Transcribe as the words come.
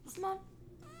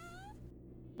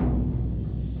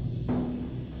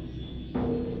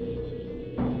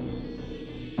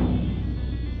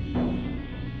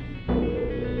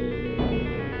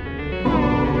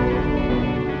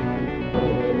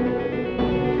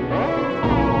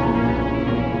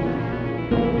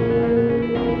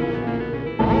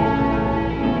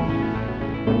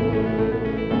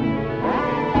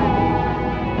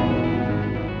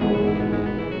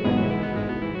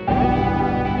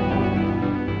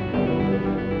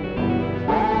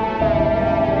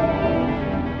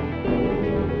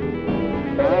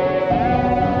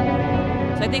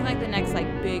think like the next like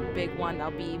big one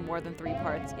that'll be more than 3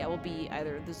 parts, will be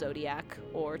either the Zodiac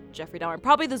or Jeffrey Dahmer.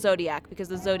 Probably the Zodiac, because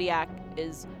the Zodiac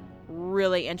is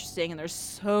really interesting and there's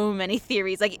so many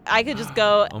theories. Like I could just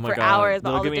go Oh my for God. hours about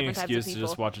That'll all the give me an different types of excuse to people.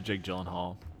 just watch a Jake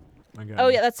Gyllenhaal. My God. Oh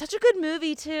yeah, that's such a good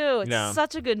movie too. It's Yeah.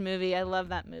 such a good movie. I love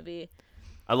that movie.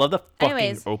 I love the fucking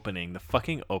Anyways. opening. The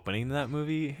fucking opening to that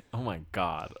movie. Oh my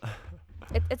God.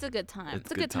 It's a good time.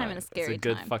 It's a good time and a scary time. It's a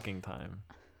good fucking time.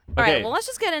 All Okay. right, well, let's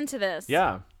just get into this.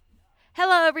 Yeah.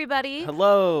 Hello, everybody.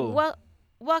 Hello. Well,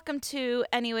 welcome to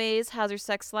Anyways, How's Your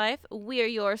Sex Life? We are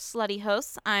your slutty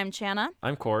hosts. I'm Channa.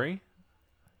 I'm Corey.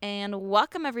 And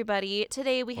welcome, everybody.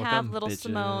 Today we have Welcome, little bitches.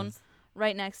 Simone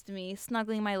right next to me,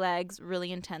 snuggling my legs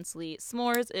really intensely.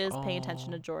 S'mores is paying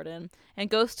attention to Jordan. And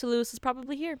Ghost Toulouse is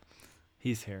probably here.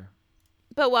 He's here.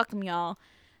 But welcome, y'all.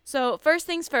 So first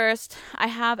things first, I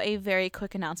have a very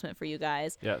quick announcement for you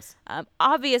guys. Yes.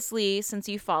 Obviously, since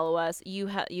you follow us,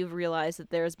 you've realized that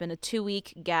there's been a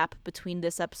 2-week gap between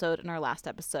this episode and our last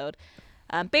episode.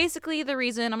 Basically, the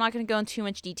reason, I'm not going to go into too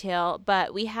much detail,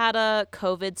 but we had a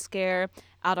COVID scare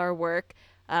at our work.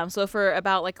 So for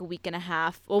about like a week and a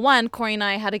half, well, one, Corey and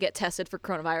I had to get tested for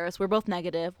coronavirus. We're both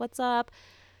negative. What's up?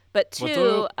 But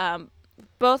two,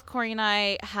 both Corey and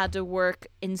I had to work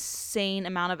insane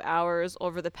amount of hours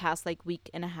over the past like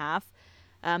week and a half,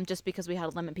 just because we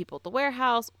had to limit people at the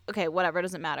warehouse. Okay, whatever, it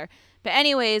doesn't matter. But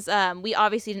anyways, we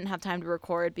obviously didn't have time to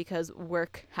record because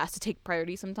work has to take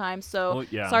priority sometimes. So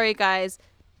sorry guys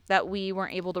that we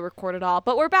weren't able to record it all,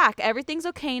 but we're back. Everything's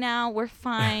okay now. We're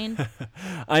fine.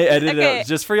 I edited out,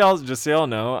 just for y'all, just so y'all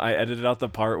know, I edited out the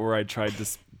part where I tried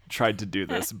to do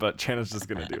this, but Channa's just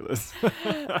gonna do this.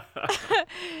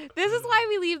 This is why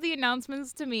we leave the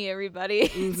announcements to me, everybody.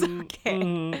 It's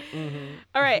okay.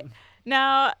 All right.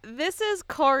 Now, this is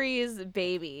Corey's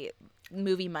baby,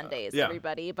 Movie Mondays,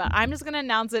 everybody. But I'm just going to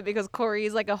announce it because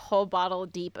Corey's like a whole bottle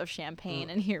deep of champagne,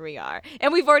 and here we are.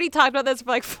 And we've already talked about this for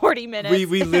like 40 minutes.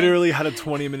 We literally had a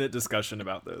 20-minute discussion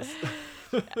about this.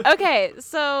 Okay,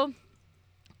 so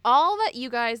all that you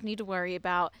guys need to worry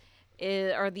about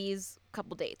are these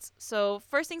couple dates. So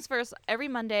first things first, every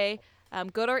Monday,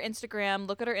 go to our Instagram,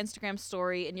 look at our Instagram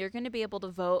story, and you're going to be able to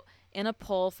vote in a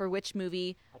poll for which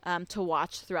movie to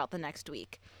watch throughout the next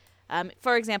week.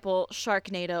 For example,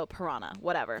 Sharknado, Piranha,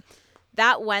 whatever.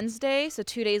 That Wednesday, so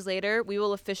 2 days later, we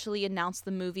will officially announce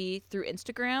the movie through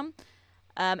Instagram.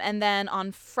 And then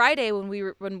on Friday, when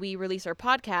we release our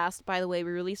podcast, by the way,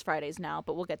 we release Fridays now,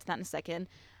 but we'll get to that in a second.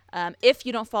 If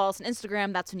you don't follow us on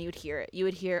Instagram, that's when you would hear it. You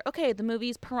would hear, okay, the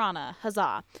movie's Piranha,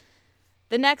 huzzah.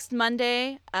 The next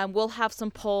Monday, we'll have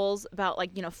some polls about,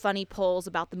 like, funny polls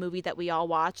about the movie that we all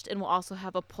watched, and we'll also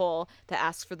have a poll that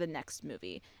asks for the next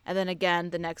movie. And then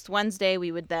again, the next Wednesday,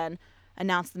 we would then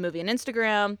announce the movie on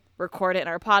Instagram, record it in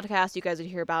our podcast. You guys would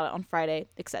hear about it on Friday,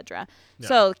 etc. Yeah.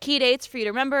 So key dates for you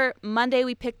to remember: Monday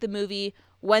we pick the movie,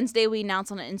 Wednesday we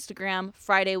announce on Instagram,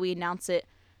 Friday we announce it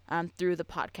through the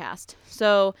podcast.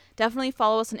 So definitely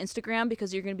follow us on Instagram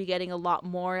because you're going to be getting a lot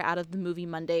more out of the Movie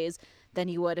Mondays than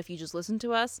you would if you just listened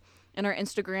to us. And our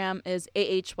Instagram is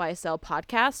AHYSL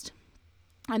Podcast.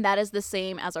 And that is the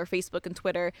same as our Facebook and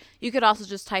Twitter. You could also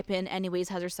just type in Anyways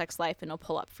How's Your Sex Life and it'll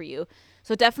pull up for you.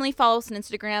 So definitely follow us on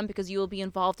Instagram because you will be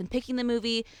involved in picking the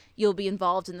movie. You'll be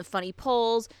involved in the funny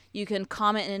polls. You can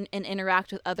comment and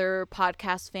interact with other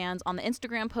podcast fans on the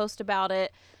Instagram post about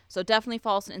it. So definitely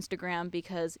follow us on Instagram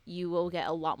because you will get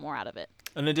a lot more out of it.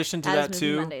 In addition to that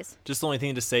too, just the only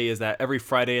thing to say is that every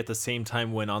Friday at the same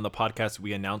time when on the podcast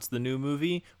we announce the new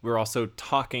movie, we're also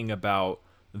talking about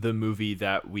the movie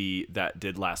that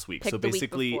did last week. So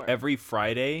basically every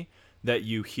Friday that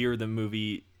you hear the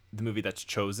movie that's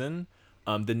chosen,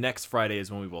 the next Friday is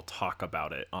when we will talk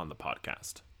about it on the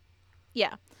podcast.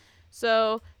 Yeah.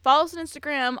 So follow us on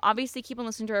Instagram. Obviously keep on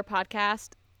listening to our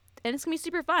podcast. And it's going to be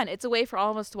super fun. It's a way for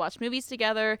all of us to watch movies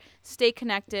together, stay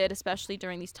connected, especially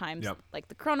during these times like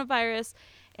the coronavirus,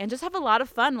 and just have a lot of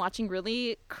fun watching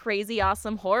really crazy,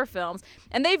 awesome horror films.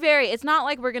 And they vary. It's not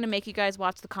like we're going to make you guys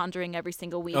watch The Conjuring every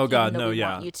single week. Oh, God, no, we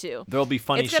want you to. There'll be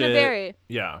funny shit. It's going to vary.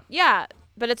 Yeah. Yeah.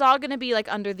 But it's all going to be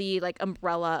like under the like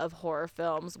umbrella of horror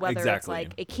films, whether it's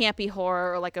like a campy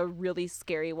horror or like a really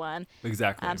scary one.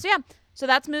 Exactly. So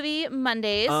that's Movie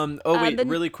Mondays.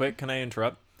 Really quick, can I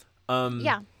interrupt?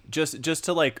 Yeah. Just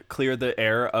to like clear the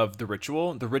air of The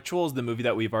Ritual. The Ritual is the movie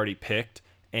that we've already picked,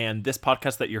 and this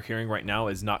podcast that you're hearing right now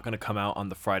is not going to come out on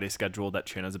the Friday schedule that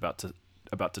Channa's about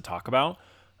to talk about.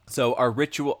 So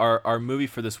our movie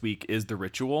for this week is The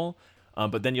Ritual,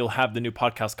 but then you'll have the new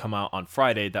podcast come out on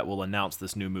Friday that will announce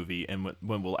this new movie and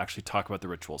when we'll actually talk about The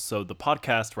Ritual. So the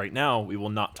podcast right now, we will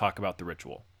not talk about The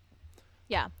Ritual.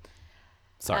 Yeah.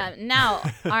 Sorry. Now,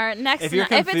 our next... If you're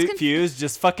confused,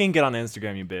 just fucking get on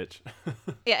Instagram, you bitch.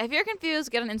 Yeah, if you're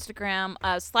confused, get on Instagram,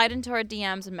 slide into our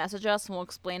DMs and message us, and we'll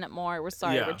explain it more. We're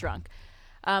sorry, we're drunk.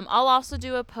 I'll also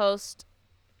do a post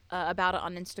about it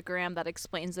on Instagram that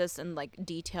explains this in like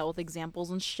detail with examples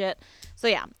and shit. So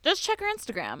yeah, just check our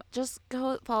Instagram. Just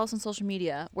go follow us on social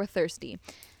media. We're thirsty.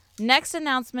 Next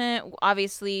announcement,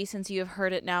 obviously, since you have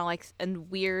heard it now like in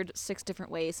weird 6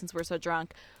 different ways since we're so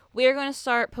drunk, we are going to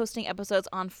start posting episodes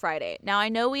on Friday. Now, I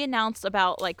know we announced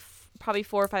about like probably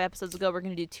 4 or 5 episodes ago we're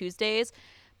going to do Tuesdays,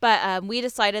 but we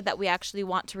decided that we actually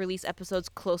want to release episodes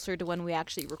closer to when we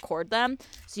actually record them,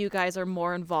 so you guys are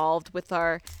more involved with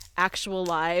our actual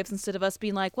lives instead of us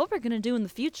being like, what we're going to do in the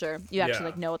future. You actually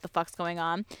like know what the fuck's going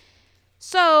on.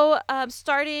 So,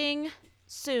 starting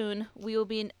soon, we will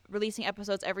be releasing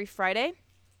episodes every Friday.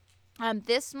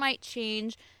 This might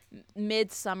change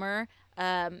mid-summer.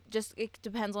 Just it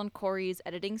depends on Corey's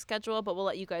editing schedule, but we'll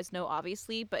let you guys know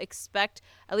obviously. But expect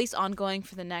at least ongoing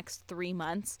for the next 3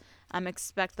 months.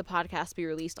 Expect the podcast to be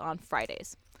released on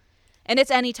Fridays, and it's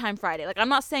anytime Friday. Like I'm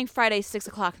not saying Friday 6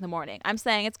 o'clock in the morning. I'm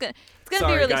saying it's gonna be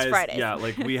released guys. Friday. Yeah,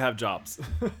 like we have jobs.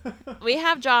 We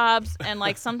have jobs, and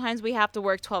like sometimes we have to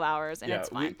work 12 hours, and it's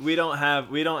fine. We don't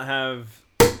have.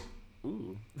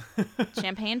 Ooh.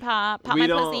 Champagne pop my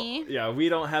pussy. Yeah, we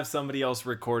don't have somebody else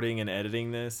recording and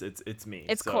editing this. It's me.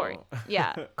 It's Corey.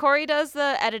 Yeah. Corey does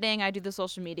the editing. I do the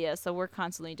social media. So we're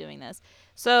constantly doing this.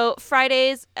 So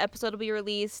Friday's episode will be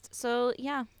released. So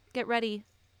yeah, get ready.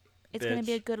 It's going to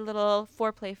be a good little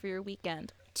foreplay for your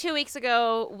weekend. 2 weeks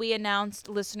ago, we announced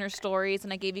listener stories,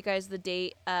 and I gave you guys the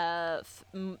date of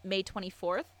May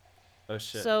 24th. Oh,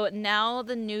 shit. So now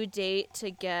the new date to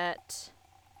get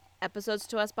episodes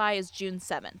to us by is June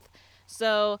 7th.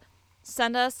 So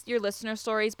send us your listener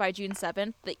stories by June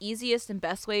 7th. The easiest and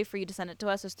best way for you to send it to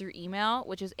us is through email,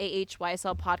 which is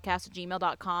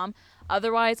ahyslpodcast@gmail.com.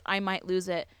 Otherwise, I might lose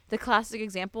it. The classic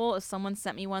example is someone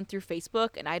sent me one through Facebook,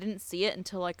 and I didn't see it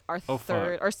until like our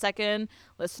third or second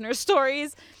listener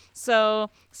stories. So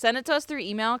send it to us through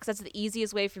email because that's the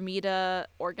easiest way for me to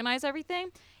organize everything.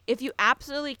 If you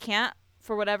absolutely can't,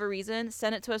 for whatever reason,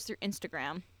 send it to us through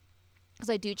Instagram, because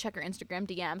I do check our Instagram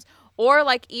DMs, or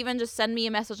like even just send me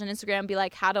a message on Instagram and be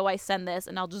like, how do I send this?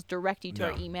 And I'll just direct you to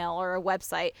our email or our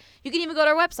website. You can even go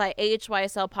to our website,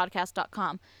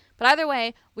 ahyslpodcast.com. But either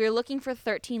way, we're looking for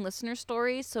 13 listener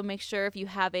stories. So make sure if you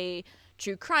have a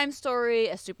true crime story,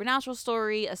 a supernatural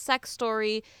story, a sex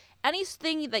story,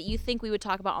 anything that you think we would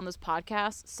talk about on this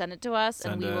podcast, send it to us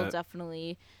and we will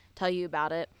definitely tell you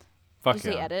about it. Fuck Did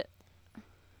you say edit?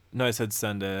 No, I said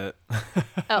send it.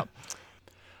 Oh.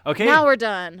 Okay. Now we're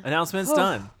done. Announcement's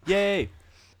done. Yay.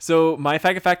 So my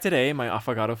fact today, my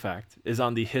affogato fact, is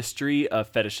on the history of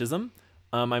fetishism.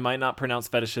 I might not pronounce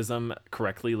fetishism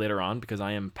correctly later on because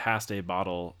I am past a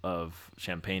bottle of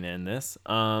champagne in this.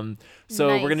 So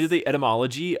We're going to do the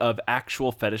etymology of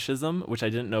actual fetishism, which I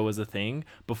didn't know was a thing,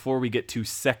 before we get to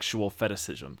sexual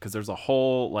fetishism, because there's a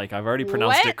whole, like, I've already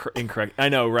pronounced it incorrect. I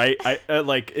know, right?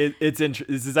 This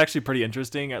is actually pretty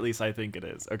interesting. At least I think it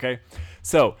is. Okay.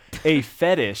 So a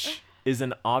fetish is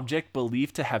an object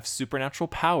believed to have supernatural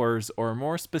powers, or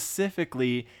more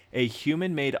specifically, a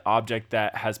human-made object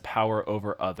that has power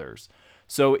over others.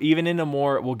 So even in a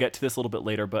more, we'll get to this a little bit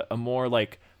later, but a more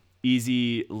like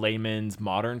easy layman's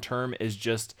modern term is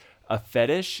just a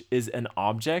fetish is an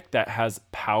object that has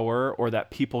power or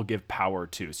that people give power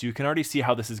to. So you can already see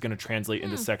how this is going to translate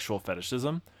into sexual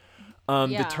fetishism.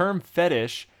 The term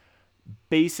fetish,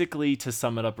 basically, to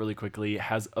sum it up really quickly,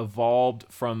 has evolved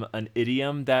from an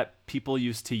idiom that people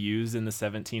used to use in the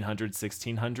 1700s,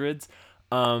 1600s.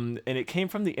 And it came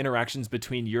from the interactions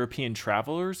between European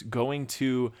travelers going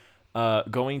to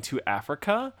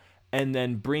Africa and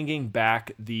then bringing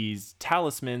back these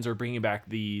talismans or bringing back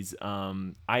these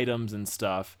items and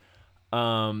stuff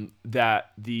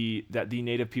that the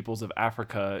native peoples of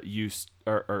Africa used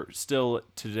or still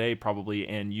today probably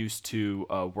and used to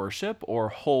worship or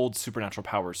hold supernatural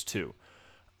powers to.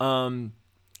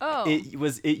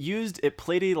 It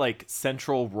played a like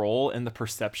central role in the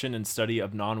perception and study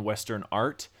of non-Western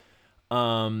art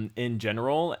in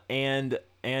general and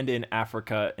in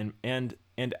Africa and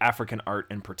African art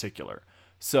in particular.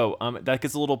 So that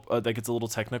gets a little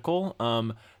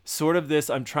technical. Sort of this,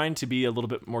 I'm trying to be a little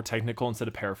bit more technical instead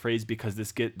of paraphrase, because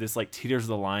this like teeters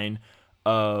the line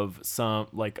of some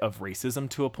like of racism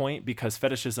to a point, because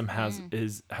fetishism has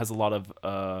a lot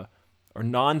of or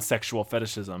non-sexual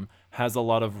fetishism has a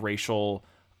lot of racial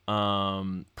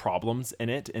problems in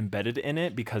it, embedded in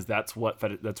it, because that's where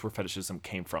fetishism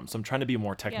came from. So I'm trying to be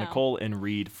more technical and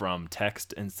read from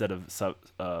text instead of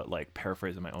like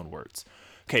paraphrasing my own words.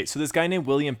 Okay, so this guy named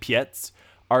William Pietz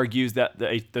argues that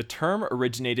the term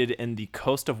originated in the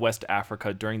coast of West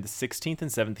Africa during the 16th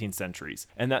and 17th centuries,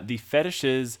 and that the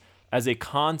fetishes as a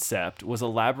concept was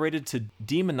elaborated to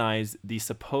demonize the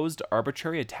supposed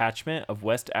arbitrary attachment of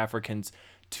West Africans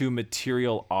to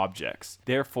material objects.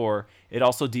 Therefore, it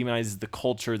also demonizes the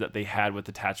culture that they had with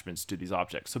attachments to these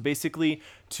objects. So basically,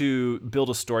 to build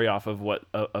a story off of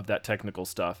of that technical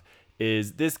stuff,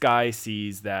 is this guy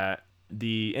sees that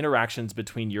the interactions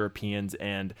between Europeans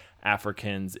and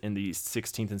Africans in the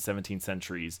 16th and 17th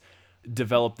centuries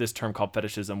developed this term called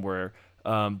fetishism, where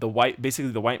the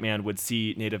white man would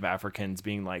see Native Africans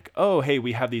being like, oh, hey,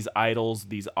 we have these idols,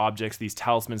 these objects, these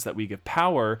talismans that we give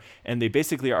power, and they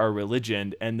basically are a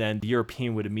religion. And then the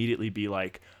European would immediately be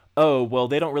like, oh, well,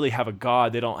 they don't really have a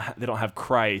god, they don't have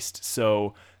Christ,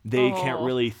 so they can't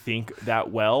really think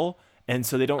that well. And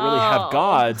so they don't really have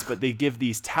gods, but they give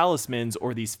these talismans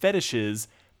or these fetishes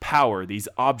power, these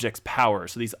objects power.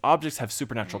 So these objects have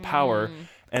supernatural power.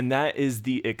 And that is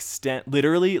the extent,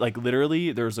 literally,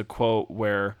 there's a quote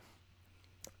where,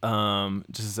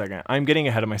 just a second, I'm getting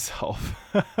ahead of myself.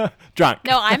 Drunk.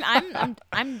 No,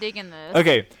 I'm digging this.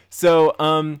 Okay. So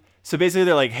basically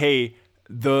they're like, hey,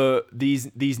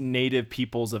 these native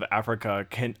peoples of Africa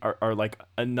are like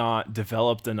not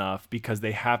developed enough because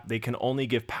they can only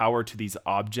give power to these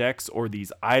objects or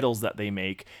these idols that they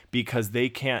make because they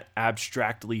can't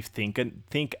abstractly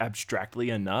think abstractly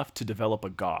enough to develop a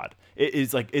god. It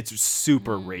is like, it's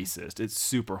super racist. It's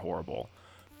super horrible.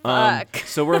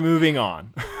 So we're moving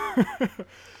on.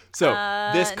 So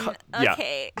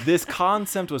this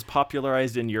concept was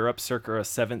popularized in Europe circa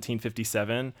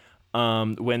 1757.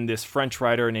 When this French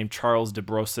writer named Charles de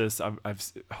Brosses,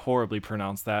 I've horribly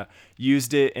pronounced that,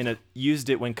 used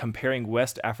it when comparing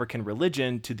West African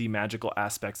religion to the magical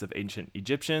aspects of ancient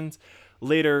Egyptians.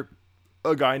 Later,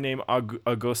 a guy named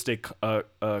Auguste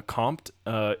Comte,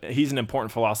 he's an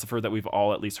important philosopher that we've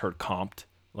all at least heard Comte,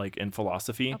 like in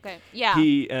philosophy. Okay, yeah.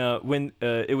 He when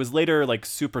it was later like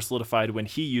super solidified when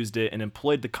he used it and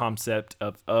employed the concept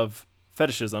of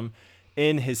fetishism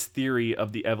in his theory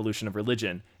of the evolution of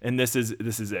religion. And this is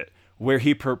it, where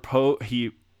he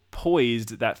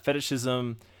poised that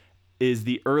fetishism is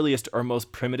the earliest or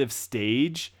most primitive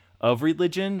stage of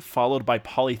religion, followed by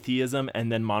polytheism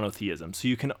and then monotheism. So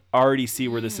you can already see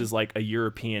where this is like a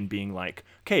European being like,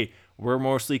 okay, we're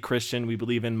mostly Christian, we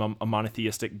believe in a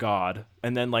monotheistic God.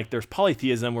 And then like there's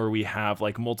polytheism where we have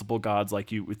like multiple gods,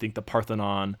 like you would think the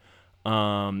Parthenon,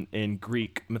 in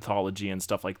Greek mythology and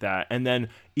stuff like that. And then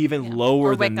even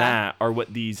lower than that are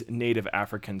what these native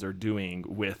Africans are doing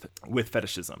with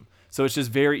fetishism. So it's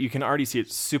just you can already see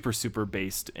it's super, super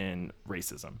based in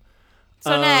racism.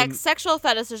 So next, sexual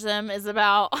fetishism is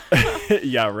about...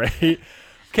 Yeah, right?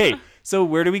 Okay, so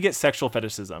where do we get sexual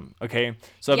fetishism? Okay,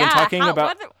 so I've been talking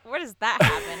about... Where does that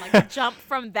happen? Like, you jump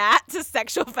from that to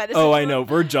sexual fetishism? Oh, I know.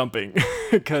 We're jumping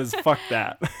because fuck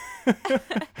that.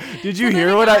 Did you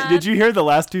hear the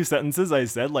last two sentences I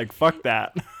said? Like, fuck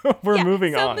that. We're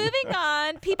moving on. So moving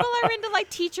on, people are into like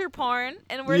teacher porn,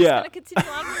 and we're just gonna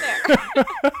continue on from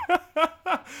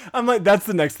there. I'm like, that's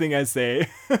the next thing I say.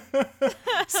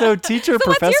 So teacher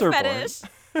professor porn.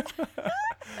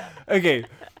 Okay.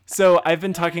 So I've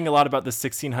been talking a lot about the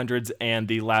 1600s and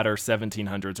the latter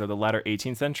 1700s or the latter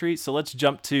 18th century. So let's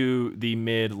jump to the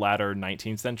latter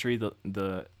 19th century,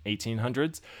 the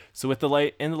 1800s. So in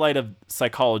the light of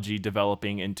psychology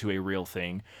developing into a real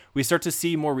thing, we start to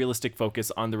see more realistic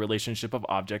focus on the relationship of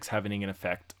objects having an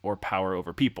effect or power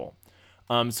over people.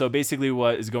 So basically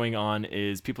what is going on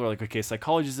is people are like, okay,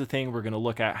 psychology is a thing. We're going to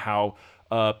look at how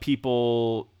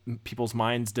people's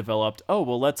minds developed. Oh,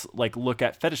 well, let's like look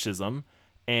at fetishism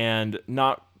and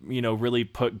not, really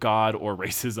put God or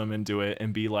racism into it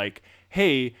and be like,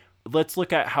 hey, let's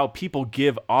look at how people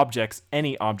give objects,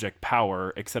 any object,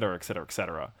 power, et cetera, et cetera, et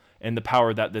cetera, and the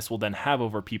power that this will then have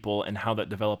over people and how that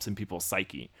develops in people's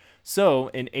psyche. So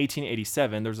in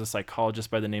 1887, there's a psychologist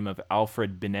by the name of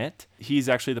Alfred Binet. He's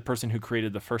actually the person who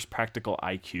created the first practical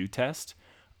IQ test.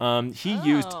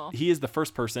 He is the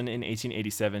first person in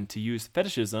 1887 to use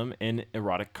fetishism in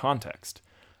erotic context.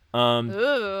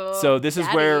 So this is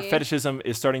where fetishism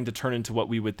is starting to turn into what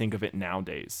we would think of it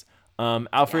nowadays.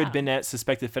 Alfred Binet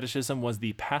suspected fetishism was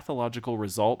the pathological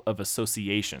result of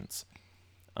associations.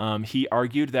 He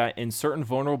argued that in certain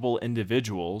vulnerable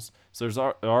individuals, so there's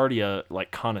already a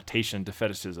connotation to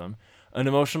fetishism, an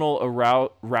emotional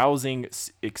arousing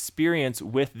experience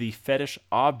with the fetish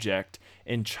object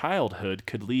in childhood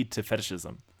could lead to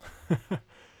fetishism.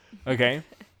 Okay.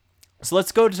 So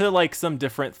let's go to some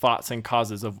different thoughts and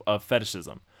causes of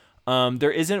fetishism.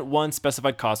 There isn't one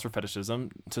specified cause for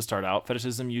fetishism to start out.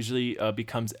 Fetishism usually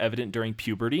becomes evident during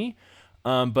puberty.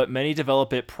 But many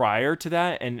develop it prior to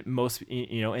that, and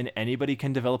and anybody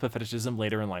can develop a fetishism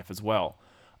later in life as well.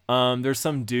 There's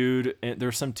some two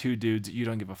dudes, you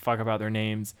don't give a fuck about their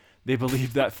names. They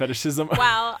believe that fetishism.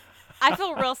 Wow. I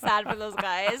feel real sad for those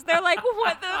guys. They're like,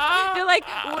 what the?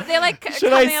 They're like.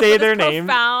 Should I say their name?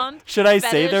 Should I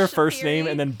say their fetish first theory. name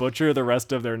and then butcher the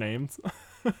rest of their names?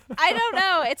 I don't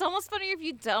know. It's almost funnier if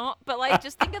you don't. But like,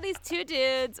 just think of these two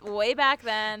dudes way back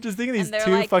then. Just think of these and they're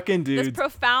two like, fucking dudes This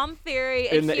profound theory.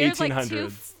 in And the here's 1800s. like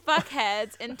two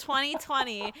fuckheads in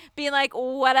 2020 being like,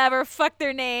 whatever, fuck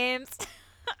their names.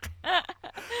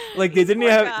 Like they These didn't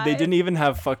poor have, they guys. didn't even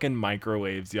have fucking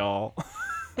microwaves, y'all.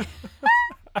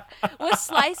 Was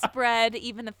sliced bread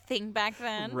even a thing back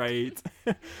then? Right.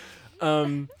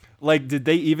 Like, did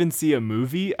they even see a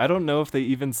movie? I don't know if they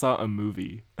even saw a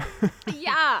movie.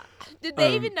 Yeah. Did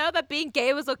they even know that being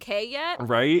gay was okay yet?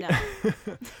 Right? No.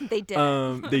 They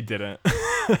didn't. They didn't.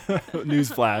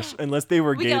 Newsflash. Unless they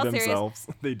were We gay get all serious. themselves,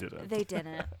 they didn't. They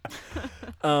didn't.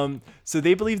 So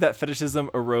they believe that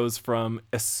fetishism arose from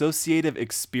associative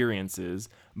experiences,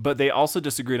 but they also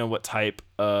disagreed on what type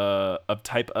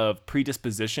of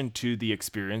predisposition to the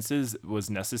experiences was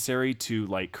necessary to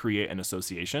like create an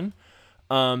association.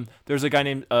 There's a guy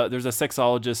named there's a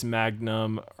sexologist,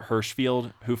 Magnum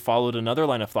Hirschfeld, who followed another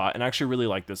line of thought and actually really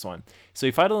liked this one. So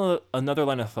he followed another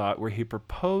line of thought where he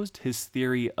proposed his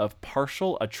theory of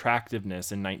partial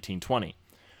attractiveness in 1920.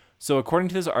 So according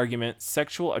to his argument,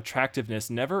 sexual attractiveness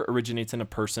never originates in a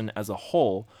person as a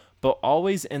whole, but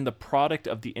always in the product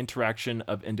of the interaction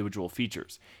of individual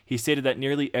features. He stated that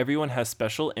nearly everyone has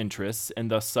special interests and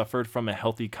thus suffered from a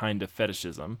healthy kind of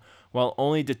fetishism, while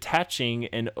only detaching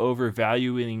and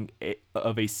overvaluing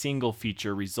of a single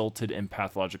feature resulted in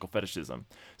pathological fetishism.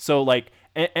 So like,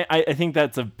 I think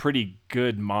that's a pretty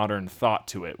good modern thought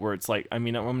to it, where it's like, I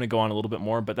mean, I'm going to go on a little bit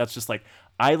more, but that's just like,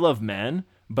 I love men,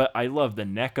 but I love the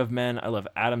neck of men. I love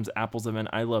Adam's apples of men.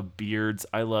 I love beards.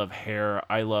 I love hair.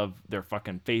 I love their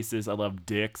fucking faces. I love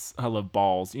dicks. I love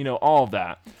balls. You know, all of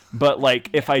that. But like,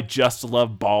 if I just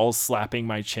love balls slapping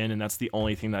my chin and that's the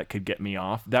only thing that could get me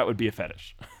off, that would be a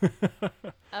fetish.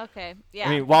 Okay. Yeah.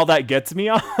 I mean, while that gets me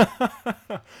off,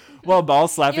 while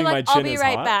balls slapping You're like, my I'll chin be is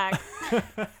right hot. back.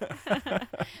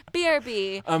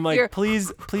 BRB. I'm like, You're-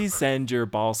 please send your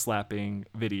ball slapping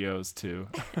videos too.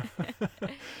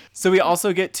 So we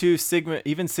also get to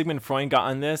Sigmund Freud got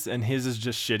on this, and his is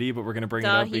just shitty, but we're gonna bring it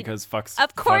up because fuck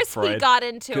Of course Freud. he got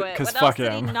into it. 'Cause What fuck else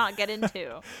did he him. not get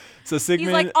into? So Sigmund,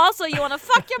 He's like, also, you want to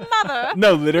fuck your mother?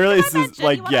 no, literally, this is Imagine,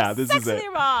 like, you wanna yeah, this is sex with it.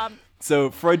 your mom.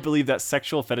 So Freud believed that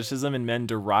sexual fetishism in men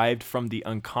derived from the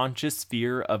unconscious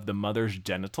fear of the mother's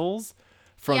genitals,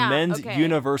 from Yeah, men's okay.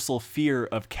 universal fear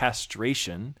of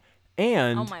castration,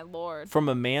 and Oh my lord. from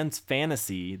a man's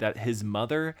fantasy that his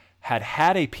mother had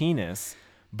a penis,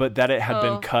 but that it had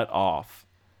been cut off.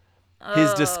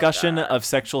 His discussion of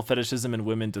sexual fetishism in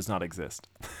women does not exist.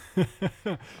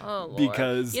 Oh lord.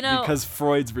 because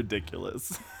Freud's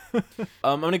ridiculous.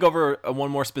 I'm gonna go over one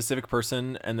more specific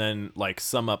person and then like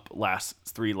sum up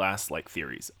three last like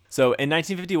theories. So in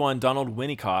 1951, Donald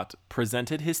Winnicott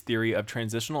presented his theory of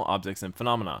transitional objects and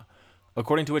phenomena,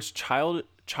 according to which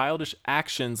childish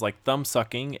actions like thumb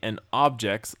sucking and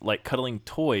objects like cuddling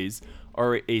toys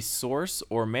are a source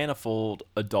or manifold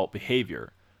adult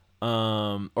behavior,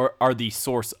 or are the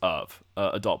source of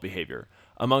adult behavior.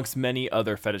 Amongst many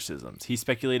other fetishisms, he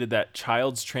speculated that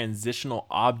child's transitional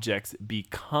objects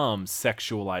become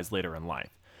sexualized later in life.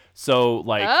 So,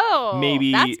 like,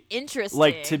 maybe that's interesting.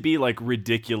 like to be like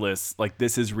ridiculous, like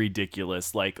this is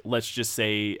ridiculous. Like, let's just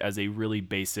say, as a really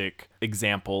basic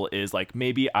example, is like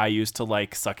maybe I used to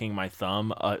like sucking my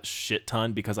thumb a shit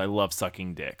ton because I love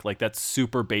sucking dick. Like, that's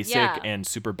super basic and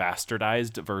super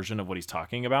bastardized version of what he's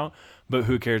talking about. But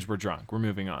who cares? We're drunk. We're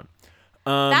moving on.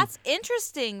 That's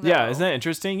interesting, though. Yeah, isn't that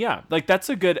interesting? Yeah, like that's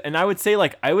a good, and I would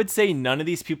say none of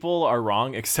these people are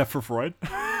wrong except for Freud.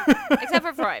 Except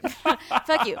for Freud.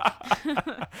 Fuck you.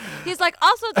 He's like,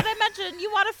 also, did I mention you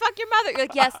want to fuck your mother? You're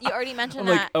like, yes, you already mentioned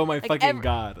I'm that. like, oh my fucking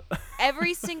god.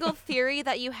 Every single theory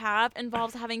that you have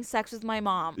involves having sex with my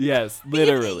mom. Yes,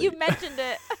 literally. You mentioned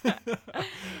it.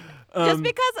 Just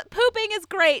because pooping is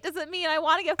great doesn't mean I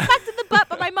want to get fucked in the butt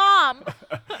by my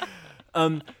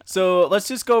mom. So let's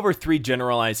just go over three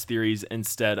generalized theories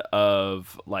instead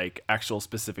of like actual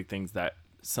specific things that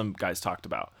some guys talked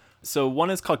about. So one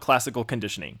is called classical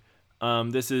conditioning.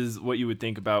 This is what you would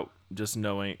think about just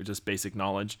knowing, just basic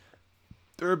knowledge.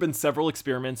 There have been several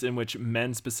experiments in which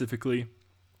men specifically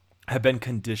have been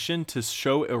conditioned to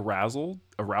show arousal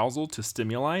to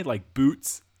stimuli like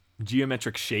boots,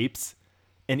 geometric shapes,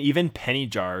 and even penny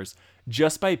jars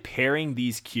just by pairing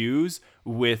these cues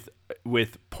with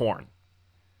porn.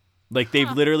 Like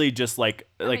they've literally just like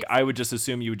makes I would just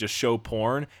assume you would just show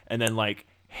porn and then like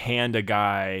hand a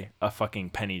guy a fucking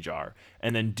penny jar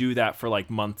and then do that for like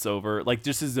months over. Like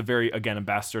this is a very, again, a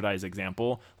bastardized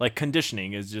example. Like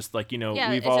conditioning is just like, Yeah,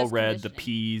 we've it's all just read the conditioning.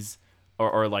 peas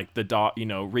or like the dog,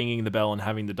 ringing the bell and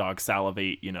having the dog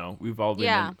salivate, we've all been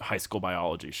Yeah. in high school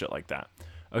biology, shit like that.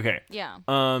 Okay. Yeah.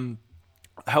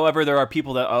 However, there are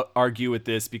people that argue with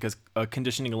this because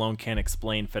conditioning alone can't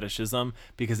explain fetishism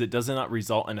because it does not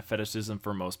result in a fetishism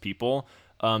for most people.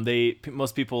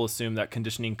 Most people assume that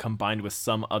conditioning combined with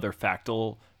some other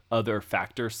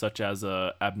factor such as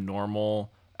a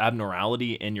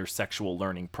abnormality in your sexual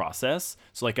learning process.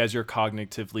 So like as you're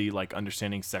cognitively like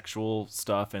understanding sexual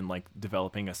stuff and like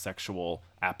developing a sexual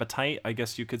appetite, I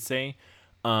guess you could say,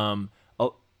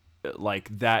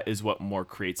 like that is what more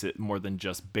creates it more than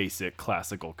just basic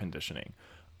classical conditioning.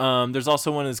 There's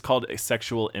also one that's called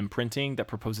sexual imprinting that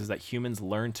proposes that humans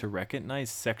learn to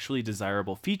recognize sexually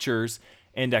desirable features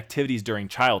and activities during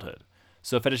childhood.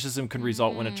 So fetishism can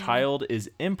result when a child is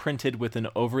imprinted with an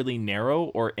overly narrow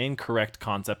or incorrect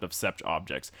concept of sex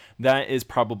objects. That is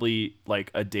probably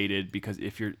like a dated, because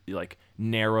if you're like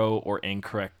narrow or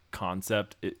incorrect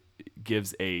concept, it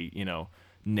gives a,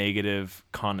 negative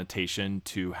connotation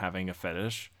to having a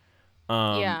fetish.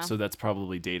 Yeah. So that's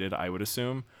probably dated, I would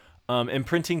assume.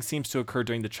 Imprinting seems to occur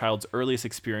during the child's earliest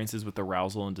experiences with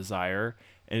arousal and desire,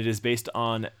 and it is based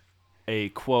on a,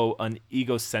 quote, an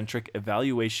egocentric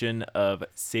evaluation of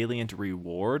salient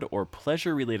reward or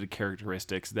pleasure-related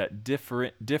characteristics that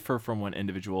differ from one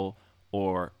individual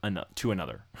or to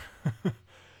another.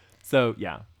 So,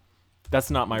 yeah. That's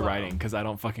not my Whoa. writing because I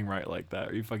don't fucking write like that.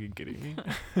 Are you fucking kidding me?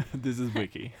 This is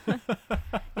wiki. Yeah,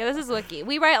 this is Wiki.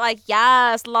 We write like,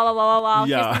 yes, la la la la la,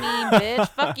 Yeah. kiss me, bitch,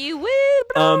 fuck you, woo,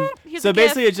 blah. Here's So a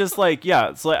basically, gift. it's just like,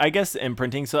 yeah. So I guess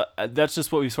imprinting. So that's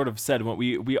just what we sort of said. What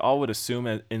we all would assume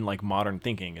in like modern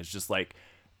thinking is just like,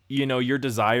 your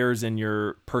desires and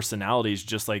your personalities,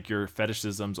 just like your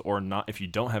fetishisms or not, if you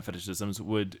don't have fetishisms,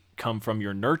 would come from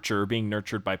your nurture, being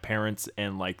nurtured by parents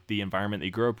and like the environment that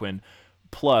you grew up in.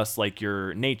 Plus like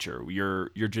your nature, your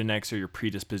genetics or your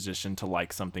predisposition to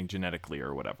like something genetically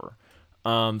or whatever.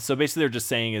 So basically they're just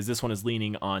saying is this one is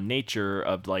leaning on nature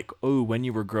of like, oh, when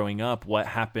you were growing up, what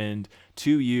happened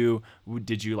to you?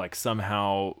 Did you like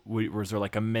somehow, was there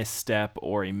like a misstep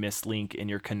or a mislink in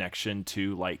your connection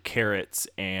to like carrots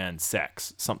and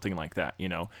sex, something like that,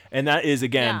 And that is,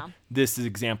 again, Yeah. this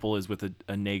example is with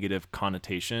a negative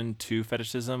connotation to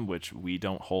fetishism, which we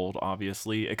don't hold,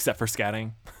 obviously, except for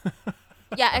scatting.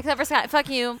 Yeah, except for Scott. Fuck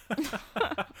you.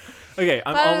 Okay,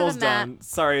 I'm But other almost than that- done.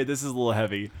 Sorry, this is a little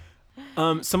heavy.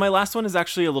 So my last one is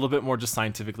actually a little bit more just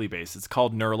scientifically based. It's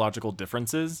called neurological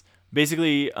differences.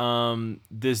 Basically,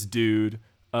 this dude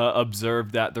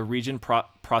observed that the region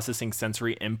processing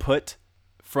sensory input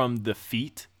from the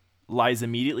feet lies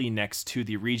immediately next to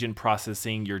the region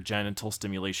processing your genital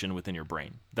stimulation within your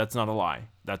brain. That's not a lie.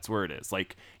 That's where it is.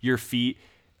 Like your feet.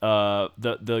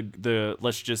 The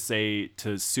let's just say,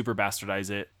 to super bastardize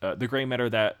it, the gray matter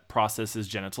that processes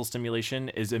genital stimulation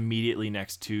is immediately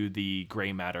next to the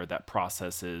gray matter that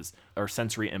processes or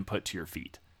sensory input to your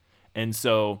feet. And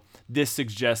so this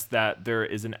suggests that there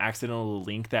is an accidental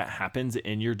link that happens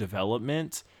in your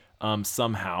development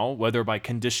somehow, whether by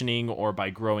conditioning or by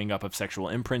growing up of sexual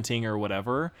imprinting or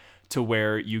whatever, to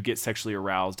where you get sexually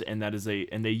aroused. And that is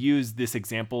and they use this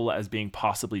example as being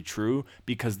possibly true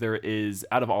because there is,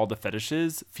 out of all the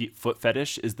fetishes, foot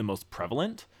fetish is the most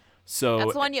prevalent. So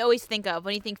That's the one you always think of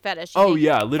when you think fetish. oh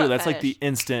yeah, literally, foot that's like the fetish.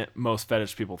 instant most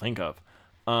fetish people think of.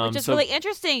 Which is So- really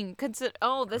interesting.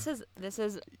 This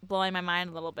is blowing my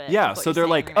mind a little bit. Yeah, with what so you're they're saying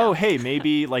like, right now. oh, hey,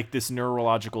 maybe like this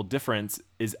neurological difference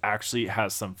is actually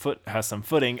has some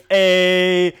footing.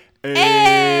 Hey.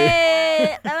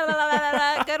 Hey! La, la, la, la, la,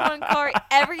 la. Good one, Corey.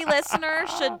 Every listener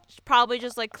should probably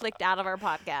just like clicked out of our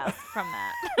podcast from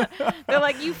that. They're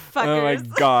like, you fuckers. Oh my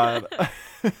god.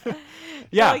 They're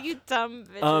Yeah. like, you dumb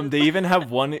bitches. They even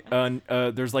have one.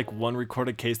 There's like one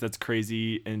recorded case that's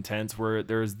crazy intense where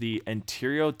there's the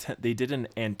anterior. They did an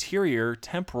anterior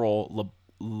temporal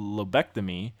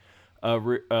lobectomy,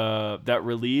 that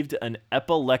relieved an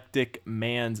epileptic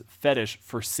man's fetish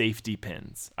for safety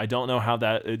pins. I don't know how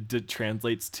that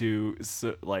translates to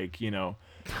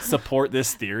support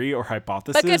this theory or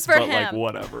hypothesis, good for like him.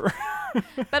 whatever.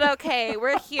 But okay,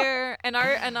 we're here, and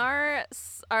our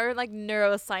like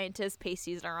neuroscientist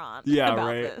pasties are on. Yeah, about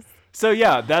right. This. So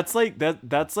yeah, that's like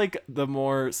that's like the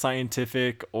more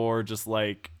scientific or just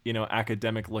like,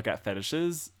 academic look at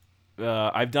fetishes.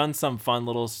 I've done some fun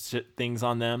little things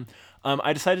on them.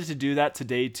 I decided to do that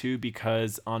today too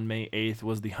because on May 8th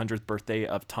was the 100th birthday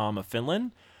of Tom of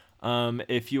Finland.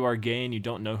 If you are gay and you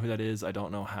don't know who that is, I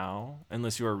don't know how,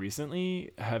 unless you are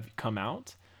recently have come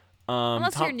out.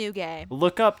 Unless you're new gay.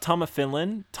 Look up Tom of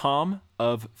Finland, Tom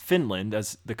of Finland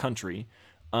as the country.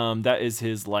 That is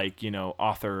his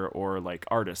author or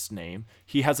artist name.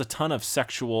 He has a ton of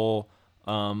sexual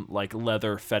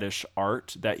leather fetish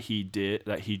art that he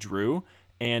drew,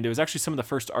 and it was actually some of the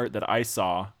first art that I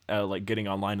saw getting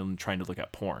online and trying to look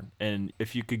at porn. And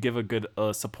if you could give a good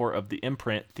support of the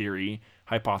imprint theory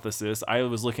hypothesis, I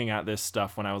was looking at this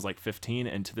stuff when I was 15,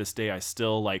 and to this day I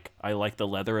still I like the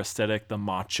leather aesthetic, the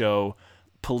macho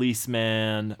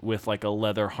policeman with a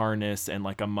leather harness and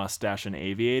a mustache and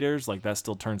aviators. That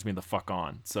still turns me the fuck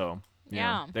on. So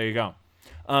yeah, there you go.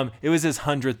 It was his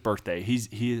 100th birthday.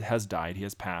 He has died. He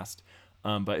has passed.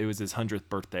 But it was his 100th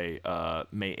birthday,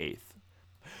 May 8th.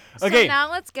 Okay. So now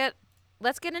let's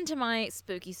get into my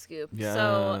spooky scoop. Yes.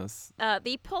 So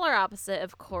the polar opposite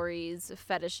of Corey's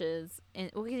fetishes,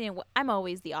 and I'm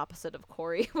always the opposite of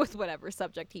Corey with whatever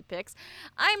subject he picks.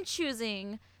 I'm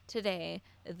choosing today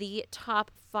the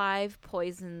top 5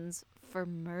 poisons for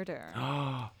murder.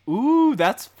 Ooh,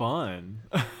 that's fun.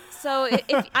 So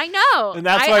if I know, and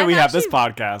that's why we have this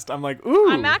podcast. I'm like,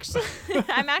 ooh. I'm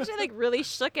actually really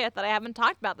shook at that I haven't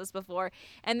talked about this before,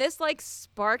 and this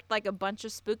sparked a bunch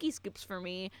of spooky scoops for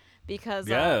me because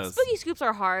spooky scoops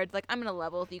are hard. I'm gonna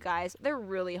level with you guys. They're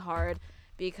really hard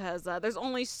because there's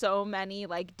only so many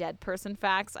dead person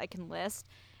facts I can list.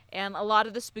 And a lot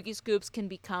of the spooky scoops can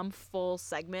become full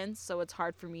segments, so it's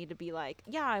hard for me to be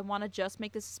yeah, I want to just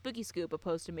make this a spooky scoop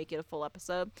opposed to make it a full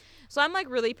episode. So I'm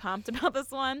really pumped about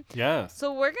this one. Yes.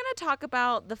 So we're going to talk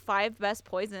about the 5 best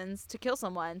poisons to kill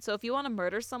someone. So if you want to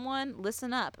murder someone,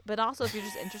 listen up. But also if you're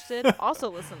just interested,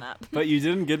 also listen up. But you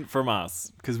didn't get it from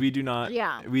us because we do not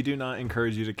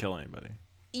encourage you to kill anybody.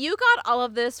 You got all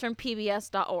of this from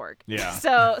pbs.org. Yeah.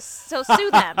 So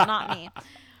sue them, not me.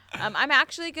 I'm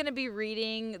actually going to be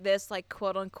reading this,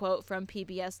 quote unquote, from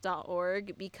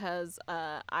pbs.org because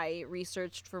I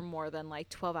researched for more than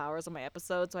 12 hours on my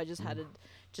episode. So I just had to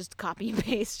just copy and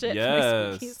paste shit from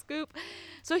my spooky scoop.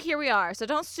 So here we are. So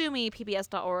don't sue me,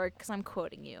 pbs.org, because I'm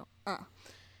quoting you.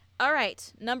 All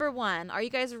right. Number 1. Are you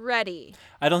guys ready?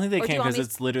 I don't think they can because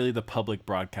it's literally the public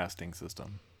broadcasting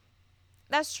system.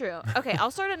 That's true. Okay,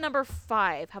 I'll start at number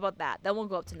 5. How about that? Then we'll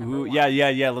go up to number 1.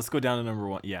 Yeah. Let's go down to number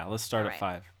 1. Yeah, let's start at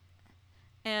 5.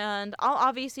 And I'll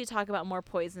obviously talk about more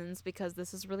poisons because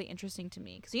this is really interesting to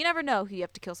me. Because you never know who you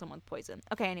have to kill someone with poison.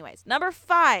 Okay, anyways. Number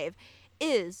 5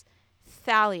 is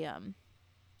thallium.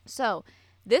 So,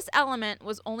 this element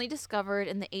was only discovered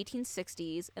in the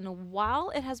 1860s. And while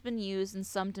it has been used in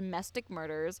some domestic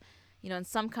murders, in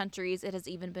some countries it has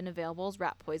even been available as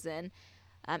rat poison,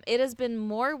 it has been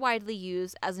more widely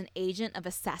used as an agent of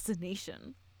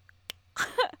assassination.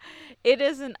 It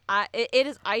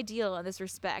is ideal in this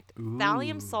respect. Ooh.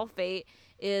 Thallium sulfate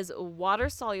is water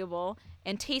soluble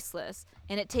and tasteless,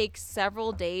 and it takes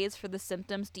several days for the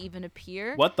symptoms to even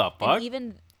appear. What the fuck?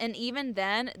 And even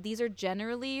then, these are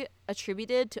generally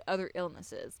attributed to other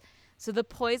illnesses. So the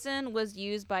poison was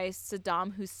used by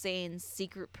Saddam Hussein's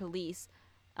secret police,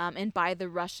 and by the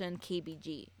Russian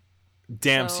KGB.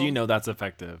 Damn, so you know that's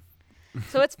effective.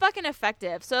 So it's fucking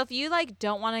effective. So if you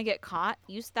don't want to get caught,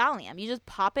 use thallium. You just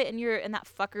pop it in that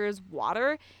fucker's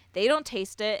water. They don't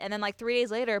taste it, and then 3 days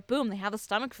later, boom, they have the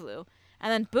stomach flu. And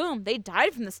then boom, they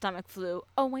died from the stomach flu.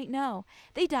 Oh wait, no.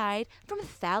 They died from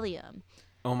thallium.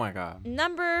 Oh my god.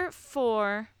 Number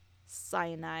 4,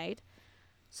 cyanide.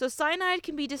 So cyanide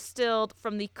can be distilled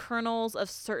from the kernels of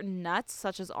certain nuts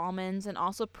such as almonds and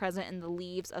also present in the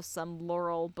leaves of some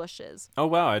laurel bushes. Oh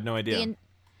wow, I had no idea.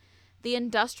 The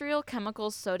industrial chemical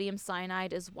sodium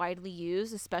cyanide is widely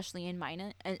used, especially in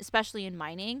mining,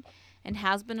 and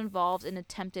has been involved in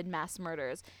attempted mass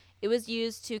murders. It was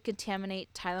used to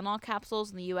contaminate Tylenol capsules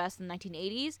in the U.S. in the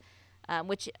 1980s,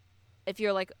 which, if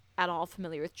you're at all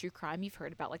familiar with true crime, you've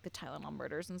heard about the Tylenol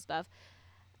murders and stuff.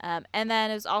 And then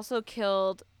it was also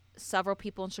killed several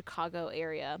people in Chicago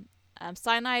area.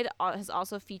 Cyanide has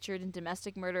also featured in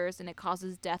domestic murders, and it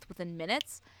causes death within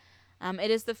minutes.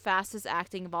 It is the fastest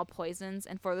acting of all poisons,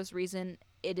 and for this reason,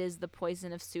 it is the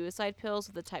poison of suicide pills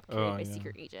of the type carried by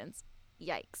secret agents.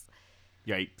 Yikes.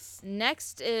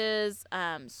 Next is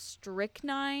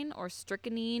strychnine or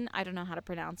strychnine. I don't know how to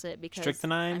pronounce it because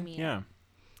strychnine. Yeah.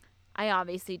 I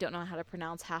obviously don't know how to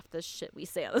pronounce half the shit we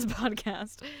say on this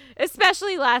podcast,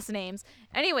 especially last names.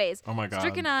 Anyways, oh my god,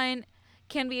 strychnine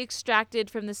can be extracted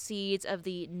from the seeds of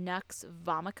the Nux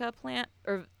vomica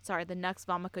the Nux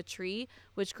vomica tree,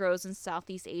 which grows in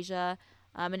Southeast Asia,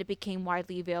 and it became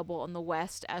widely available in the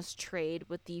West as trade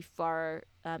with the far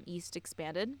East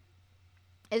expanded.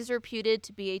 It is reputed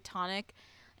to be a tonic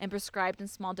and prescribed in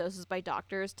small doses by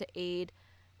doctors to aid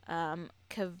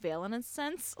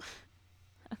convalescence.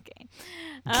 Okay.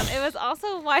 It was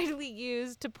also widely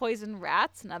used to poison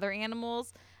rats and other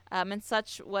animals, and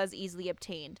such was easily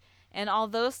obtained. And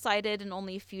although cited in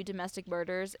only a few domestic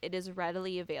murders, it is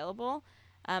readily available.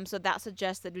 So that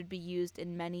suggests that it would be used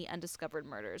in many undiscovered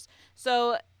murders.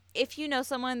 So if you know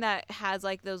someone that has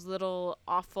like those little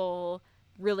awful,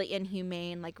 really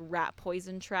inhumane like rat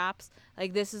poison traps,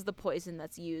 like this is the poison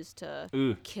that's used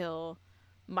to kill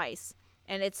mice.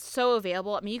 And it's so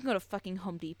available. I mean, you can go to fucking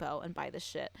Home Depot and buy this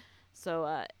shit.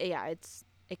 So yeah,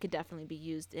 it could definitely be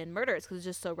used in murders because it's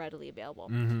just so readily available.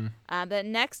 The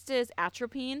next is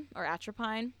atropine or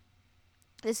atropine.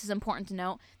 This is important to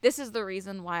note. This is the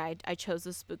reason why I chose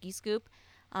the spooky scoop,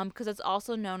 because it's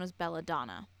also known as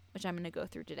belladonna, which I'm going to go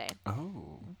through today.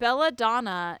 Oh.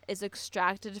 Belladonna is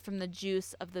extracted from the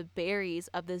juice of the berries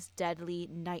of this deadly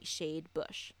nightshade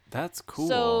bush. That's cool.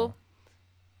 So,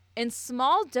 in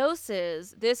small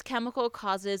doses, this chemical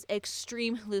causes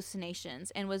extreme hallucinations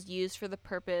and was used for the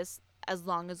purpose as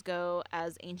long ago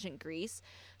as ancient Greece.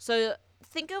 So,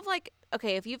 think of like,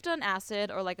 okay, if you've done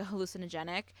acid or like a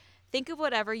hallucinogenic, think of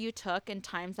whatever you took and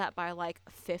times that by like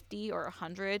 50 or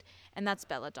 100, and that's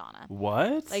belladonna.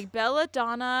 What? Like,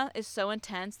 belladonna is so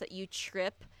intense that you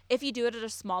trip. If you do it at a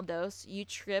small dose, you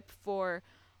trip for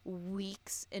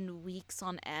weeks and weeks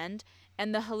on end.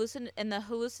 And the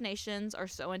hallucinations are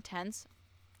so intense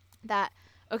that,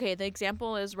 okay, the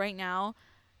example is right now,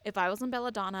 if I was in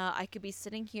belladonna, I could be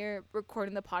sitting here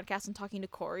recording the podcast and talking to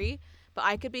Corey, but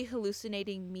I could be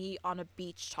hallucinating me on a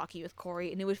beach talking with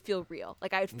Corey, and it would feel real.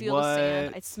 Like, I'd feel the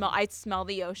sand. I'd smell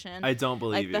the ocean. I don't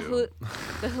believe like, you.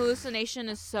 The hallucination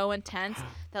is so intense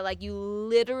that, like, you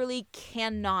literally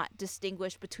cannot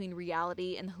distinguish between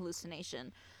reality and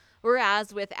hallucination.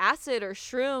 Whereas with acid or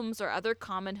shrooms or other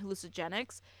common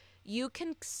hallucinogenics, you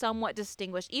can somewhat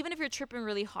distinguish. Even if you're tripping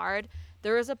really hard,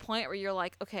 there is a point where you're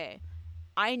like, okay,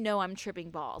 I know I'm tripping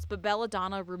balls, but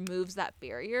belladonna removes that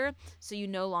barrier, so you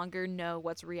no longer know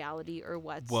what's reality or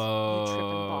what's you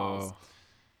tripping balls.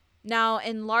 Now,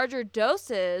 in larger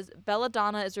doses,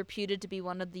 belladonna is reputed to be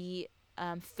one of the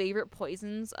favorite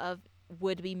poisons of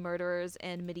would-be murderers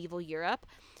in medieval Europe,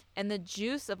 and the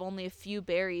juice of only a few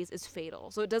berries is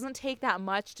fatal. So it doesn't take that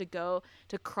much to go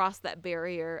to cross that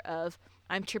barrier of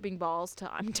I'm tripping balls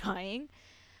to I'm dying.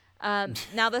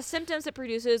 Now, the symptoms it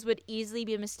produces would easily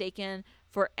be mistaken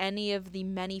for any of the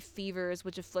many fevers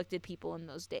which afflicted people in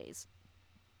those days.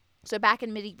 So back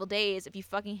in medieval days, if you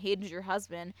fucking hated your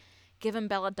husband, give him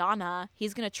belladonna,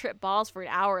 he's going to trip balls for an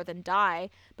hour, then die.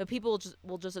 But people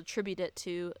will just attribute it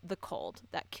to the cold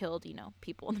that killed,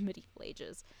 people in the medieval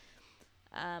ages.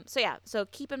 So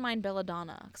keep in mind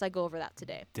belladonna, because I go over that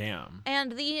today. Damn.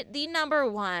 And the number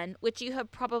one, which you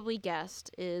have probably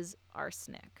guessed, is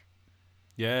arsenic.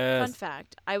 Yes. Fun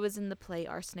fact: I was in the play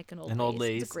Arsenic and Old Lace. Old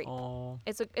Lace. It's a great. Oh.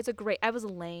 It's a great. I was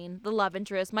Elaine, the love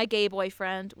interest. My gay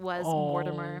boyfriend was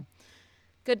Mortimer.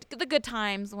 The good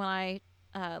times when I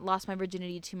lost my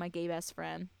virginity to my gay best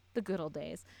friend. The good old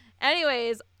days.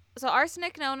 Anyways, so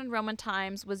arsenic, known in Roman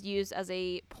times, was used as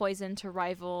a poison to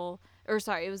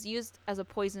it was used as a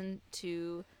poison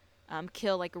to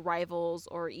kill like rivals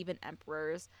or even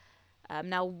emperors.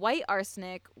 Now, white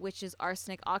arsenic, which is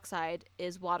arsenic oxide,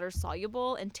 is water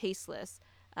soluble and tasteless.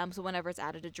 So whenever it's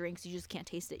added to drinks, you just can't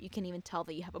taste it. You can't even tell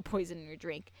that you have a poison in your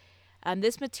drink.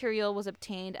 This material was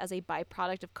obtained as a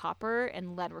byproduct of copper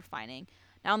and lead refining.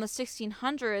 Now, in the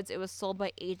 1600s, it was sold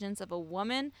by agents of a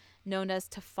woman known as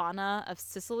Tafana of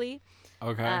Sicily.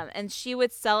 Okay. And she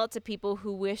would sell it to people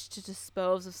who wished to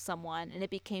dispose of someone, and it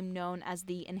became known as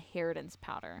the inheritance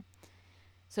powder.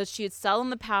 So she would sell them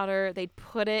the powder. They'd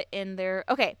put it in their...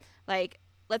 Okay, like,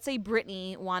 let's say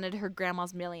Brittany wanted her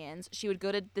grandma's millions. She would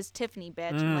go to this Tiffany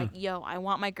bitch and like, yo, I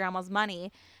want my grandma's money.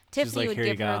 Tiffany would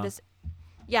give her this...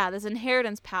 Yeah, this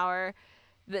inheritance powder.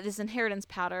 This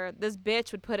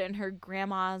bitch would put it in her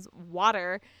grandma's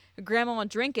water. Her grandma would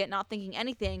drink it, not thinking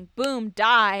anything. Boom,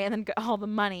 die, and then get all the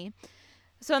money.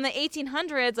 So in the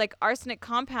 1800s, like, arsenic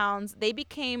compounds, they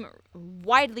became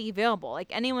widely available. Like,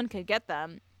 anyone could get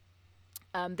them.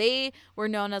 They were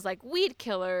known as like weed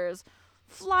killers,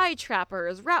 fly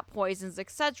trappers, rat poisons,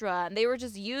 etc. And they were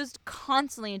just used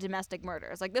constantly in domestic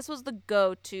murders. Like, this was the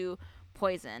go-to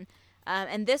poison.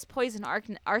 And this poison,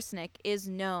 arsenic, is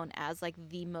known as like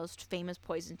the most famous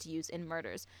poison to use in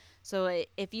murders. So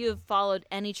if you have followed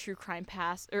any true crime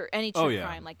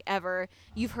crime like ever,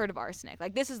 you've heard of arsenic.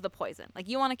 Like, this is the poison. Like,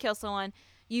 you want to kill someone,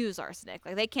 use arsenic.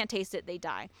 Like, they can't taste it, they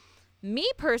die. Me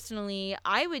personally,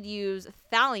 I would use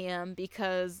thallium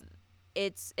because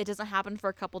it doesn't happen for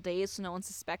a couple days, so no one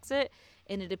suspects it,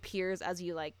 and it appears as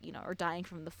you are dying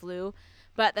from the flu.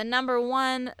 But the number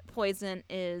one poison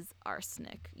is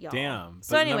arsenic, y'all. Damn.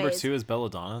 So But anyways, number 2 is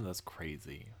belladonna. That's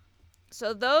crazy.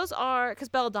 so those are, because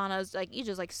belladonna is like, you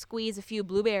just like squeeze a few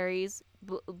blueberries,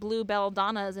 blue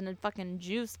belladonnas in a fucking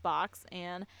juice box,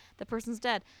 and the person's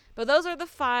dead. But those are the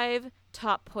 5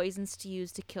 top poisons to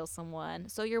use to kill someone.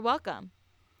 So you're welcome,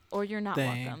 or you're not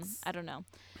welcome. Thanks. I don't know.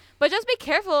 But just be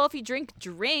careful if you drink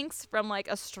drinks from like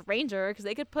a stranger, because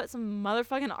they could put some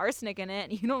motherfucking arsenic in it,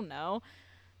 and you don't know.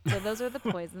 So those are the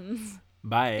poisons.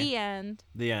 Bye. The end.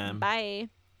 The end. Bye.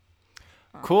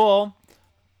 Cool.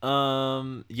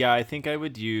 Yeah, I think I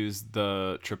would use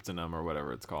the tryptonum or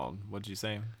whatever it's called. What'd you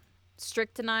say?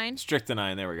 Strychnine.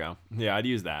 Strychnine. There we go. Yeah, I'd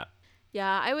use that.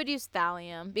 Yeah, I would use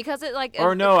thallium because it like.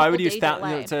 Or no, I would use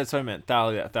thallium. thallium. That's what I meant.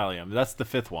 Thallium. That's the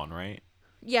 5th one, right?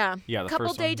 Yeah. Yeah, the couple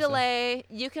first day one you said. delay.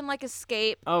 You can like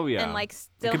escape. Oh yeah. And like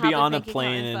still you could have be the on a bank account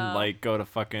plane info. and like go to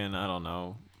fucking, I don't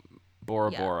know,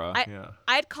 Bora Bora. Yeah.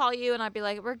 I'd call you and I'd be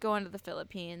like, "We're going to the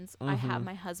Philippines. I have Mhm.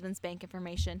 my husband's bank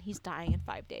information. He's dying in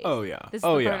 5 days. Oh yeah. This is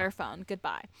oh the yeah. burner phone.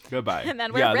 Goodbye." Goodbye. And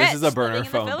then we're yeah, rich, this is a burner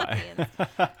living in the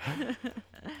phone. Bye.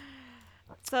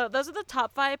 So those are the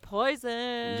top 5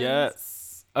 poisons.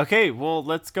 Yes. Okay, well,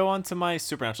 let's go on to my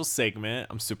supernatural segment.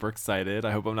 I'm super excited.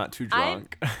 I hope I'm not too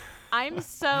drunk. I'm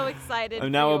so excited.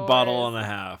 I'm now for a bottle yours. and a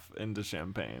half into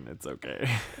champagne. It's okay.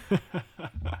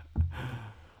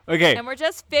 Okay. And we're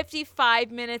just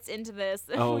 55 minutes into this.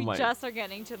 And Oh we my just are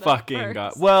getting to the Fucking first.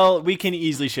 god. Well, we can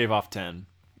easily shave off 10.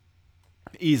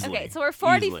 Easily. Okay, so we're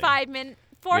Easily.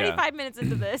 45 minutes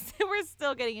into this. And we're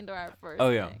still getting into our first Oh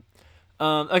yeah. thing.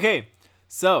 Okay.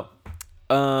 So,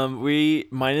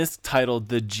 mine is titled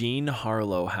The Jean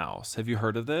Harlow House. Have you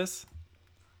heard of this?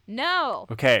 No.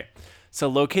 Okay. So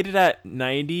located at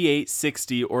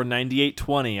 9860 or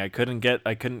 9820, I couldn't get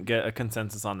a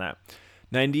consensus on that.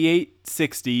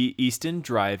 9860 Easton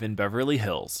Drive in Beverly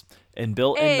Hills. And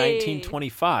built in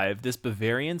 1925, this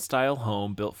Bavarian-style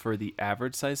home built for the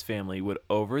average-sized family would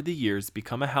over the years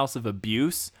become a house of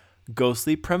abuse,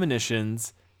 ghostly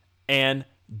premonitions, and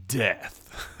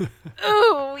death.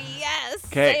 Ooh, yes.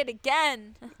 'Kay. Say it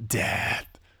again. Death.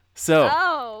 So,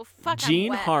 Oh, fuck. Jean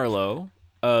I'm wet. Harlow.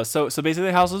 So basically,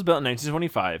 the house was built in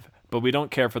 1925, but we don't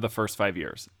care for the first 5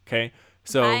 years. Okay.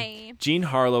 So Bye. Jean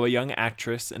Harlow, a young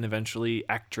actress and eventually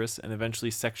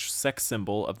sex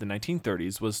symbol of the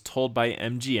 1930s, was told by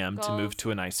MGM to move Goals. to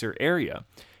a nicer area,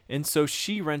 and so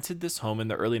she rented this home in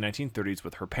the early 1930s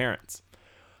with her parents.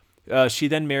 She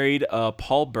then married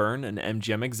Paul Byrne, an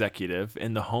MGM executive,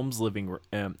 in the home's living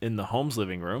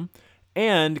room,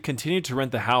 and continued to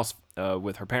rent the house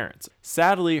with her parents.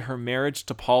 Sadly, her marriage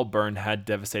to Paul Byrne had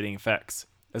devastating effects,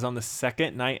 as on the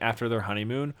second night after their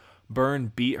honeymoon,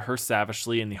 Byrne beat her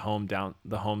savagely in the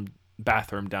home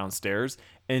bathroom downstairs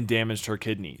and damaged her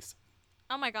kidneys.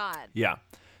 Oh, my God. Yeah.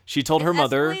 She told her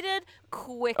mother. Escalated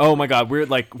quickly. Oh my God, we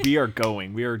are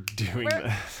doing We're-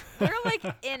 this. We're like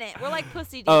in it. We're like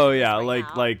pussy deep. Oh in this yeah,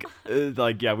 right now.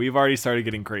 yeah, we've already started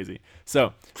getting crazy.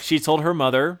 So she told her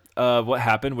mother what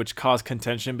happened, which caused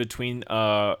contention between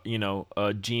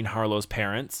Jean Harlow's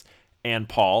parents and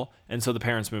Paul, and so the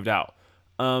parents moved out.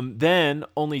 Then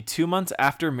only 2 months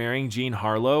after marrying Jean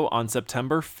Harlow, on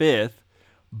September 5th,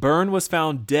 Byrne was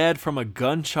found dead from a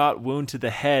gunshot wound to the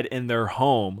head in their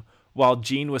home while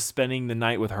Jean was spending the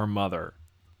night with her mother.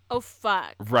 Oh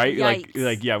fuck. Right? Yikes.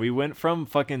 Like yeah, we went from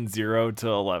fucking 0 to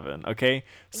 11. Okay.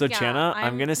 So Yeah, Channa, I'm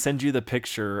I'm- gonna send you the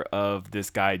picture of this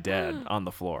guy dead on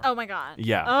the floor. Oh my God.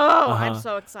 Yeah. Oh, I'm Uh-huh.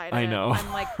 so excited. I know.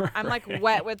 I'm like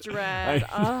wet with dread.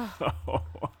 Oh. know.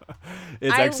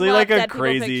 It's I actually love like a dead people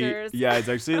crazy. pictures. Yeah, it's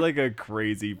actually like a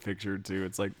crazy picture too.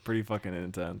 It's like pretty fucking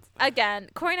intense. Again,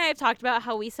 Corey and I have talked about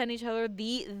how we send each other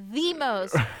the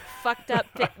most fucked up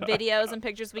videos and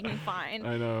pictures we can find.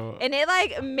 I know. And it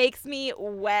like makes me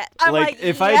wet. I'm like, like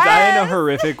if I die in a yes!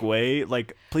 horrific way,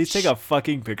 like please take a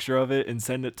fucking picture of it and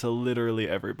send it to literally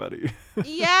everybody.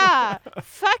 Yeah.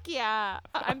 Fuck yeah.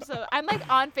 I'm like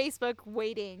on Facebook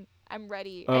waiting. I'm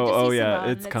ready. I just see yeah, Simone,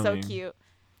 it's and coming. It's so cute.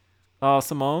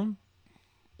 Simone?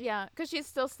 Yeah, because she's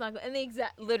still snuggled in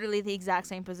literally the exact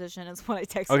same position as what I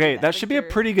texted. Okay, you that should be a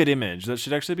picture. pretty good image. That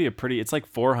should actually be a pretty. It's like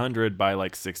 400 by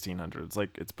like 1600.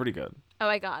 It's pretty good. Oh,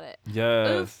 I got it. Ooh,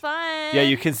 Yes. fun. Yeah,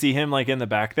 you can see him like in the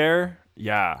back there.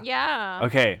 Yeah. Yeah.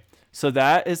 Okay, so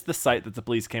that is the site that the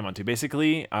police came onto.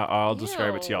 Basically, I'll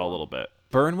describe it to y'all a Ew. little bit.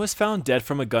 Byrne was found dead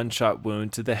from a gunshot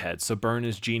wound to the head. So Byrne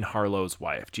is Jean Harlow's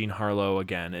wife. Jean Harlow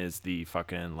again is the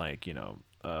fucking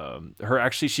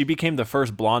she became the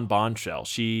first blonde bombshell.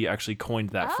 She actually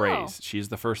coined that Oh. phrase. She's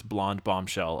the first blonde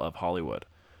bombshell of Hollywood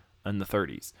in the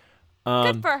 30s.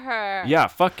 Good for her. Yeah,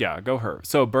 fuck yeah, go her.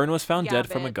 So Byrne was found Yeah, dead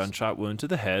from a bitch. gunshot wound to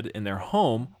the head in their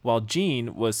home while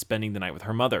Jean was spending the night with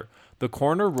her mother. The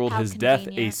coroner ruled How his death a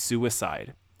convenient.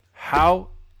 suicide.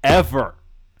 However,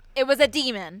 It was a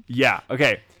demon. yeah,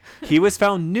 okay. He was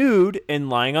found nude and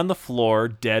lying on the floor,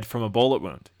 dead from a bullet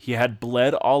wound. He had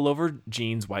bled all over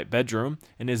Jean's white bedroom,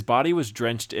 and his body was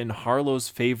drenched in Harlow's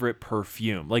favorite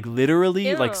perfume. Like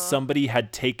literally, like Ew. somebody had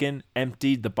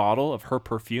emptied the bottle of her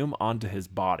perfume onto his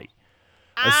body.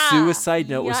 A Ah, suicide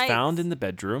note was yikes. found in the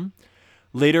bedroom.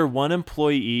 Later, one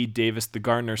employee, Davis the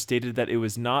gardener, stated that it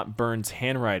was not Byrne's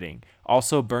handwriting.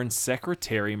 Also, Byrne's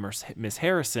secretary, Miss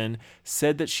Harrison,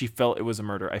 said that she felt it was a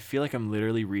murder. I feel like I'm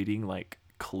literally reading like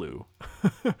Clue.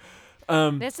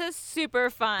 This is super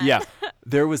fun. Yeah.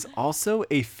 There was also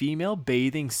a female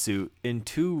bathing suit and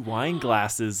 2 wine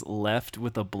glasses left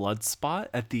with a blood spot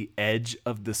at the edge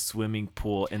of the swimming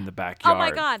pool in the backyard. Oh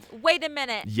my God. Wait a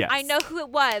minute. Yes. I know who it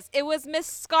was. It was Miss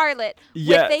Scarlet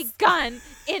Yes. with a gun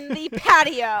in the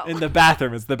patio. In the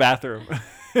bathroom. It's the bathroom.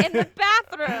 In the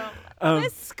bathroom.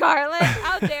 Miss Scarlet,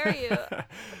 how dare you?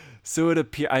 So it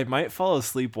appear I might fall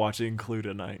asleep watching Clue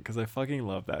tonight because I fucking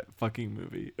love that fucking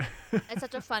movie. It's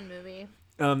such a fun movie.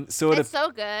 So It's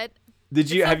so good. did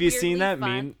you it's so have you seen weirdly that fun.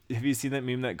 meme? Have you seen that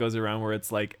meme that goes around where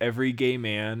it's like every gay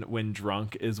man when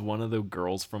drunk is one of the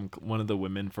girls from one of the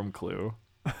women from Clue?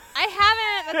 I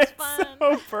haven't. That's fun.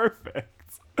 So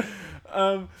perfect.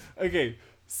 Okay.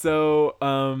 So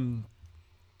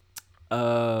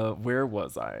where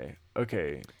was I?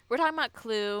 Okay. We're talking about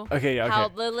Clue. Okay, yeah, How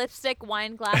okay. the lipstick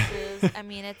wine glasses. I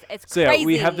mean, it's So crazy. yeah,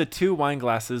 we have the 2 wine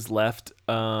glasses left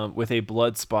with a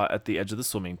blood spot at the edge of the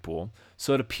swimming pool.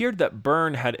 So it appeared that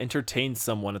Byrne had entertained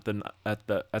someone at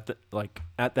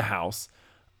the house.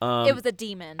 It was a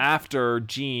demon. After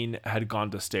Jean had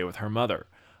gone to stay with her mother.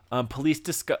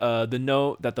 The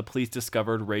note that the police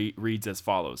discovered reads as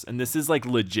follows, and this is like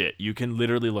legit. You can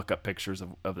literally look up pictures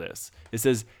of this. It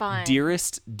says, Fine.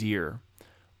 "Dearest dear,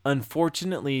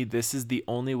 unfortunately, this is the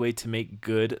only way to make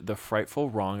good the frightful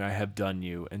wrong I have done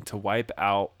you and to wipe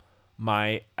out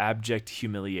my abject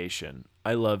humiliation.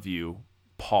 I love you,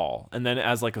 Paul." And then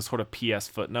as like a sort of PS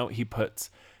footnote, he puts,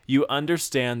 "You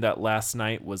understand that last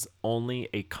night was only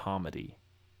a comedy."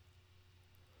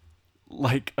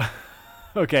 Like,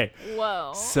 okay.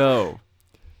 Whoa. So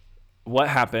what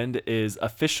happened is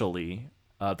officially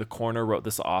the coroner wrote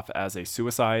this off as a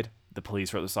suicide. The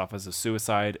police wrote this off as a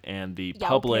suicide, and the Yeah,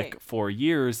 public okay. for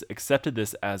years accepted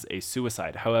this as a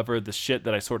suicide. However, the shit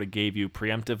that I sort of gave you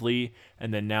preemptively,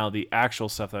 and then now the actual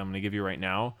stuff that I'm going to give you right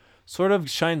now, sort of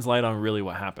shines light on really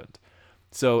what happened.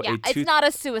 So Yeah, it's not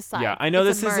a suicide. yeah, I know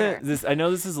It's this a murder. isn't this. I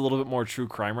know this is a little bit more true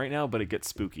crime right now, but it gets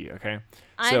spooky. Okay,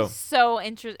 I'm so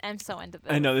into this.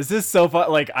 I know this is so fun.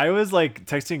 Like I was like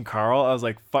texting Carl. I was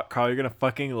like, "Fuck, Carl, you're gonna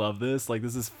fucking love this. Like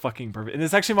this is fucking perfect." And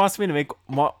this actually wants me to make.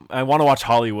 I want to watch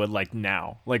Hollywood like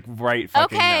now, like right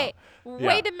fucking Okay, now.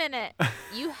 wait Yeah. a minute.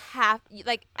 You have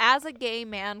like as a gay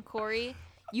man, Corey,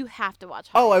 you have to watch.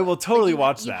 Oh, I Hollywood. will totally you-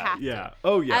 watch you that. have to. Yeah.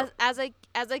 Oh yeah.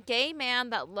 As a gay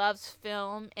man that loves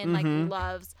film and like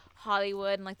loves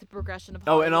Hollywood and like the progression of Oh,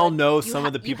 Hollywood. and I'll know you some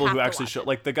of the you people have who to actually watch show. it.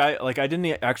 Like the guy. Like I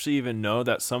didn't actually even know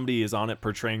that somebody is on it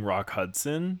portraying Rock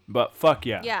Hudson. But fuck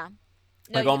yeah. Yeah.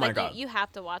 No, Like, oh my God. You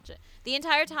have to watch it. The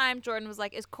entire time, Jordan was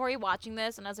like, "Is Corey watching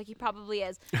this?" And I was like, "He probably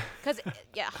is," because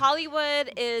yeah,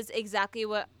 Hollywood is exactly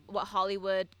what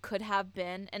Hollywood could have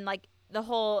been, and like the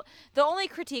only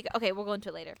critique. Okay, we'll go into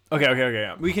it later. Okay.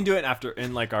 Yeah. We can do it after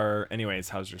in like our. Anyways,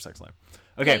 how's your sex life?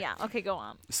 Okay. Yeah. Okay, go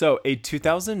on. So, a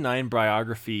 2009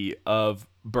 biography of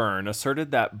Byrne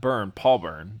asserted that Paul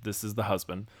Byrne, this is the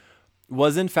husband,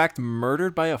 was in fact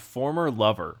murdered by a former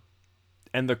lover.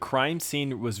 And the crime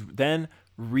scene was then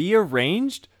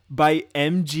rearranged by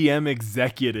MGM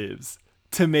executives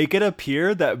to make it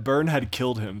appear that Byrne had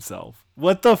killed himself.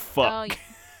 What the fuck?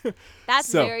 Oh, that's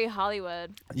So- very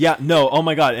Hollywood. Yeah, no, oh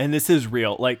my god, and this is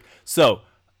real. Like, so,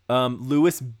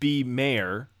 Louis B.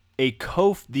 Mayer,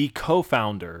 the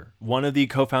co-founder, one of the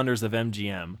co-founders of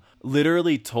MGM,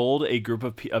 literally told a group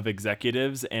of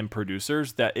executives and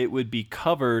producers that it would be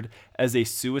covered as a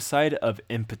suicide of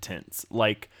impotence.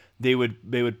 Like they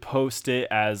would post it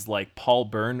as like Paul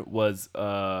Byrne was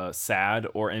sad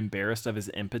or embarrassed of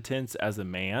his impotence as a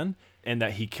man, and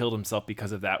that he killed himself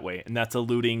because of that way. And that's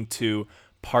alluding to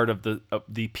part of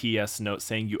the PS note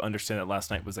saying you understand that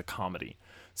last night was a comedy.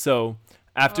 So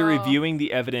after reviewing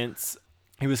the evidence,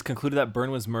 It was concluded that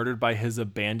Byrne was murdered by his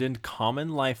abandoned common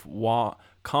law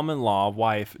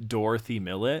wife, Dorothy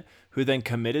Millett, who then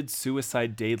committed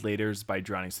suicide days later by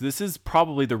drowning. So this is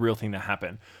probably the real thing that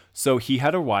happened. So he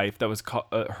had a wife that was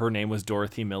her name was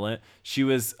Dorothy Millett. She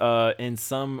was in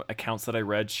some accounts that I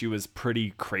read, she was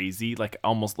pretty crazy, like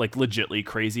almost like legitly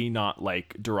crazy, not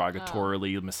like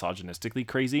derogatorily, misogynistically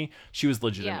crazy. She was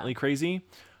legitimately crazy.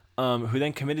 Who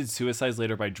then committed suicide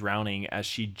later by drowning as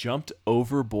she jumped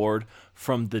overboard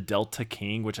from the Delta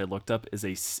King, which I looked up is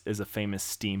a famous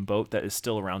steamboat that is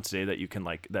still around today that you can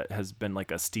like, that has been like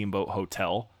a steamboat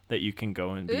hotel that you can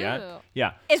go and be at.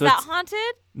 Yeah. Is so that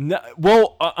haunted? No,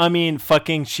 well, I mean,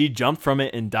 fucking, she jumped from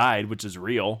it and died, which is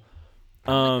real.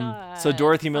 So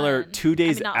Dorothy Miller, 2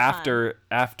 days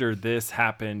after this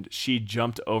happened, she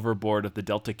jumped overboard of the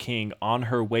Delta King on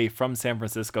her way from San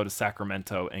Francisco to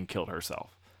Sacramento and killed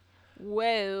herself.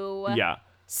 Whoa. Yeah.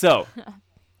 So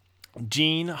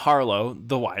Jean Harlow,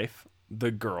 the wife, the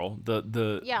girl,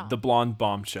 the blonde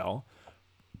bombshell,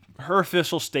 her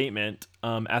official statement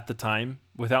at the time,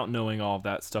 without knowing all of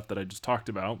that stuff that I just talked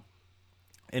about,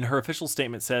 in her official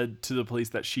statement said to the police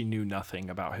that she knew nothing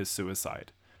about his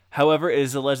suicide. However, it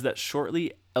is alleged that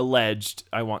shortly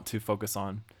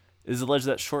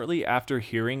after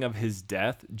hearing of his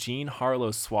death, Jean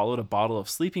Harlow swallowed a bottle of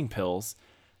sleeping pills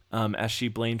as she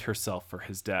blamed herself for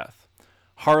his death.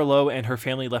 Harlow and her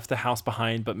family left the house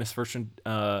behind, but misfortune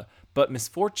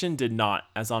did not,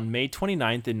 as on May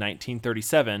 29th in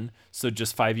 1937, so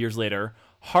just 5 years later,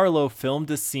 Harlow filmed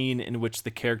a scene in which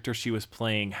the character she was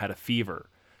playing had a fever.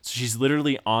 So she's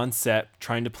literally on set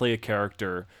trying to play a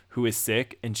character who is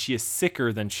sick, and she is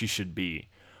sicker than she should be.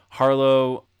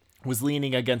 Harlow was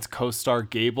leaning against co-star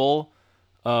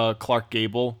Clark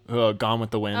Gable, Gone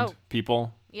with the Wind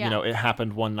people. Yeah. You know, it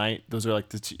happened one night. Those are like,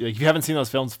 if you haven't seen those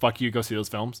films, fuck you, go see those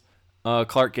films.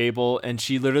 Clark Gable, and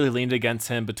she literally leaned against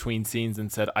him between scenes and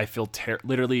said, I feel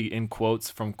literally in quotes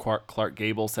from Clark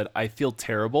Gable said, I feel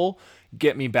terrible.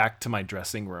 Get me back to my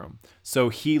dressing room. So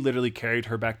he literally carried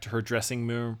her back to her dressing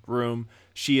room.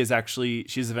 She's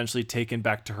eventually taken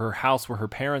back to her house where her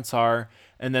parents are,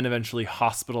 and then eventually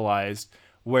hospitalized,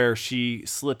 where she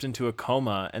slipped into a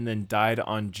coma and then died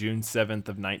on June 7th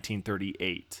of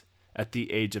 1938 at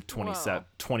the age of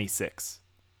 26.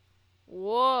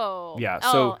 Whoa. Yeah,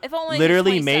 so if only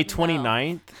literally May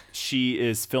 29th, she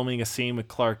is filming a scene with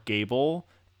Clark Gable,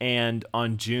 and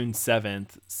on June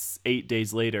 7th, 8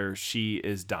 days later, she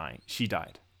is dying. She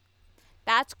died.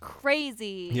 That's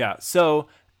crazy. Yeah, so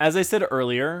as I said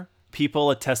earlier, people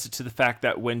attested to the fact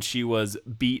that when she was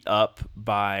beat up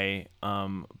by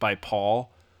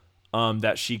Paul,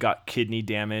 that she got kidney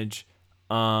damage.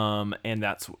 And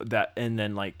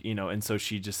then like, you know, and so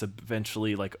she just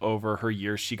eventually, like, over her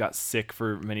years, she got sick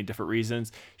for many different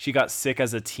reasons. She got sick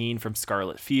as a teen from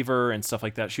scarlet fever and stuff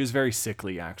like that. She was very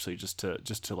sickly, actually, just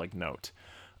to like note.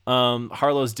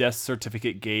 Harlow's death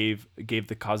certificate gave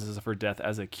the causes of her death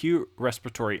as acute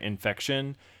respiratory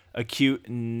infection, acute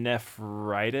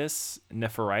nephritis,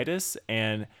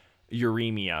 and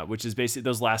uremia, which is basically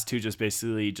those last two,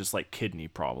 just like kidney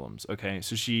problems. Okay,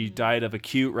 so she died of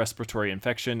acute respiratory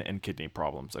infection and kidney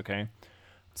problems. Okay,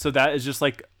 so that is just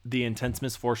like the intense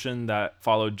misfortune that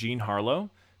followed Jean Harlow,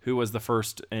 who was the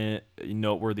first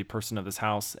noteworthy person of this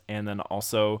house, and then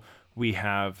also we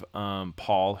have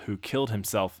Paul, who killed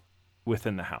himself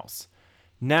within the house.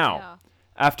 Now,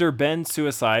 after Paul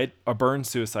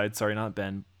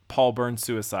Byrne's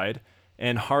suicide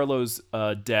and Harlow's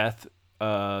death.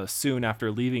 Soon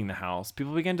after leaving the house,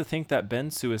 people began to think that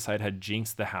Ben's suicide had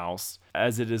jinxed the house,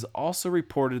 as it is also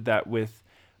reported that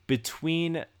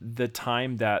between the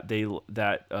time that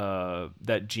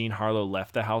that Jean Harlow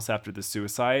left the house after the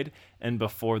suicide and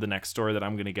before the next story that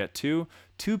I'm going to get to,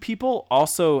 2 people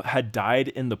also had died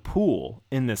in the pool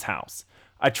in this house.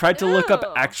 I tried to look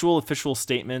up actual official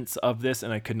statements of this,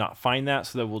 and I could not find that,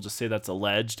 so that we'll just say that's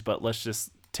alleged, but let's just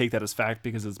take that as fact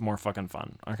because it's more fucking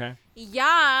fun. Okay.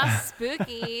 Yeah,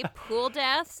 spooky pool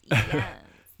deaths. Yes.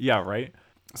 Yeah, right.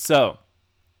 So,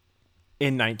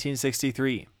 in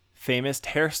 1963, famous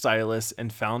hairstylist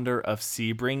and founder of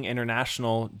Sebring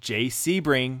International, Jay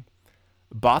Sebring,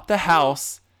 bought the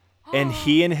house, and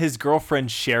he and his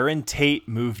girlfriend Sharon Tate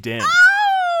moved in.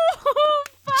 Oh,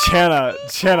 Channa,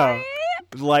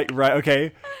 like, right?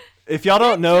 Okay. If y'all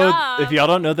don't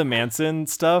know the Manson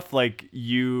stuff, like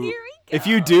if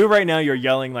you do right now, you're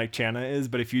yelling like Channa is,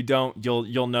 but if you don't,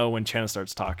 you'll know when Channa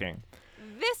starts talking.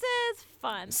 This is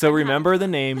fun. So I'm remember having the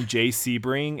fun. name Jay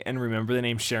Sebring and remember the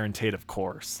name Sharon Tate, of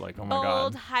course. Like, oh my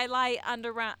Bold, God. highlight,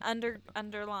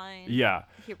 underline. Yeah.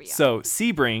 Here we are. So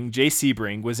Sebring, Jay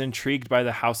Sebring, was intrigued by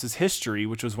the house's history,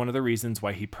 which was one of the reasons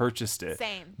why he purchased it.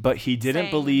 Same. But he didn't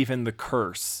Same. believe in the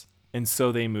curse, and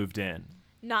so they moved in.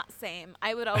 Not same.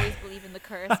 I would always believe in the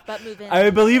curse, but move in. I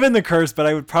would believe in the curse, but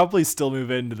I would probably still move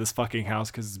into this fucking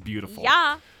house because it's beautiful.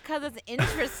 Yeah, because it's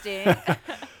interesting.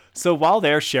 So while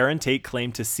there, Sharon Tate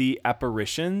claimed to see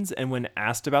apparitions, and when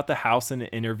asked about the house in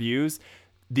interviews,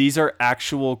 these are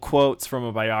actual quotes from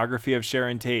a biography of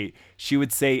Sharon Tate. She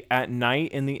would say, at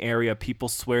night in the area, people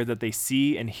swear that they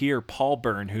see and hear Paul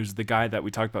Byrne, who's the guy that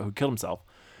we talked about who killed himself.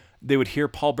 They would hear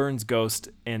Paul Byrne's ghost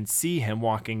and see him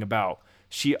walking about.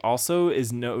 She also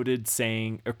is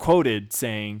quoted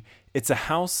saying, it's a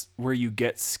house where you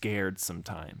get scared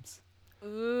sometimes.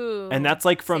 Ooh. And that's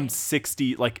like from Same.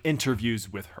 60 like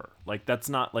interviews with her. Like that's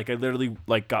not like I literally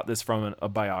like got this from a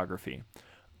biography.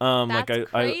 That's like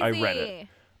I read it.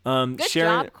 crazy. Good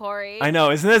Job, Corey. I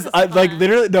know, isn't this? This is I like fun.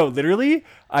 literally.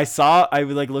 I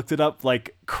like looked it up.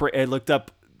 Like I looked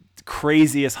up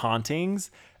craziest hauntings,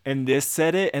 and this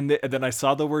said it, and then I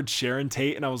saw the word Sharon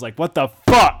Tate, and I was like, what the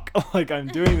fuck? Like I'm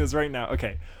doing this right now.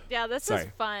 Okay, Yeah, this is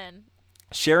Sorry. fun.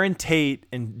 Sharon Tate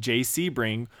and Jay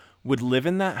Sebring would live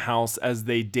in that house as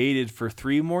they dated for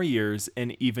 3 more years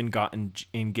and even got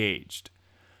engaged.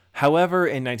 However,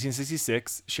 in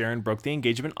 1966, Sharon broke the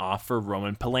engagement off for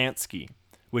Roman Polanski,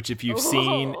 which if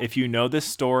you know this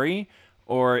story,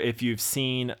 or if you've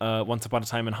seen Once Upon a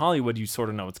Time in Hollywood, you sort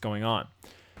of know what's going on.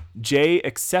 Jay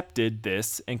accepted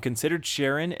this and considered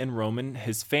Sharon and Roman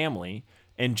his family,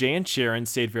 and Jay and Sharon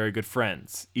stayed very good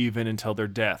friends, even until their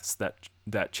deaths that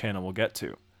Chana will get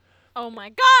to. Oh my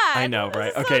god. I know, This right?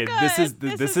 is so Okay,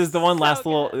 good. this is the one so last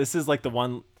little. good. This is like the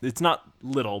one. It's not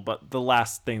little, but the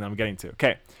last thing that I'm getting to.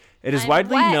 Okay, it is I'm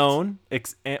widely wet. known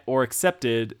or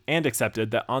accepted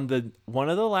that on one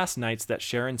of the last nights that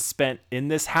Sharon spent in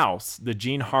this house, the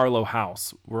Jean Harlow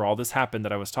house, where all this happened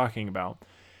that I was talking about,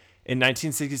 in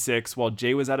 1966, while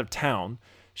Jay was out of town,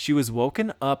 she was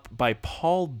woken up by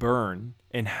Paul Byrne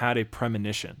and had a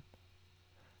premonition.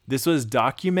 This was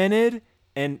documented.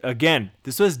 And again,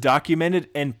 this was documented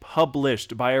and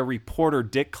published by a reporter,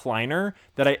 Dick Kleiner,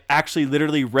 that I actually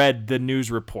literally read the news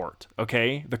report,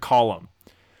 okay? The column.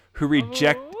 Who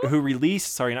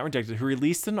released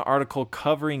an article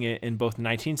covering it in both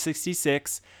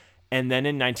 1966 and then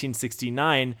in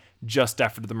 1969, just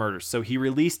after the murders. So he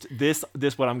released this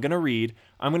what I'm going to read.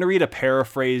 I'm going to read a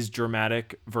paraphrased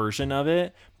dramatic version of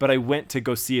it, but I went to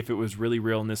go see if it was really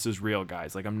real, and this is real,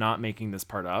 guys. Like, I'm not making this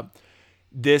part up.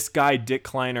 This guy, Dick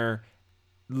Kleiner,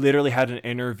 literally had an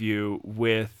interview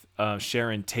with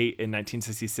Sharon Tate in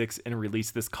 1966 and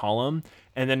released this column,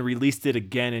 and then released it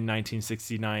again in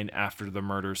 1969 after the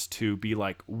murders to be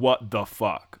like, what the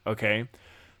fuck, okay?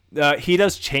 He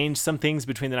does change some things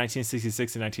between the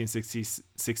 1966 and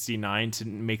 1969 to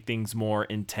make things more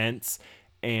intense,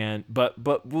 but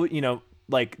you know,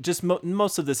 like just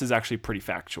most of this is actually pretty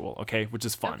factual, okay, which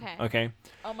is fun, okay?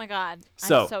 Oh my god.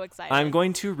 So I'm so excited. I'm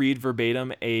going to read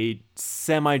verbatim a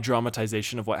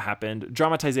semi-dramatization of what happened.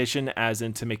 Dramatization as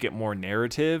in to make it more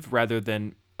narrative rather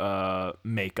than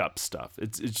make up stuff.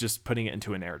 It's just putting it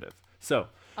into a narrative. So,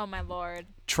 oh my lord.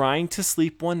 trying to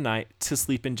sleep one night to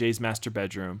sleep in Jay's master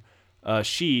bedroom,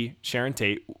 Sharon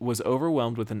Tate, was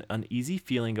overwhelmed with an uneasy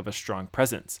feeling of a strong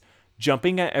presence.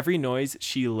 Jumping at every noise,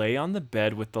 she lay on the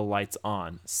bed with the lights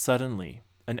on. Suddenly,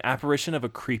 an apparition of a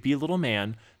creepy little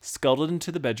man scuttled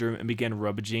into the bedroom and began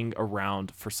rummaging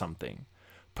around for something.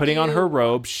 Putting on her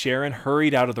robe, Sharon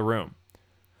hurried out of the room.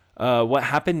 What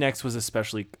happened next was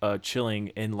especially chilling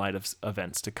in light of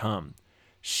events to come.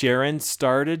 Sharon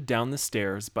started down the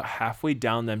stairs, but halfway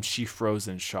down them, she froze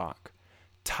in shock.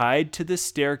 Tied to the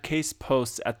staircase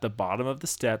posts at the bottom of the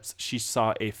steps, she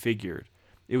saw a figure.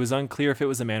 It was unclear if it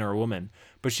was a man or a woman,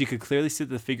 but she could clearly see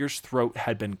that the figure's throat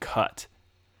had been cut.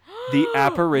 The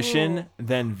apparition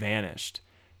then vanished.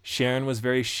 Sharon was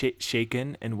very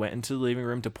shaken and went into the living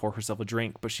room to pour herself a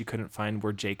drink, but she couldn't find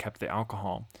where Jay kept the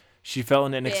alcohol. She felt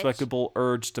an inexplicable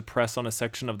urge to press on a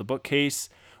section of the bookcase,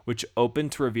 which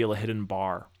opened to reveal a hidden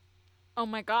bar. Oh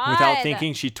my god. Without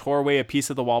thinking, she tore away a piece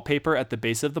of the wallpaper at the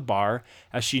base of the bar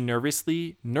as she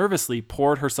nervously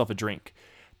poured herself a drink.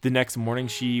 The next morning,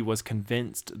 she was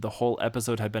convinced the whole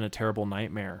episode had been a terrible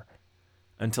nightmare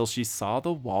until she saw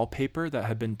the wallpaper that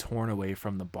had been torn away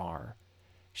from the bar.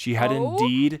 She had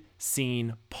indeed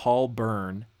seen Paul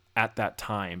Byrne at that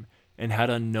time and had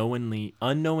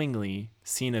unknowingly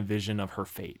seen a vision of her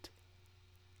fate.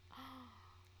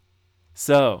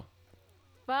 So,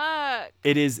 Fuck.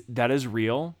 that is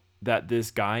real. that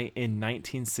this guy in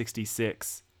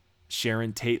 1966,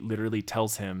 Sharon Tate literally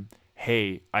tells him,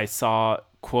 hey, I saw,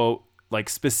 quote, like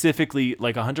specifically,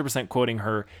 like 100% quoting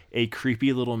her, a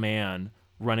creepy little man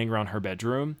running around her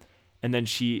bedroom. And then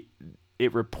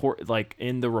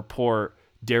in the report,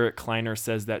 Derek Kleiner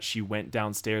says that she went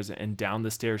downstairs, and down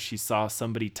the stairs she saw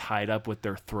somebody tied up with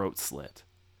their throat slit.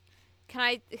 Can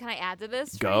I add to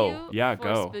this? Go. For you Yeah, for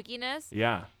go. spookiness?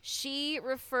 Yeah. She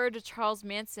referred to Charles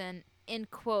Manson in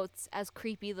quotes as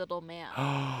creepy little man.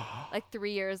 Like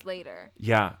 3 years later.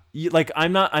 Yeah.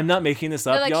 I'm not making this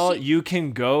up, like y'all. You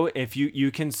can go if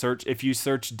you can search, if you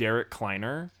search Derek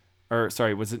Kleiner, or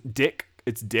sorry, was it Dick?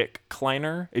 It's Dick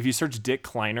Kleiner. If you search Dick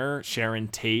Kleiner Sharon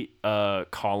Tate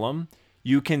column,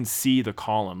 you can see the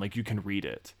column, like you can read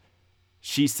it.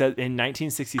 She said in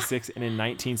 1966 and in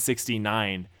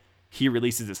 1969 he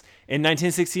releases this. In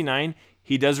 1969,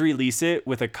 he does release it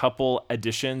with a couple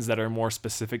additions that are more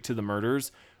specific to the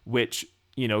murders, which,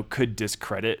 you know, could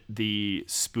discredit the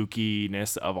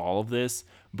spookiness of all of this.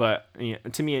 But you know,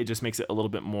 to me, it just makes it a little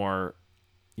bit more,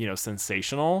 you know,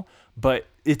 sensational. But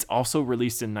it's also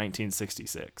released in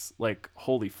 1966. Like,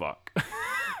 holy fuck.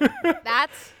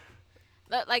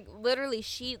 Like, literally,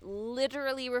 she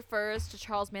literally refers to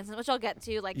Charles Manson, which I'll get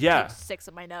to, like, Yeah. page 6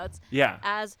 of my notes, Yeah.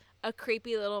 as a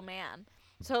creepy little man.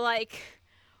 So, like,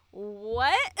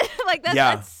 what? Like, that's,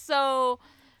 Yeah. that's so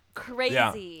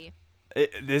crazy.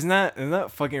 Isn't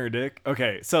that fucking ridiculous?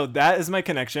 Okay, so that is my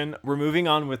connection. We're moving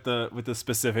on with the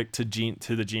specific to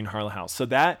the Jean Harlow house. So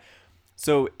that is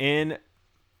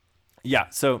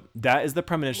the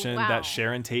premonition Wow. that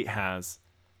Sharon Tate has,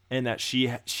 and that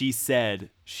she said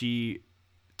she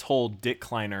told Dick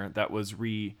Kleiner that was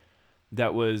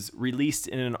released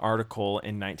in an article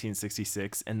in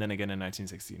 1966 and then again in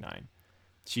 1969.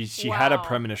 She had a Wow.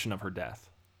 premonition of her death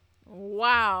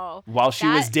Wow. while she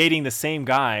was That- dating the same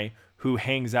guy who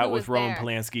hangs out Who with was Roman there.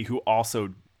 Polanski, who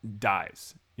also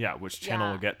dies. Yeah, which Channel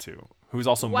Yeah. will get to. Who's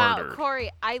also Wow, murdered. Corey,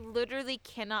 I literally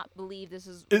cannot believe this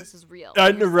is real.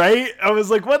 Right? I was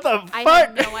like, what the I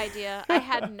fuck? had no idea. I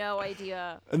had no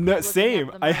idea. No, looking same.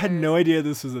 up the I had no murders. idea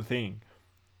this was a thing.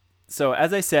 So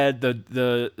as I said,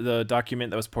 the document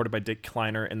that was reported by Dick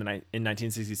Kleiner in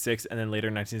 1966 and then later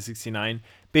in 1969,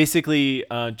 basically,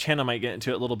 Chana might get into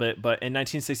it a little bit, but in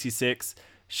 1966,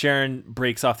 Sharon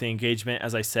breaks off the engagement,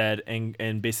 as I said,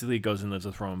 and basically goes and lives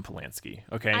with Roman Polanski.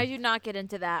 Okay. I do not get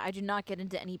into that. I do not get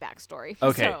into any backstory.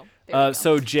 Okay. So, there we go.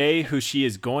 So Jay, who she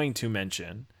is going to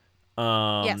mention,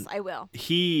 yes, I will.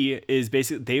 he is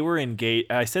basically, they were engaged.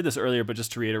 I said this earlier, but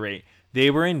just to reiterate, they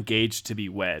were engaged to be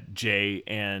wed, Jay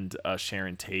and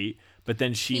Sharon Tate. But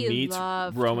then she He meets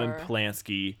loved Roman her.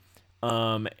 Polanski,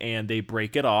 and they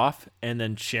break it off. And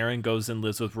then Sharon goes and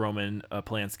lives with Roman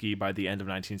Polanski by the end of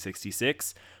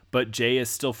 1966. But Jay is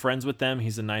still friends with them.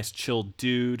 He's a nice, chill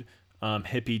dude,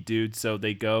 hippie dude. So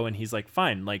they go, and he's like,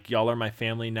 fine, like, y'all are my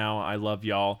family now. I love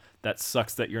y'all. That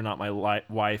sucks that you're not my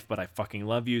wife, but I fucking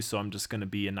love you. So I'm just going to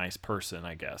be a nice person,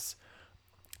 I guess.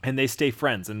 And they stay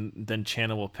friends, and then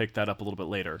Chana will pick that up a little bit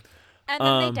later. And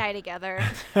then they die together.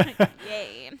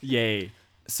 Yay. Yay.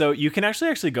 So you can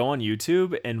actually go on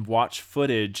YouTube and watch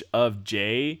footage of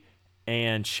Jay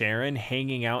and Sharon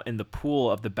hanging out in the pool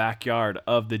of the backyard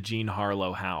of the Jean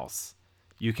Harlow house.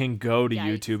 You can go to Yikes.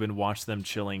 YouTube and watch them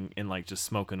chilling and like just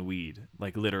smoking weed,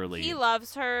 like literally. He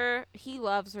loves her. He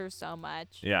loves her so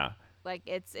much. Yeah. Like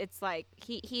it's like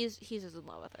he's just in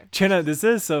love with her. Chana, this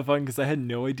is so fun because I had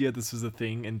no idea this was a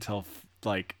thing until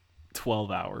like 12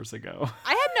 hours ago. I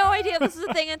had no idea this was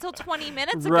a thing until 20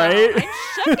 minutes ago. Right? I'm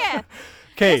shooketh.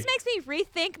 Okay. This makes me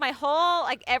rethink my whole,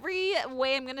 like, every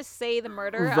way I'm gonna say the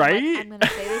murder. Right? I'm gonna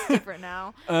say this different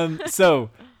now. So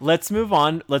let's move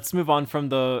on. Let's move on from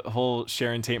the whole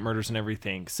Sharon Tate murders and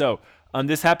everything. So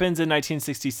this happens in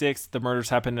 1966. The murders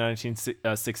happened in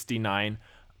 1969.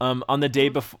 On the day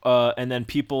before, and then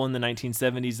people in the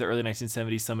 1970s, the early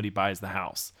 1970s, somebody buys the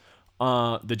house,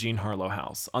 the Jean Harlow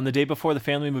house. On the day before the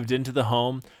family moved into the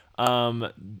home,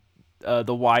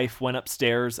 the wife went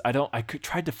upstairs.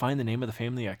 Tried to find the name of the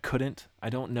family. I couldn't.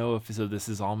 I don't know if this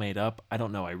is all made up. I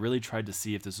don't know. I really tried to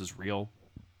see if this was real,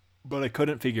 but I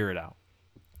couldn't figure it out.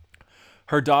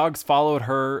 Her dogs followed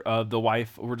her. The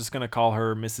wife, we're just gonna call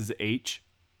her Mrs. H.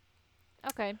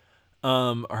 Okay.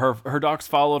 Her dogs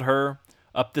followed her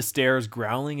up the stairs,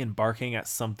 growling and barking at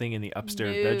something in the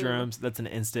upstairs No. bedrooms. That's an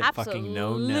instant fucking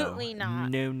no. Absolutely not.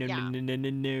 No. Yeah.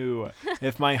 No.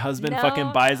 If my husband No.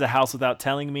 fucking buys a house without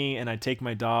telling me and I take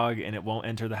my dog and it won't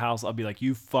enter the house, I'll be like,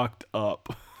 you fucked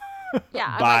up.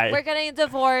 Yeah. I'm Bye. like, we're getting a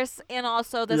divorce, and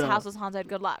also this Yeah. house is haunted.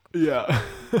 Good luck. Yeah.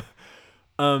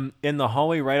 In the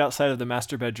hallway right outside of the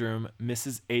master bedroom,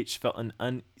 Mrs. H felt an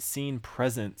unseen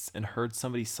presence and heard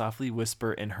somebody softly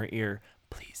whisper in her ear,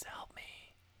 "Please help me."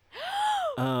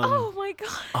 Oh my god.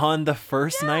 On the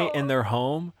first night in No. their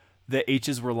home, the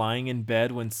H's were lying in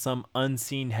bed when some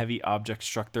unseen heavy object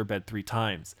struck their bed 3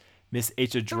 times. Miss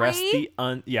H addressed Three?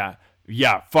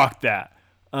 fuck that.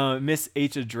 Miss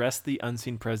H addressed the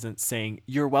unseen presence, saying,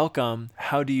 "You're welcome.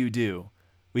 How do you do?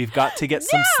 We've got to get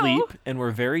some No. sleep, and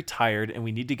we're very tired, and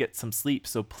we need to get some sleep,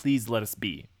 so please let us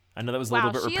be." I know that was a Wow,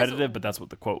 little bit she is- repetitive, but that's what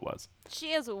the quote was.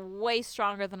 She is way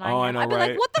stronger than I Oh, am. I know, I'd be right?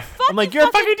 like, what the fuck? I'm like, you "You're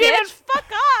a fucking demon." bitch? Fuck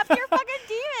off. You're a fucking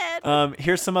demon.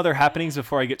 Here's some other happenings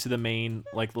before I get to the main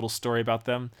like little story about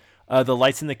them. The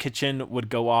lights in the kitchen would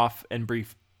go off and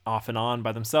brief off and on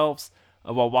by themselves.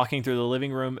 While walking through the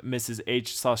living room, Mrs.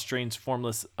 H saw a strange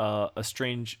formless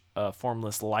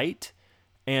light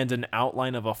and an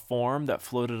outline of a form that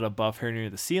floated above her near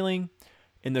the ceiling.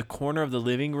 In the corner of the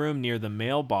living room near the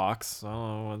mailbox, I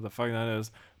don't know what the fuck that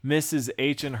is, Mrs.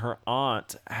 H and her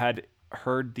aunt had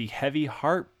heard the heavy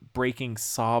heartbreaking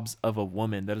sobs of a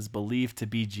woman that is believed to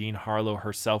be Jean Harlow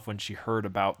herself when she heard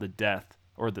about the death,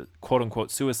 or the quote-unquote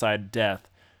suicide death,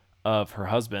 of her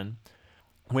husband.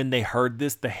 When they heard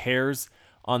this, the hairs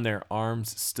on their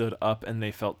arms stood up and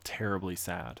they felt terribly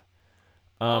sad.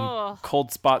 Ugh.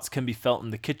 Cold spots can be felt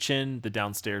in the kitchen, the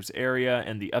downstairs area,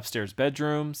 and the upstairs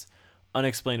bedrooms.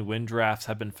 Unexplained wind drafts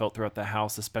have been felt throughout the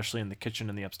house, especially in the kitchen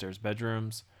and the upstairs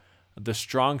bedrooms. The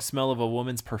strong smell of a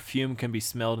woman's perfume can be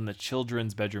smelled in the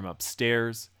children's bedroom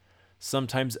upstairs.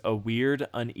 Sometimes a weird,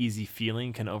 uneasy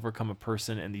feeling can overcome a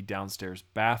person in the downstairs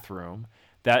bathroom.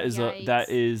 That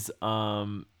is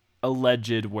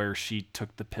alleged where she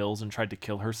took the pills and tried to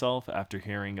kill herself after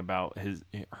hearing about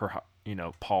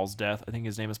Paul's death. I think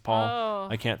his name is Paul. Oh.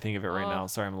 I can't think of it right now.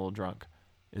 Sorry, I'm a little drunk.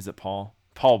 Is it Paul?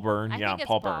 Paul Byrne. I Yeah, think it's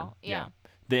Paul Paul. Byrne. Yeah.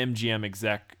 The MGM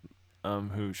exec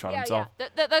who shot himself. Yeah.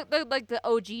 The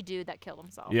OG dude that killed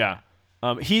himself. Yeah.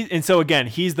 He's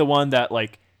the one that,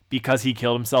 like, because he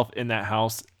killed himself in that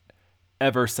house,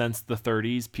 ever since the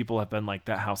 30s, people have been like,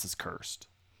 that house is cursed.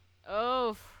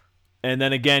 Oh. And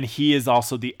then again, he is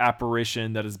also the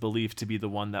apparition that is believed to be the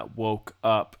one that woke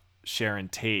up Sharon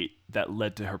Tate that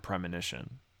led to her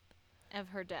premonition Of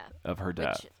her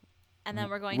death. And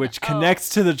then we're going which to, connects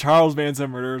to the Charles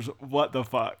Manson murders. What the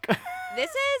fuck?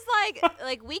 This is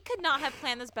like we could not have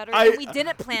planned this better. And we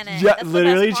didn't plan it. Yeah, That's the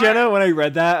literally, best part. Jenna, when I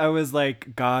read that, I was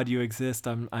like, God, you exist.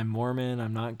 I'm Mormon.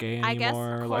 I'm not gay I guess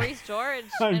anymore. Corey's George.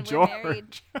 I'm and we're married.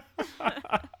 George.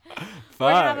 We're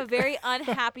gonna have a Fuck. very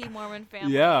unhappy Mormon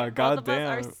family. Yeah, Both of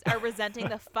goddamn. us are resenting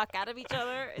the fuck out of each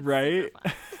other. It's Right?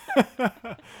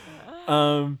 super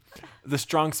fun. The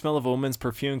strong smell of a woman's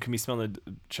perfume can be smelled in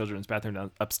the children's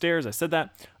bathroom upstairs. I said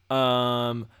that.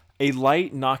 A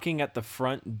light knocking at the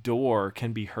front door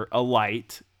can be heard. A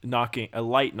light knocking,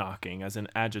 as an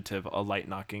adjective, a light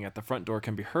knocking at the front door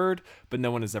can be heard, but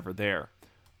no one is ever there.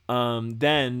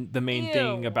 Then the main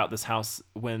thing Ew. about this house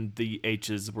when the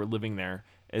H's were living there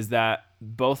is that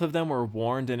both of them were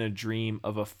warned in a dream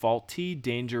of a faulty,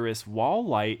 dangerous wall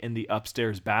light in the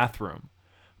upstairs bathroom.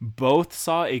 Both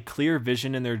saw a clear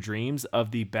vision in their dreams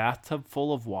of the bathtub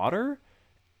full of water,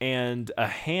 and a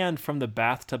hand from the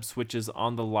bathtub switches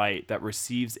on the light that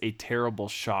receives a terrible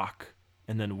shock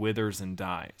and then withers and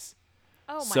dies.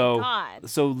 Oh my god.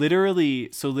 So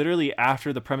literally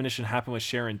after the premonition happened with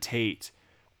Sharon Tate,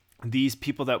 these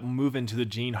people that move into the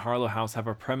Jean Harlow house have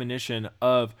a premonition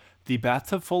of the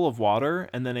bathtub full of water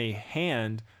and then a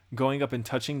hand going up and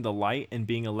touching the light and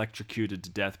being electrocuted to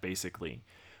death, basically.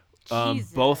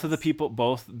 Both of the people,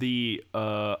 both the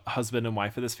husband and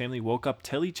wife of this family woke up,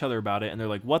 tell each other about it, and they're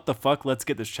like, what the fuck? Let's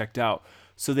get this checked out.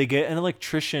 So they get an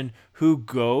electrician who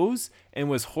goes and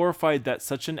was horrified that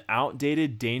such an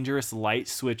outdated, dangerous light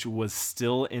switch was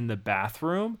still in the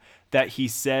bathroom that he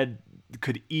said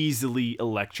could easily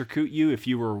electrocute you if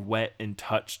you were wet and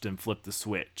touched and flipped the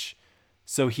switch.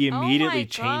 So he immediately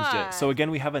changed it. So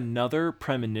again, we have another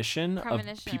premonition of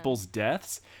people's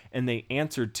deaths, and they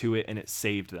answered to it, and it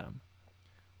saved them.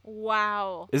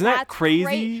 Wow. Isn't that crazy?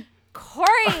 Great. Corey,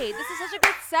 this is such a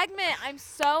good segment. I'm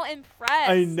so impressed.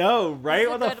 I know, right?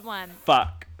 This is a good one.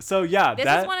 Fuck. So yeah, this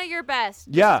is one of your best.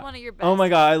 Yeah. This is one of your best. Oh my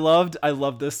god, I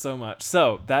loved this so much.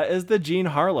 So that is the Jean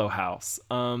Harlow house.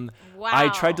 Wow. I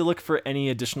tried to look for any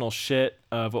additional shit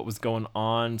of what was going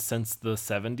on since the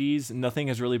 70s. Nothing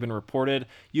has really been reported.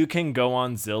 You can go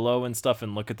on Zillow and stuff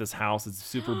and look at this house. It's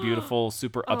super beautiful,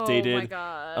 super updated.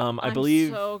 Oh my god. I believe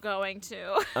so going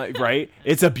to. right?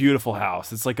 It's a beautiful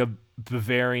house. It's like a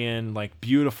Bavarian, like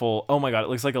beautiful. Oh my god, it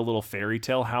looks like a little fairy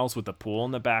tale house with a pool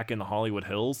in the back in the Hollywood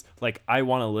Hills. Like, I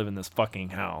want to live in this fucking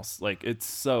house. Like, it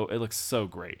looks so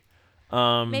great.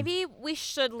 Maybe we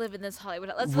should live in this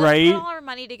Hollywood. Let's Right? put all our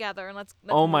money together and let's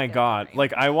Oh move my there, God. Corey.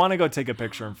 Like, I want to go take a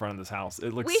picture in front of this house.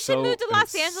 It looks We should so... move to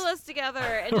Los it's- Angeles together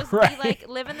and just Right. be like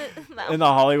live in the In the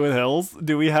Hollywood Hills?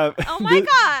 Do we have... Oh my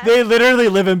God. They literally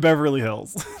live in Beverly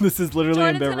Hills. This is literally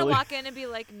Jordan's in Beverly. gonna walk in and be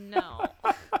like, no.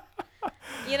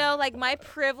 You know, like my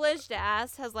privileged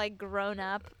ass has like grown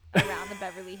up around the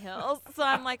Beverly Hills, so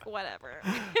I'm like, whatever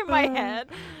in my head.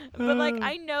 But like,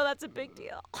 I know that's a big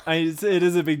deal. It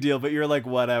is a big deal, but you're like,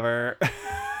 whatever.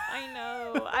 I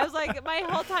know. I was like, my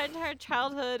whole entire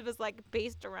childhood was like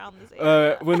based around this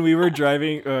area. When we were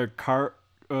driving when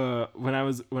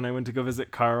I went to go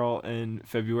visit Carl in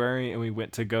February, and we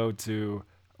went to go to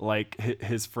like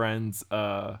his friend's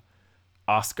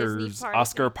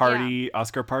Oscar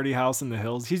party house in the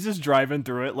hills. He's just driving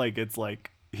through it like it's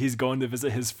like he's going to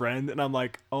visit his friend, and I'm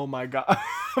like, oh my God.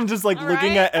 I'm just like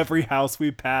looking at every house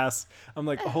we pass. I'm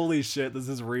like, holy shit, this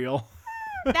is real.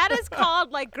 That is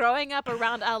called like growing up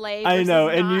around LA. I know,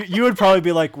 versus not. and you would probably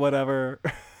be like, whatever.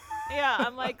 Yeah,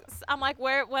 I'm like,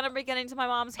 when are we getting to my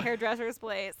mom's hairdresser's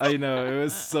place? I know, it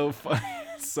was so funny.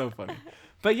 So funny.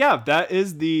 But yeah, that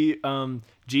is the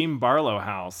Jean Barlow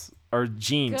house. Or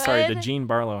Jean, sorry, the Jean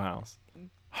Barlow house.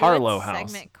 Harlow house.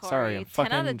 Segment, Corey. Sorry, I'm 10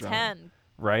 fucking out of drunk. 10.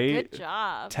 Right? Good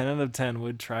job. 10 out of 10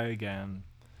 would try again.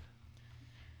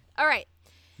 All right.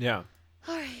 Yeah.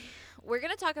 All right. We're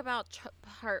going to talk about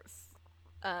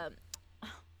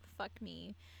fuck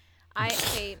me.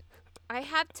 I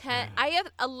have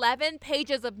 11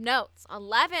 pages of notes.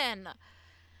 11.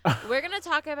 We're going to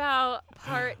talk about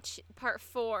part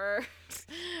 4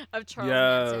 of Charles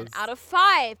Manson out of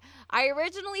 5. I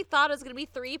originally thought it was going to be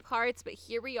 3 parts, but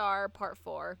here we are, part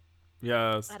 4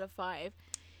 Yes. out of 5.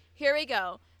 Here we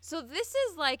go. So this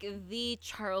is like the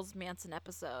Charles Manson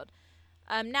episode.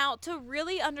 Now, to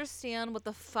really understand what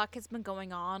the fuck has been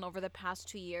going on over the past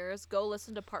 2 years, go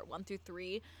listen to part 1 through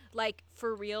 3. Like,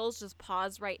 for reals, just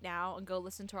pause right now and go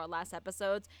listen to our last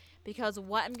episodes, because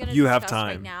what I'm going to discuss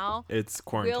right now it's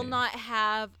quarantine. will not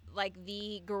have, like,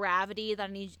 the gravity that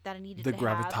I needed the to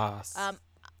gravitas. have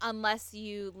unless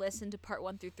you listen to part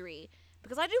 1 through 3.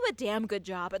 Because I do a damn good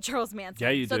job at Charles Manson.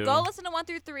 Yeah, you do. So go listen to 1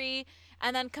 through 3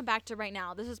 and then come back to right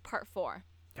now. This is part 4.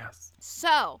 Yes.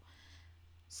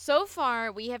 So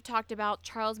far, we have talked about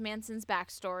Charles Manson's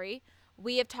backstory.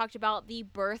 We have talked about the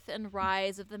birth and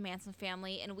rise of the Manson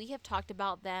family, and we have talked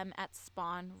about them at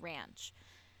Spahn Ranch.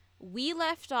 We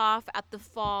left off at the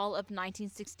fall of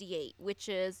 1968, which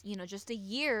is, just a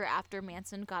year after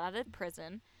Manson got out of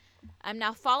prison.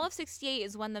 Now, fall of 68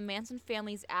 is when the Manson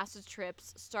family's acid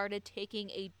trips started taking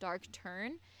a dark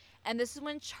turn, and this is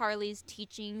when Charlie's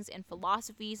teachings and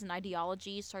philosophies and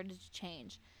ideologies started to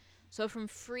change. So from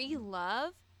free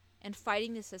love and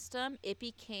fighting the system, it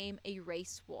became a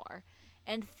race war.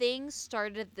 And things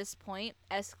started at this point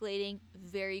escalating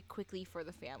very quickly for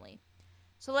the family.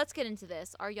 So let's get into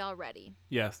this. Are y'all ready?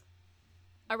 Yes.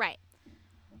 All right.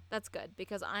 That's good,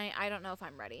 because I don't know if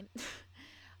I'm ready.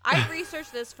 I've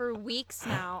researched this for weeks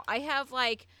now. I have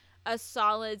like a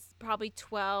solid probably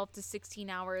 12 to 16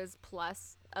 hours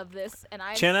plus of this, and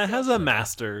Channa has a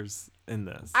master's in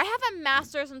this. I have a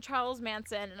master's in Charles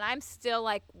Manson, and I'm still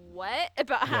like, what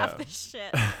about half this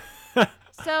shit?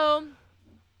 So,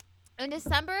 in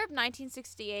December of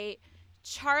 1968,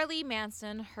 Charlie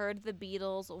Manson heard the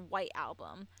Beatles' White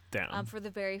Album for the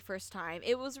very first time.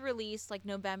 It was released like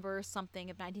November something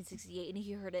of 1968, and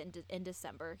he heard it in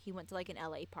December. He went to like an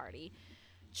LA party.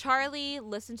 Charlie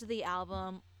listened to the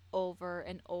album over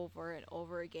and over and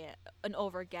over again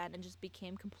and just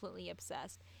became completely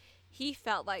obsessed. He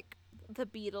felt like the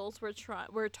Beatles were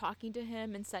talking to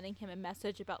him and sending him a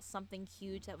message about something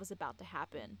huge that was about to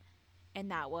happen, and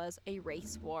that was a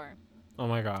race war. Oh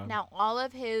my God. Now, all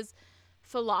of his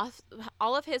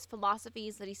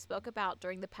philosophies that he spoke about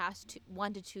during the past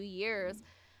 1 to 2 years,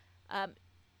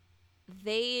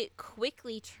 they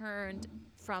quickly turned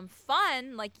from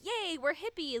fun, like, yay, we're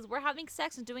hippies, we're having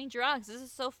sex and doing drugs, this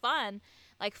is so fun,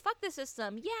 like, fuck the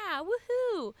system, yeah,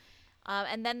 woohoo,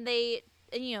 and then they,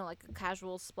 like a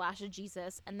casual splash of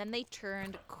Jesus, and then they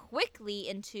turned quickly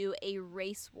into a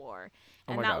race war,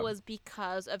 and that was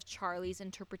because of Charlie's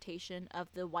interpretation of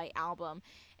the White Album.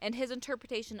 And his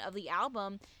interpretation of the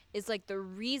album is like the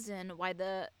reason why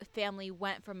the family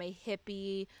went from a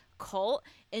hippie cult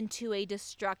into a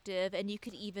destructive, and you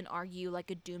could even argue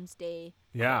like a doomsday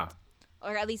cult,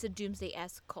 or at least a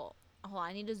doomsday-esque cult. Hold on,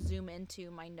 I need to zoom into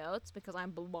my notes because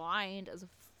I'm blind as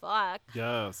fuck.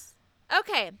 Yes.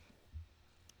 Okay.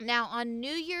 Now, on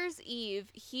New Year's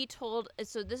Eve,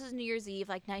 so this is New Year's Eve,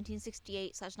 like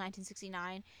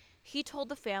 1968/1969, he told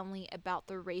the family about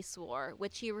the race war,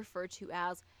 which he referred to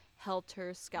as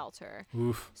Helter Skelter.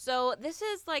 Oof. So this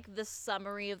is like the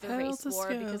summary of the race war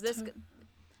because this Helter-skelter.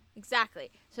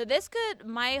 exactly. So this could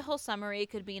my whole summary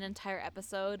could be an entire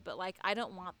episode, but like I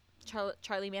don't want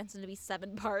Charlie Manson to be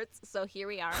 7 parts, so here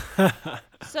we are.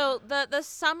 So the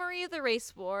summary of the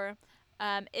race war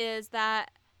is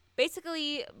that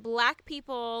basically black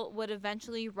people would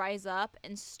eventually rise up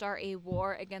and start a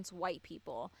war against white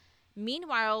people.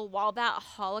 Meanwhile, while that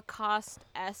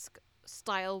Holocaust-esque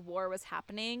style war was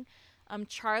happening,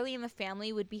 Charlie and the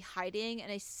family would be hiding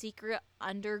in a secret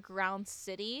underground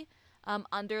city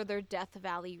under their Death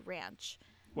Valley Ranch.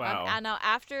 Wow. And now,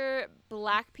 after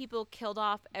black people killed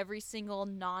off every single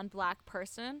non-black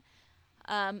person,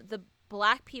 the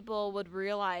black people would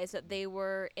realize that they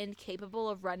were incapable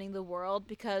of running the world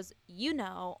because,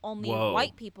 only Whoa.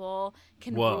 white people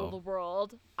can Whoa. rule the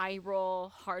world. I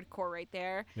roll hardcore right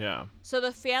there. Yeah. So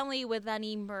the family would then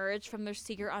emerge from their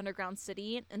secret underground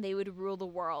city and they would rule the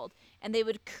world. And they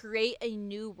would create a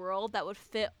new world that would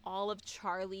fit all of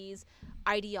Charlie's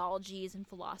ideologies and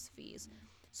philosophies.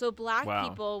 So black Wow.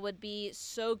 people would be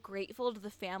so grateful to the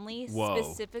family, Whoa.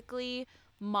 specifically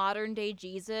modern day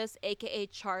Jesus, aka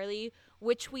Charlie,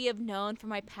 which we have known from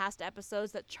my past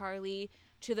episodes that Charlie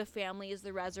to the family is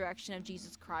the resurrection of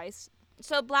Jesus Christ.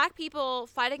 So black people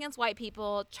fight against white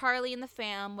people. Charlie and the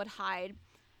fam would hide.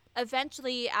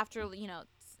 Eventually, after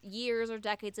years or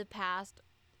decades have passed,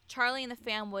 Charlie and the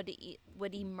fam would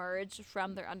emerge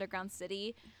from their underground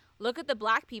city. Look at the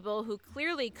black people who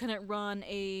clearly couldn't run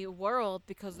a world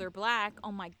because they're black.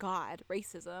 Oh my God,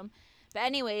 racism. But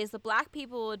anyways, the black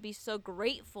people would be so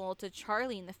grateful to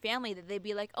Charlie and the family that they'd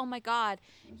be like, oh my God,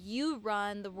 you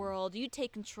run the world. You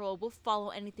take control. We'll follow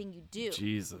anything you do.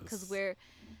 Jesus. Because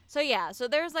so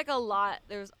there's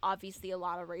there's obviously a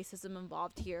lot of racism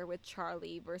involved here with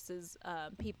Charlie versus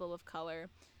people of color.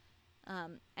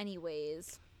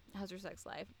 Anyways, how's your sex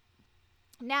life?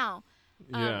 Now,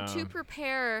 Yeah. to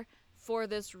prepare for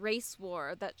this race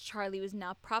war that Charlie was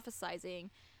now prophesizing,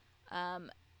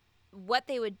 what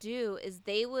they would do is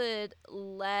they would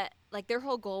their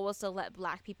whole goal was to let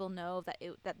black people know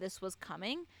that this was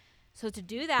coming. So to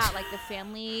do that, the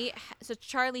family, so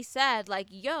Charlie said,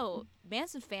 yo,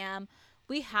 Manson fam,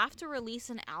 we have to release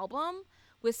an album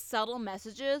with subtle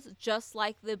messages, just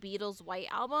like the Beatles' White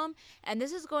Album. And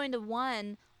this is going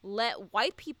to, let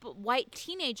white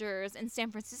teenagers in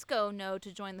San Francisco know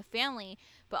to join the family,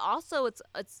 but also it's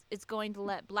going to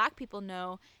let black people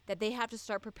know that they have to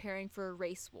start preparing for a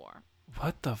race war.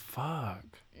 What the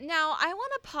fuck? Now, I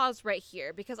want to pause right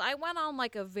here because I went on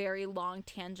a very long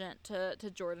tangent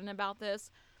to Jordan about this.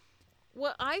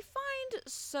 What I find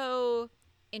so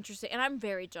interesting, and I'm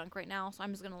very drunk right now, so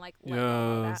I'm just going to let you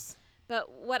know that. Yes.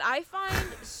 But what I find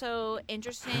so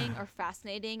interesting or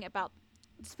fascinating about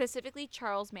specifically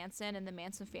Charles Manson and the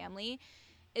Manson family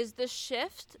is the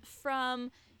shift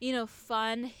from,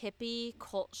 fun hippie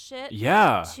cult shit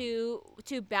Yeah. to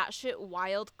batshit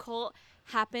wild cult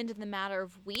happened in the matter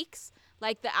of weeks.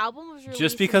 The album was released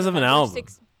Just because in of an November album.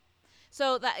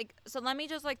 So let me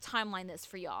just timeline this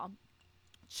for y'all.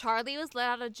 Charlie was let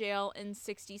out of jail in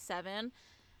 1967.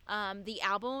 The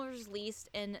album was released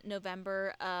in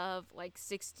November of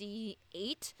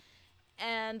 1968.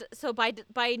 And so by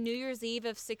New Year's Eve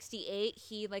of 1968,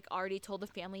 he already told the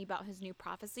family about his new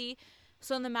prophecy.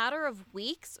 So in the matter of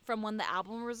weeks from when the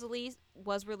album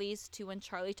was released to when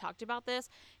Charlie talked about this,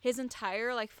 his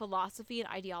entire philosophy and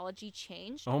ideology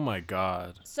changed. Oh my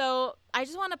God. So I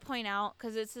just want to point out,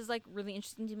 because this is really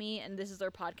interesting to me, and this is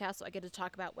their podcast, so I get to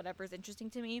talk about whatever is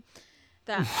interesting to me,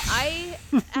 that I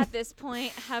at this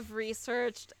point have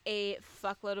researched a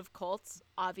fuckload of cults.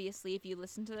 Obviously, if you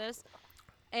listen to this.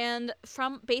 And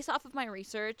based off of my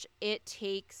research, it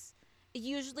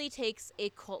usually takes a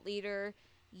cult leader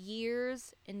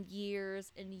years and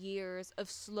years and years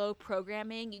of slow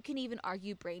programming. You can even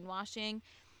argue brainwashing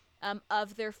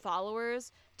of their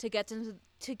followers to get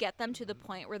them to the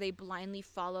point where they blindly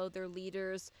follow their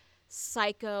leaders'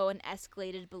 psycho and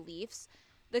escalated beliefs.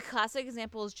 The classic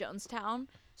example is Jonestown.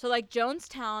 So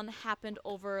Jonestown happened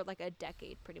over a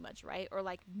decade pretty much, right? Or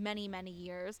many, many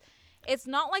years. It's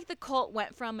not like the cult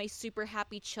went from a super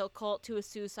happy chill cult to a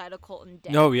suicidal cult and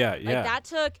dead. Oh, yeah, yeah. That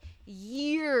took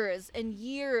years and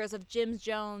years of Jim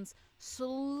Jones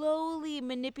slowly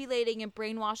manipulating and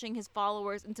brainwashing his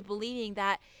followers into believing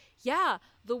that, yeah,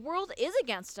 the world is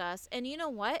against us. And you know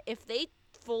what? If they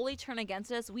fully turn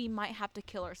against us, we might have to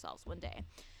kill ourselves one day.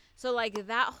 So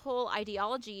that whole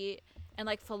ideology and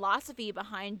philosophy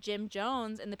behind Jim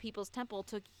Jones and the People's Temple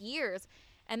took years.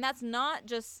 And that's not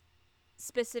just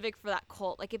specific for that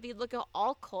cult. If you look at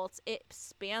all cults, it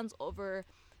spans over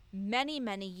many,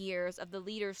 many years of the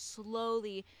leaders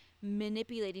slowly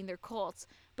manipulating their cults.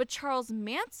 But Charles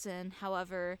Manson,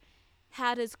 however,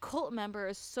 had his cult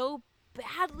members so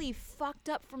badly fucked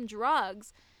up from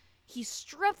drugs. He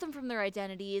stripped them from their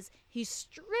identities. He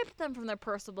stripped them from their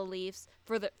personal beliefs,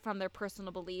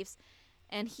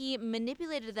 and he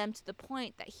manipulated them to the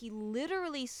point that he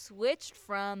literally switched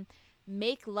from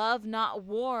make love not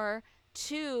war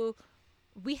to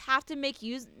we have to make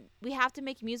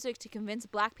music to convince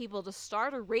black people to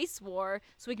start a race war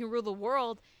so we can rule the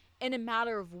world in a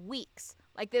matter of weeks.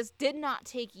 Like, this did not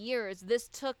take years. This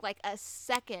took like a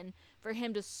second for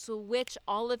him to switch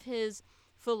all of his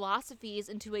philosophies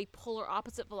into a polar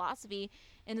opposite philosophy,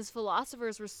 and his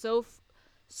philosophers were so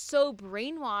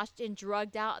brainwashed and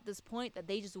drugged out at this point that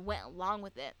they just went along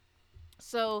with it.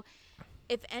 So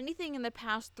if anything in the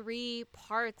past 3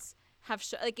 parts have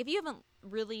like, if you haven't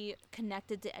really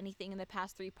connected to anything in the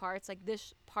past 3 parts, like,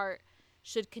 this part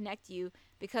should connect you,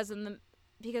 because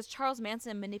Charles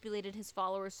Manson manipulated his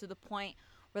followers to the point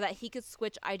where that he could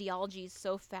switch ideologies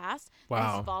so fast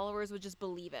that his followers would just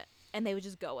believe it and they would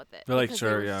just go with it. They're like, because sure,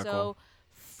 they were yeah, so cool.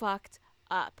 fucked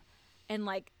up. And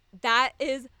like, that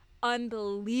is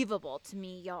unbelievable to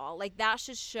me, y'all. Like, that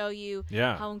should show you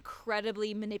how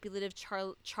incredibly manipulative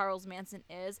Charles Manson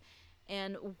is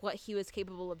and what he was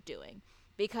capable of doing.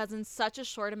 Because in such a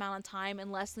short amount of time, in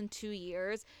less than 2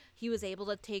 years, he was able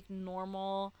to take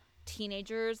normal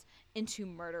teenagers into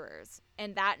murderers.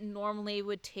 And that normally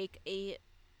would take a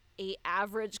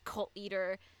average cult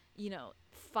leader,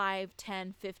 5,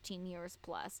 10, 15 years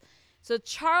plus. So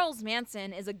Charles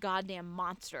Manson is a goddamn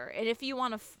monster. And if you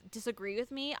want to disagree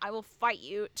with me, I will fight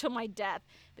you to my death,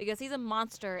 because he's a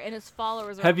monster and his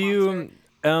followers are Have a you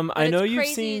monster. I know you've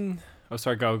seen Oh,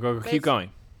 sorry, go keep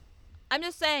going. I'm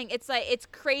just saying, it's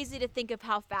crazy to think of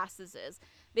how fast this is,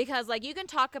 because like, you can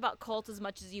talk about cults as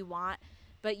much as you want,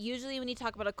 but usually when you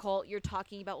talk about a cult, you're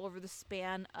talking about over the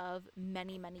span of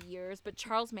many, many years. But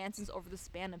Charles Manson's over the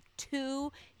span of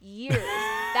 2 years.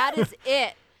 That is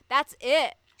it. That's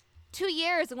it. 2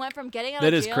 years. It went from getting out of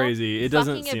jail. That is crazy. It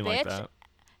doesn't seem like that.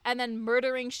 And then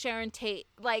murdering Sharon Tate.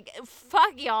 Like,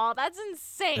 fuck y'all. That's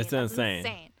insane. It's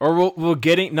insane. Or we're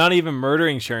getting, not even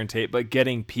murdering Sharon Tate, but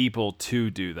getting people to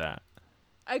do that.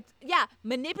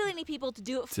 Manipulating people to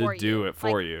do it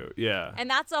for you. Yeah. And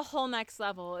that's a whole next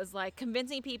level, is like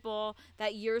convincing people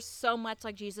that you're so much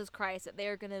like Jesus Christ that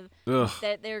they're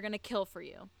gonna kill for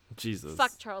you. Jesus.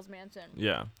 Fuck Charles Manson.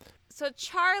 Yeah. So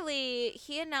Charlie,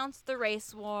 he announced the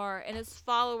race war, and his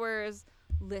followers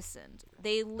listened.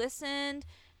 They listened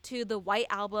to the White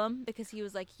Album, because he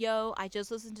was like, yo, I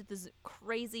just listened to this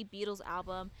crazy Beatles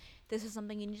album. This is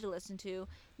something you need to listen to.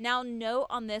 Now, note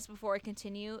on this before I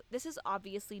continue, this is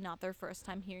obviously not their first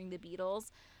time hearing the Beatles.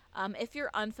 If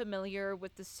you're unfamiliar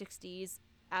with the 60s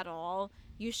at all,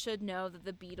 you should know that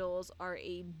the Beatles are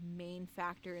a main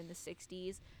factor in the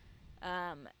 60s.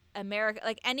 America,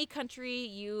 like any country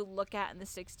you look at in the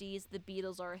 60s, the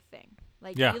Beatles are a thing.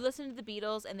 Like, you listen to the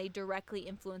Beatles and they directly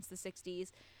influence the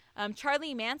 60s.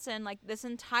 Charlie Manson, like, this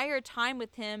entire time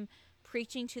with him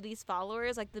preaching to these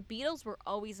followers, like, the Beatles were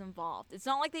always involved. It's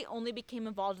not like they only became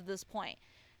involved at this point.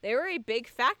 They were a big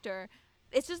factor.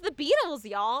 It's just the Beatles,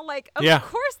 y'all. Like, of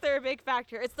course they're a big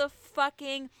factor. It's the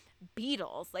fucking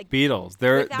Beatles. Like, Beatles.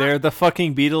 They're the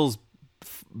fucking Beatles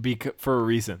for a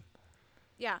reason.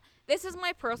 Yeah. This is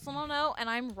my personal note, and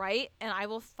I'm right, and I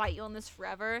will fight you on this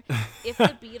forever. If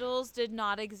the Beatles did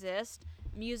not exist,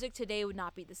 music today would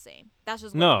not be the same. That's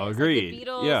just what it is. Agreed. Like,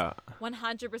 the Beatles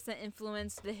 100%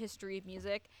 influenced the history of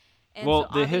music. And well,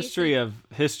 so the history of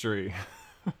history.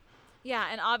 Yeah,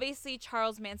 and obviously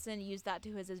Charles Manson used that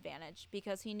to his advantage,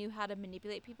 because he knew how to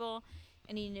manipulate people,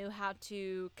 and he knew how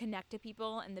to connect to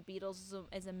people, and the Beatles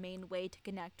is a main way to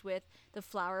connect with the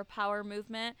flower power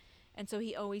movement. And so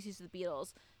he always used the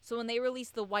Beatles. So when they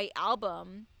released the White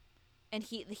Album, and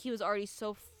he was already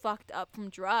so fucked up from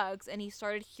drugs, and he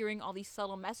started hearing all these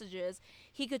subtle messages,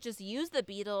 he could just use the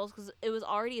Beatles because it was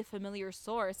already a familiar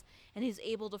source, and he's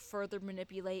able to further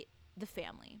manipulate the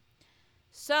family.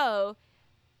 So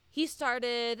he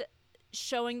started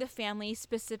showing the family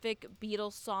specific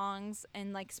Beatles songs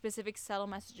and like specific subtle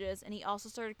messages, and he also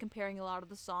started comparing a lot of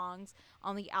the songs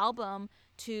on the album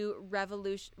to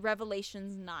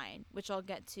Revelations 9, which I'll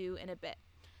get to in a bit.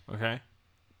 Okay.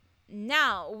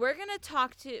 Now we're gonna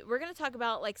talk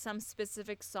about like some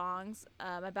specific songs,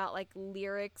 about like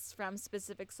lyrics from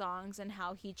specific songs and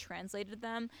how he translated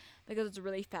them, because it's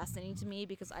really fascinating to me,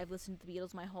 because I've listened to the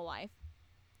Beatles my whole life.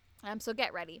 So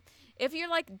get ready. If you're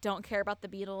like don't care about the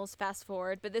Beatles, fast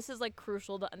forward. But this is like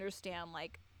crucial to understand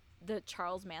like the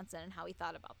Charles Manson and how he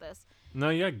thought about this. No,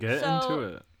 get into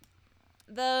it.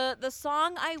 The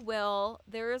song I Will,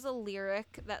 there is a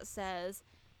lyric that says,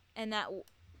 and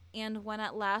and when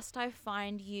at last I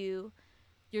find you,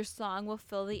 your song will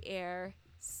fill the air.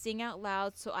 Sing out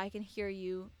loud so I can hear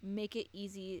you. Make it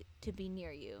easy to be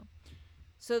near you.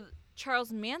 So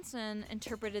Charles Manson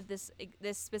interpreted this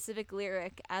specific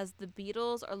lyric as the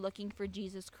Beatles are looking for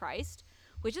Jesus Christ,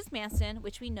 which is Manson,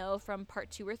 which we know from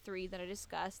part 2 or 3 that I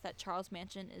discussed that Charles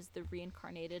Manson is the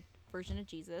reincarnated version of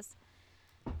Jesus.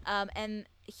 And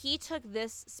he took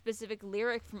this specific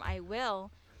lyric from I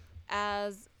Will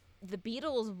as the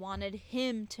Beatles wanted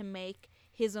him to make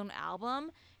his own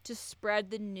album to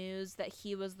spread the news that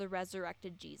he was the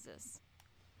resurrected Jesus.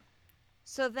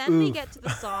 So then we get to the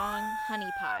song Honey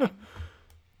Pie.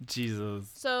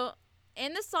 Jesus. So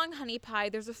in the song Honey Pie,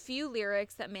 there's a few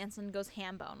lyrics that Manson goes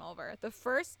ham-bone over. The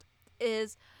first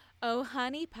is, oh,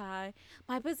 honey pie,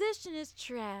 my position is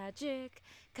tragic.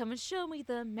 Come and show me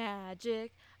the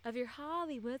magic of your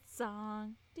Hollywood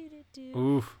song. Do-do-do.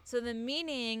 Oof. So the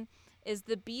meaning is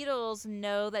the Beatles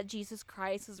know that Jesus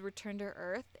Christ has returned to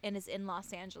Earth and is in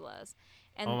Los Angeles.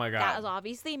 And Oh my God. that is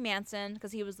obviously Manson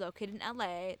because he was located in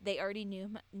L.A. They already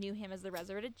knew him as the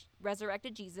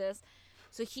resurrected Jesus.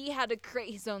 So he had to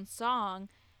create his own song.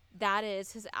 That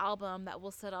is his album that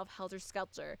will set off Helter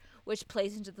Skelter, which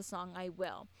plays into the song I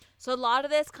Will. So a lot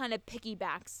of this kind of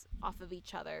piggybacks off of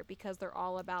each other because they're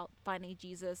all about finding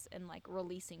Jesus and like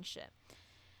releasing shit.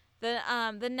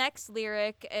 The next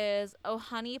lyric is, oh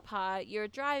honey pie, you're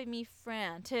driving me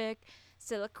frantic,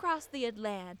 sail across the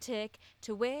Atlantic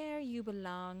to where you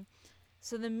belong.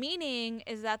 So the meaning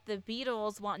is that the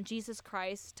Beatles want Jesus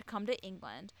Christ to come to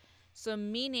England. So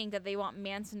meaning that they want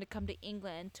Manson to come to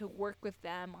England to work with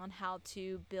them on how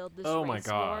to build this Oh my race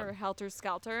God. war or Helter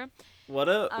Skelter. What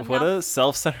a now- a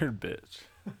self-centered bitch.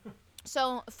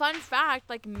 So fun fact,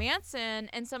 like Manson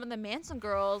and some of the Manson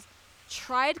girls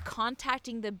tried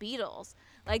contacting the Beatles.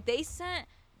 Like they sent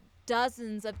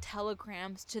dozens of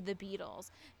telegrams to the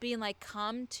Beatles being like,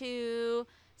 come to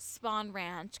Spawn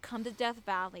Ranch, come to Death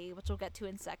Valley, which we'll get to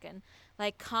in a second.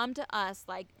 Like, come to us.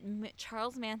 Like,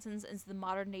 Charles Manson's is the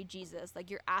modern day Jesus. Like,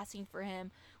 you're asking for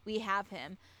him. We have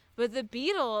him. But the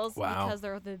Beatles, Wow. because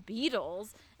they're the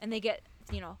Beatles, and they get,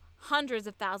 hundreds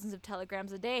of thousands of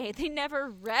telegrams a day, they never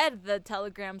read the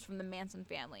telegrams from the Manson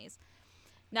families.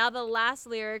 Now, the last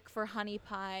lyric for Honey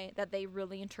Pie that they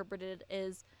really interpreted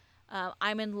is,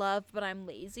 I'm in love, but I'm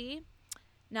lazy.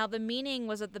 Now, the meaning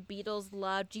was that the Beatles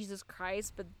loved Jesus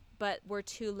Christ, but were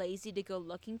too lazy to go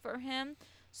looking for him.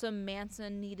 So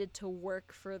Manson needed to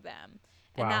work for them.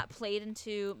 And Wow. that played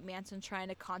into Manson trying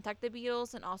to contact the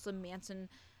Beatles and also Manson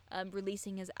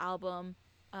releasing his album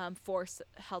for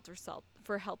Helter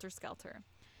Skelter.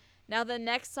 Now, the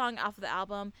next song off of the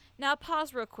album. Now,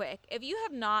 pause real quick. If you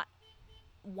have not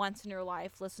once in your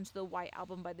life listened to the White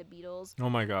Album by the Beatles, Oh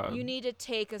my God. you need to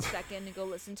take a second and go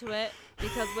listen to it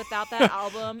because without that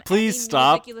album, Please any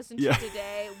stop. music you listen Yeah. to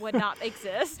today would not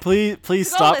exist. Please So go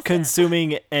stop listen.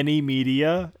 consuming any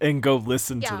media and go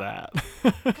listen to Yeah.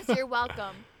 that. Because you're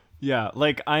welcome. Yeah,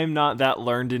 like I'm not that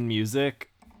learned in music.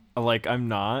 Like I'm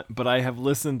not, but I have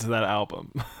listened to that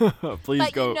album. Please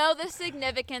But go. you know the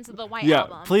significance of the White Yeah,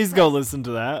 Album. please go listen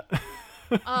to that.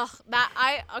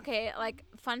 Like,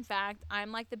 fun fact,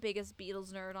 I'm like the biggest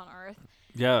Beatles nerd on earth.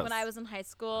 Yes. When I was in high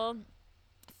school,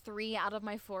 3 out of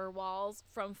my 4 walls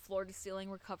from floor to ceiling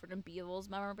were covered in Beatles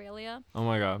memorabilia. Oh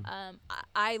my God.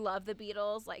 I love the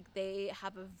Beatles. Like, they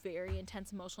have a very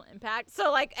intense emotional impact.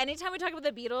 So, like, anytime we talk about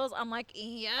the Beatles, I'm like,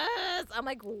 yes. I'm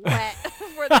like wet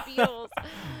for the Beatles.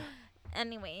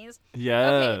 Anyways.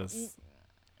 Yes. Okay,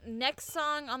 next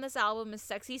song on this album is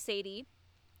Sexy Sadie.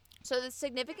 So the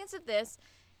significance of this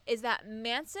is that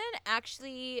Manson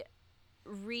actually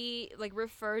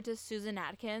referred to Susan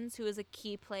Atkins, who is a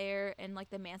key player in like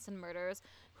the Manson murders,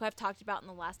 who I've talked about in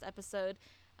the last episode.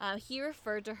 He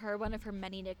referred to her, one of her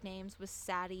many nicknames was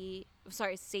Sadie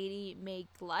Mae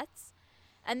Glutz.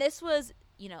 And this was,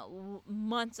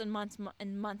 months and months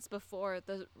and months before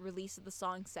the release of the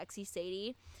song Sexy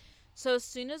Sadie. So as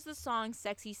soon as the song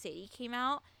Sexy Sadie came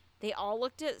out, they all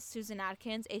looked at Susan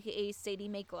Atkins, aka Sadie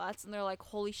Mae Glutz, and they're like,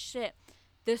 holy shit,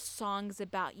 this song's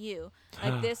about you.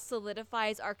 Like, this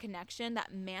solidifies our connection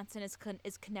that Manson is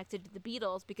connected to the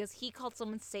Beatles because he called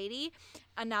someone Sadie,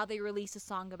 and now they released a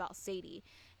song about Sadie.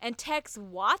 And Tex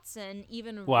Watson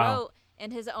even wrote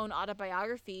in his own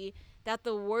autobiography that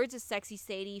the words of Sexy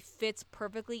Sadie fits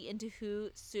perfectly into who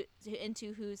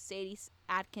Sadie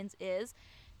Atkins is,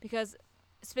 because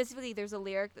specifically there's a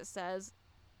lyric that says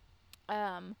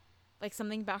like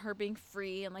something about her being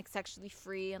free and like sexually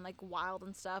free and like wild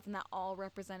and stuff, and that all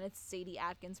represented Sadie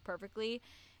Atkins perfectly.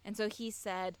 And so he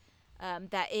said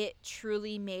that it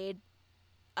truly made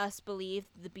us believe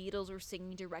the Beatles were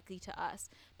singing directly to us,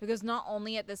 because not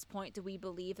only at this point do we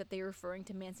believe that they were referring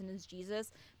to Manson as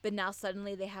Jesus, but now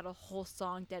suddenly they had a whole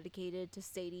song dedicated to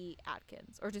Sadie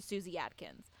Atkins, or to Susie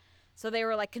Atkins. So they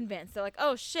were like convinced. They're like,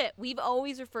 oh shit, we've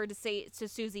always referred to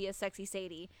Susie as Sexy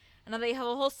Sadie, and now they have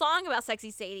a whole song about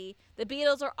Sexy Sadie. The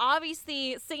Beatles are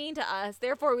obviously singing to us,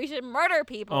 therefore we should murder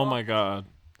people. Oh my god.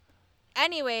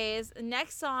 Anyways,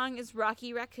 next song is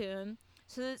Rocky Raccoon.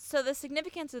 So the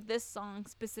significance of this song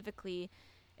specifically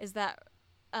is that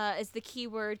is the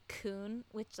keyword coon,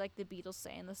 which like the Beatles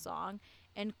say in the song,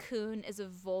 and coon is a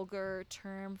vulgar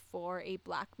term for a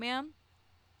black man,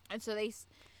 and so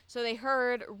they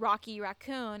heard Rocky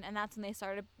Raccoon, and that's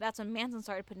when Manson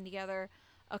started putting together,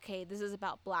 okay, this is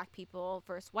about black people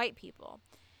versus white people,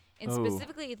 and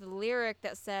specifically the lyric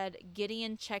that said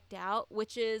Gideon checked out,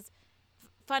 which is,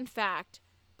 fun fact,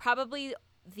 probably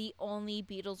the only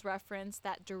Beatles reference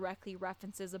that directly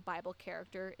references a Bible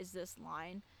character is this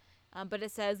line. But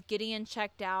it says Gideon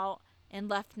checked out and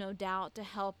left no doubt to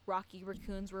help Rocky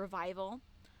Raccoon's revival.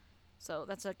 So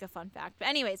that's like a fun fact. But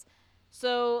anyways,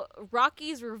 so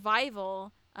Rocky's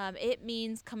revival, it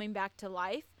means coming back to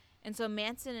life. And so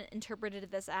Manson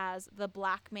interpreted this as the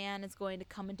black man is going to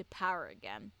come into power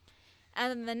again.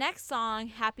 And then the next song,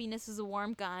 Happiness is a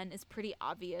Warm Gun, is pretty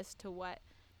obvious to what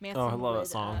Manson I love that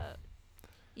song.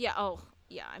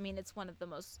 I mean, it's one of the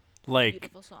most Like,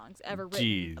 beautiful songs ever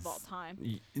written of all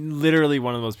time. Literally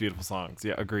one of the most beautiful songs.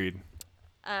 Yeah, agreed.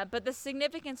 But the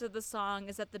significance of the song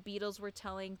is that the Beatles were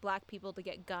telling black people to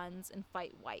get guns and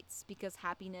fight whites, because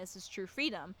happiness is true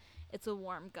freedom. It's a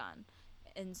warm gun.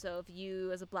 And so if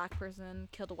you, as a black person,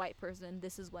 killed a white person,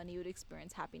 this is when you would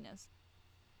experience happiness.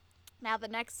 Now, the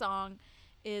next song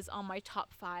is on my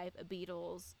top 5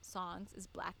 Beatles songs, is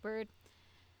Blackbird.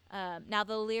 Now,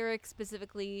 the lyrics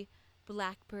specifically,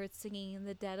 blackbird singing in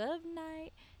the dead of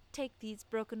night, take these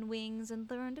broken wings and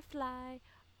learn to fly.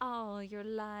 All your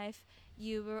life,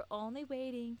 you were only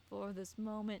waiting for this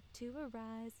moment to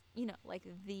arise. You know, like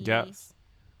the... Yes.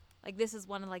 Like, this is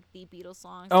one of, like, the Beatles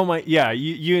songs. Oh my, yeah,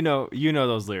 you know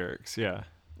those lyrics, yeah.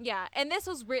 Yeah, and this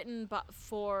was written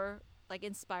for, like,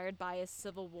 inspired by a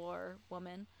Civil War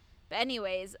woman. But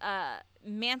anyways,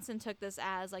 Manson took this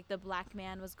as, like, the black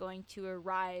man was going to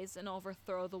arise and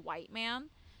overthrow the white man.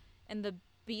 And the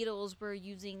Beatles were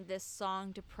using this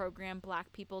song to program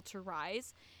black people to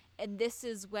rise. And this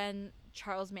is when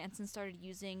Charles Manson started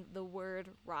using the word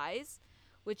rise,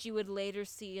 which you would later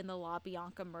see in the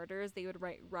LaBianca murders. They would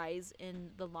write rise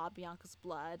in the LaBianca's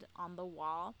blood on the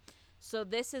wall. So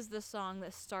this is the song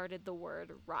that started the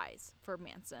word rise for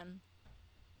Manson.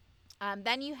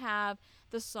 Then you have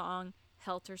the song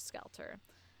Helter Skelter.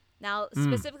 Now,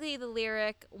 specifically the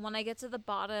lyric, when I get to the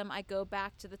bottom, I go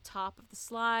back to the top of the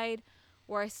slide,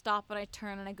 where I stop and I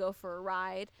turn and I go for a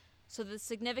ride. So the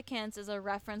significance is a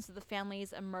reference to the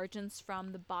family's emergence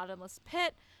from the bottomless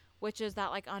pit, which is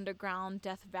that, like, underground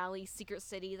Death Valley secret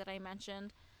city that I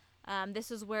mentioned.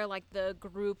 This is where, like, the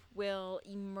group will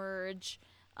emerge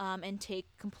and take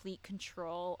complete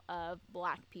control of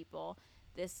black people.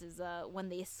 This is when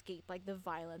they escape, like, the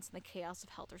violence and the chaos of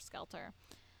Helter Skelter.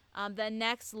 The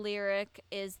next lyric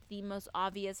is the most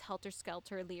obvious Helter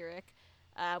Skelter lyric,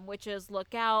 which is,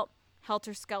 look out,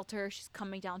 Helter Skelter, she's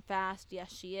coming down fast.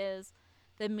 Yes, she is.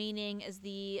 The meaning is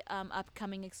the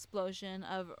upcoming explosion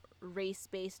of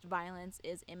race-based violence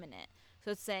is imminent.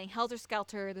 So it's saying, Helter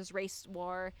Skelter, there's race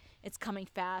war, it's coming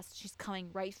fast, she's coming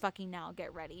right fucking now,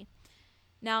 get ready.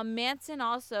 Now, Manson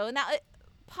also, now,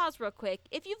 pause real quick.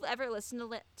 If you've ever listened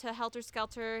to Helter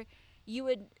Skelter, you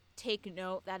would take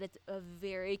note that it's a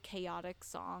very chaotic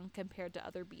song compared to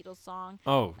other Beatles songs.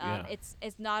 Oh, yeah.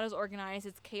 It's not as organized,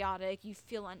 it's chaotic, you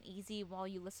feel uneasy while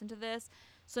you listen to this.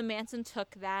 So Manson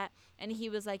took that and he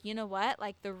was like, you know what?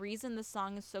 Like, the reason the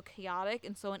song is so chaotic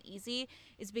and so uneasy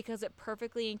is because it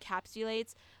perfectly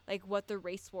encapsulates, like, what the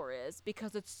race war is,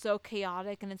 because it's so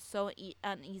chaotic and it's so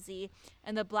uneasy.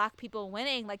 And the black people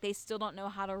winning, like, they still don't know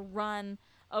how to run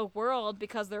a world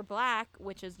because they're black,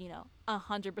 which is, 100%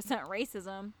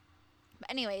 racism. But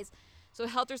anyways, so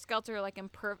Helter Skelter, like,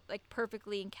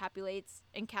 perfectly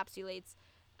encapsulates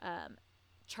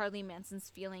Charlie Manson's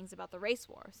feelings about the race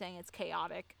war, saying it's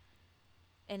chaotic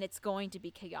and it's going to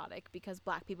be chaotic because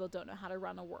black people don't know how to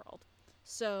run a world.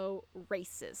 So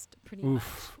racist, pretty much.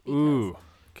 Ooh.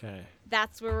 Okay.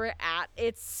 That's where we're at.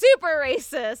 It's super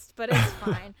racist, but it's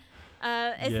fine.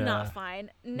 It's not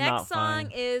fine. Next song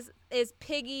is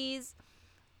Piggies,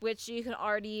 which you can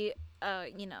already,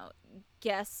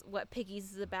 guess what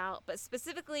Piggies is about. But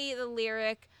specifically the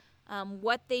lyric,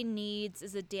 what they needs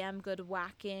is a damn good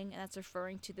whacking, and that's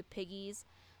referring to the Piggies.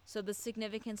 So the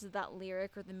significance of that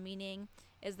lyric, or the meaning,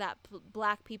 is that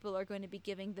black people are going to be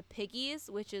giving the piggies,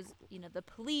 which is, the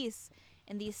police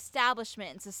and the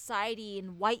establishment and society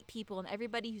and white people and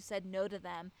everybody who said no to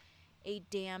them, a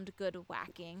damned good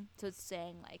whacking. So it's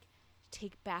saying, like,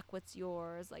 take back what's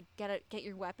yours, like, get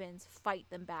your weapons, fight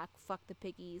them back, fuck the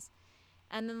piggies.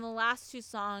 And then the last two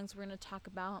songs we're going to talk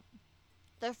about,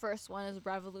 the first one is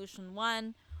Revolution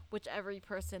 1, which every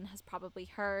person has probably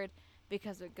heard,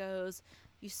 because it goes,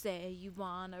 you say you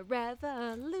want a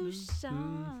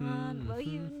revolution, well,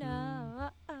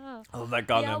 I love that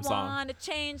goddamn song. You want to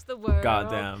change the world.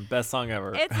 Goddamn, best song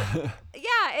ever.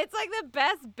 It's like the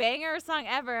best banger song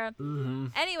ever.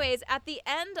 Anyways, at the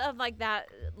end of like that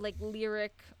like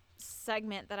lyric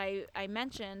segment that I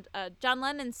mentioned, John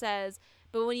Lennon says,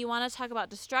 but when you want to talk about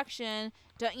destruction,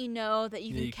 don't you know that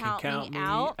you can count me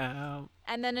out?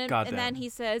 And then he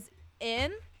says,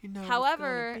 in.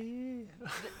 However,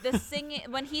 the singing,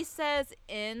 when he says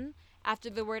in after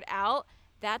the word out,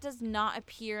 that does not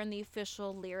appear in the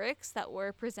official lyrics that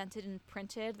were presented and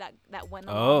printed that went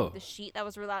along with the sheet that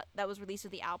was released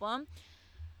with the album.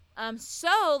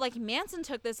 So like Manson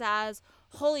took this as,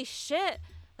 holy shit,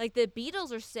 like the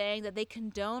Beatles are saying that they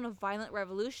condone a violent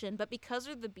revolution, but because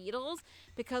they're the Beatles,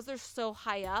 because they're so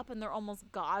high up and they're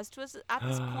almost gods to us at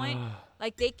this point,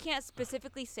 like they can't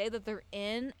specifically say that they're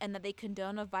in and that they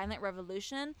condone a violent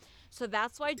revolution. So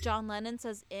that's why John Lennon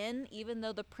says in, even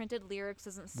though the printed lyrics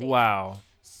doesn't say wow.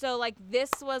 So like this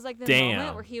was like the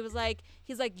moment where he's like,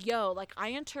 yo, like I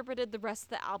interpreted the rest of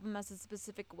the album as a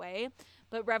specific way,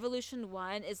 but Revolution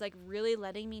 1 is like really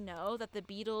letting me know that the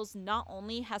Beatles not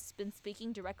only has been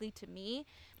speaking directly to me,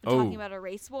 but talking about a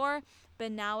race war,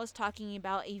 but now is talking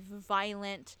about a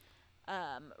violent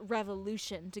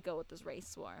revolution to go with this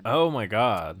race war. Oh my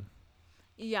god.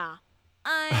 Yeah.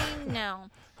 I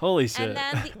know. Holy shit. And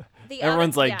then the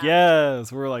everyone's other, like,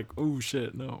 yes. We're like, oh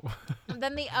shit, no. And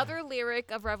then the other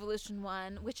lyric of Revolution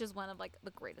 1, which is one of like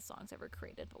the greatest songs ever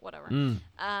created, but whatever.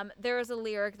 There is a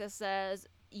lyric that says,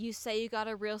 you say you got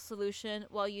a real solution.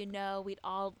 Well, we'd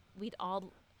all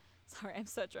sorry, I'm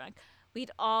so drunk.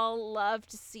 We'd all love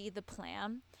to see the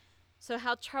plan. So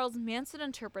how Charles Manson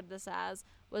interpreted this as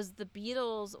was the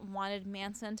Beatles wanted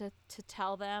Manson to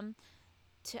tell them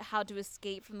how to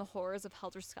escape from the horrors of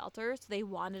Helter Skelter. So they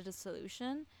wanted a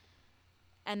solution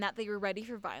and that they were ready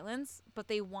for violence, but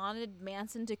they wanted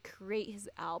Manson to create his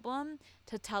album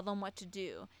to tell them what to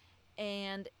do.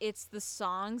 And it's the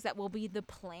songs that will be the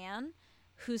plan,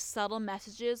 whose subtle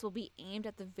messages will be aimed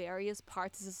at the various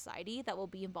parts of society that will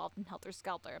be involved in Helter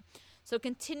Skelter. So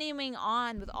continuing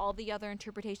on with all the other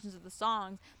interpretations of the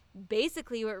songs,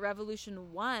 basically what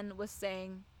Revolution 1 was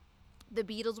saying, the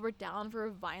Beatles were down for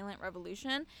a violent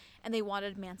revolution, and they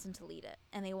wanted Manson to lead it.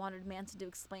 And they wanted Manson to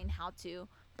explain how to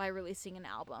by releasing an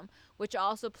album, which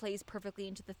also plays perfectly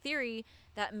into the theory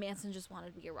that Manson just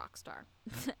wanted to be a rock star.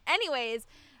 Anyways,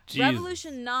 Jeez.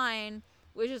 Revolution 9,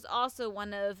 which is also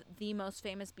one of the most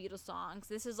famous Beatles songs.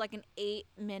 This is like an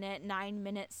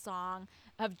 9-minute song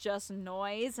of just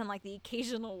noise and like the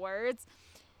occasional words.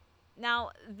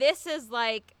 Now, this is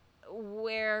like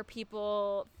where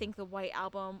people think the White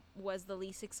Album was the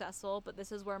least successful, but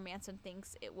this is where Manson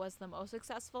thinks it was the most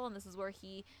successful, and this is where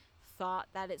he thought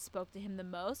that it spoke to him the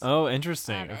most. Oh,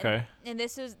 interesting. Okay. And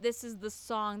this is the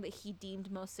song that he deemed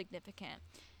most significant.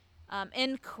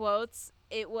 In quotes,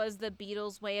 it was the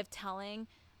Beatles' way of telling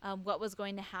what was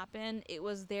going to happen. It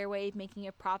was their way of making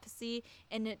a prophecy,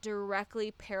 and it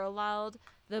directly paralleled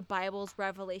the Bible's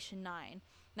Revelation 9.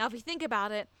 Now, if you think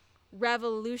about it,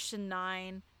 Revolution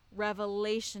 9,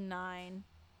 Revelation 9,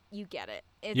 you get it.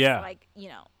 It's like,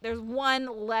 there's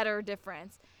one letter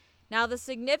difference. Now, the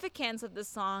significance of this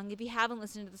song, if you haven't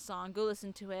listened to the song, go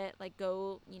listen to it. Like,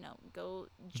 go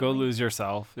lose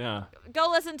yourself. Yeah. Go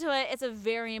listen to it. It's a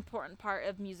very important part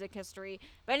of music history.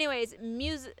 But anyways,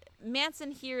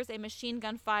 Manson hears a machine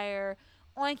gun fire,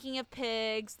 oinking of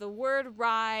pigs, the word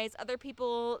rise, other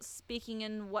people speaking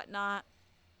and whatnot.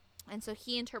 And so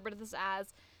he interpreted this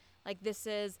as, like, this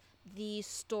is the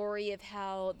story of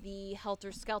how the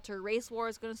Helter Skelter race war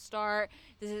is going to start.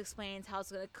 This explains how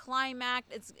it's going to climax.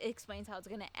 It explains how it's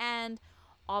going to end.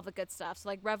 All the good stuff. So,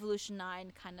 like, Revolution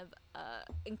 9 kind of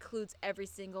includes every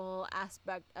single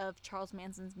aspect of Charles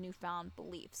Manson's newfound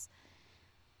beliefs.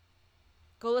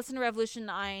 Go listen to Revolution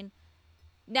 9.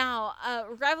 Now,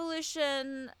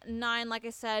 Revolution 9, like I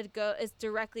said, is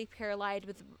directly paralleled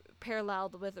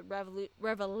with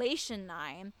Revelation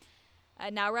 9.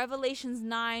 Now, Revelations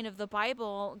 9 of the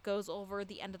Bible goes over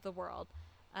the end of the world.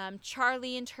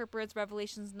 Charlie interprets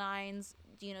Revelations 9's,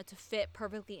 to fit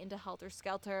perfectly into Helter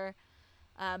Skelter.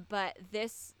 But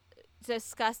this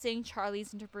discussing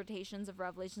Charlie's interpretations of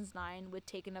Revelations 9 would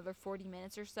take another 40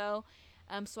 minutes or so.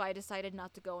 So I decided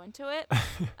not to go into it.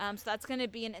 So that's going to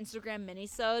be an Instagram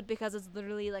mini-sode because it's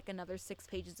literally like another 6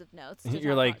 pages of notes.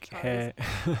 You're like, hey.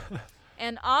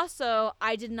 And also,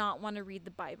 I did not want to read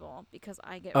the Bible because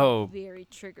I get very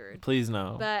triggered. Please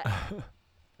no. But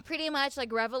pretty much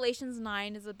like Revelations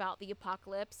 9 is about the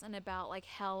apocalypse and about like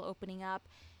hell opening up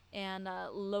and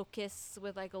locusts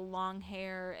with like a long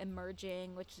hair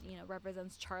emerging, which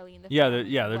represents Charlie and the family.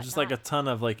 There's just like a ton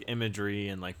of like imagery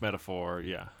and like metaphor.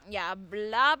 Yeah,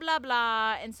 blah blah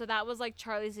blah. And so that was like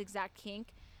Charlie's exact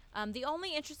kink. The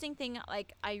only interesting thing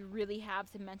like I really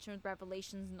have to mention with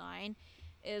Revelations 9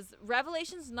 is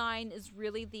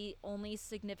really the only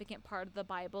significant part of the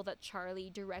Bible that Charlie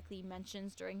directly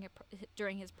mentions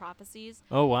during his prophecies.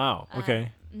 Oh wow.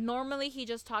 Okay. Normally he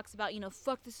just talks about,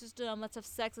 fuck the system, let's have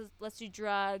sex, let's do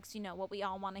drugs, what we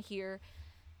all want to hear.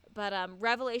 But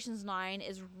Revelations 9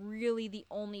 is really the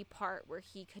only part where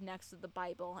he connects to the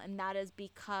Bible, and that is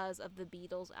because of the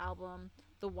Beatles album,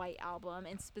 the White Album,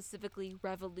 and specifically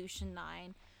Revolution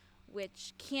 9,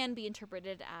 which can be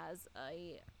interpreted as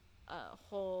a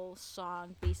whole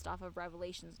song based off of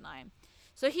Revelations 9.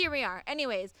 So here we are.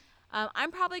 Anyways,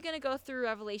 I'm probably going to go through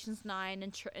Revelations 9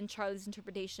 and Charlie's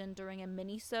interpretation during a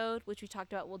mini-sode, which we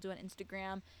talked about. We'll do on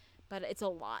Instagram, but it's a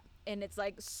lot. And it's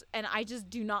like, and I just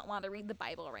do not want to read the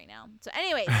Bible right now. So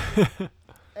anyways,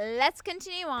 let's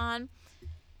continue on.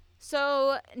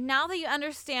 So now that you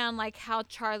understand like how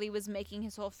Charlie was making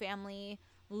his whole family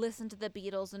listen to the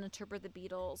Beatles and interpret the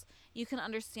Beatles, you can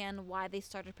understand why they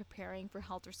started preparing for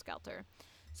Helter Skelter.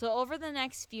 So over the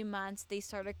next few months, they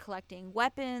started collecting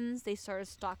weapons, they started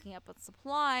stocking up on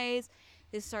supplies,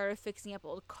 they started fixing up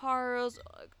old cars,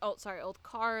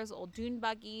 old dune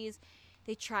buggies,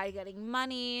 they tried getting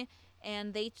money,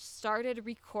 and they started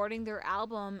recording their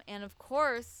album, and of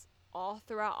course, all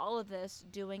throughout all of this,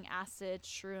 doing acid,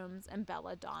 shrooms, and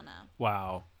belladonna.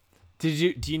 Wow. Do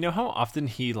you know how often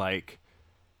he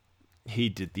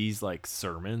did these like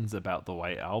sermons about the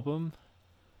White Album?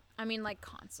 I mean, like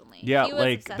constantly. Yeah,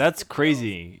 like that's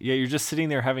crazy. Yeah, you're just sitting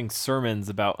there having sermons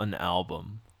about an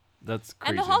album. That's crazy.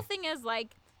 And the whole thing is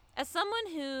like, as someone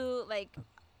who like,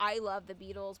 I love the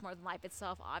Beatles more than life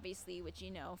itself, obviously, which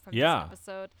from this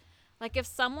episode. Like if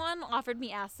someone offered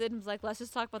me acid and was like, let's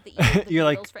just talk about the Beatles You're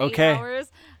like, for 8 okay.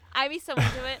 hours, I'd be so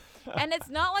into it. And it's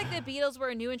not like the Beatles were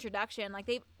a new introduction. Like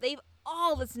they've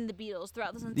all listened to the Beatles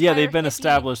throughout this entire they've been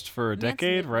established for a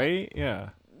decade, right?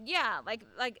 Yeah, like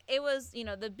it was,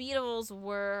 the Beatles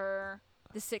were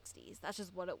the 60s. That's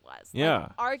just what it was. Yeah.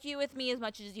 Like, argue with me as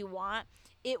much as you want.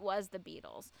 It was the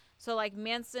Beatles. So like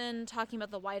Manson talking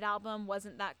about the White Album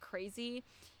wasn't that crazy.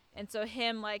 And so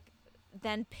him like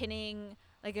then pinning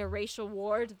like a racial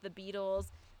war to the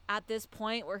Beatles at this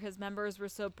point where his members were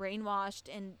so brainwashed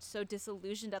and so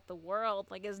disillusioned at the world,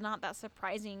 like is not that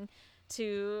surprising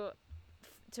to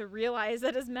realize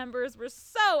that his members were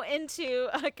so into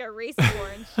like a race war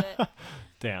and shit.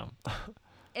 Damn.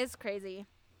 It's crazy.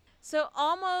 So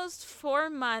almost 4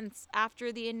 months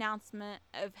after the announcement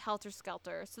of Helter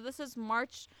Skelter, so this is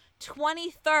March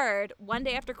 23rd, one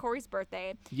day after Corey's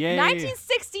birthday. Yay.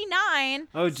 1969.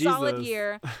 Oh, Jesus. Solid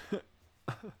year.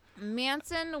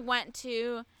 Manson went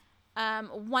to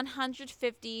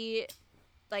 150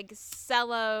 like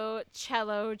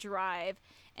cello drive,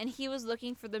 and he was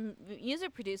looking for the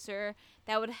music producer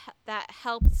that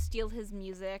helped steal his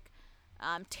music,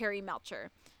 Terry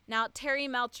Melcher. Now, Terry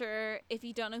Melcher, if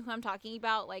you don't know who I'm talking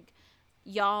about, like,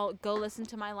 y'all go listen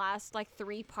to my last, like,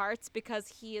 3 parts because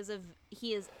he is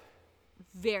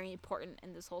very important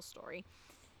in this whole story.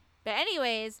 But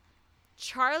anyways,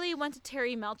 Charlie went to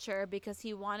Terry Melcher because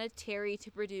he wanted Terry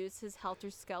to produce his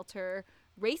Helter Skelter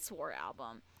Race War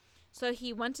album. So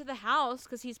he went to the house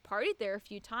because he's partied there a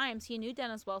few times. He knew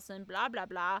Dennis Wilson, blah, blah,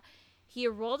 blah. He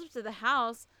rolled up to the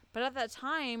house. But at that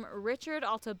time, Richard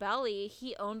Altobelli,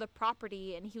 he owned the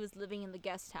property and he was living in the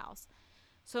guest house.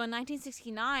 So in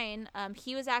 1969,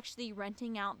 he was actually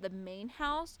renting out the main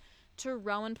house to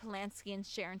Roman Polanski and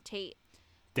Sharon Tate.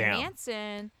 Damn.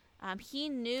 Manson, he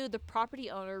knew the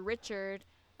property owner, Richard,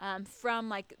 from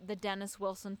like the Dennis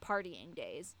Wilson partying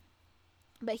days.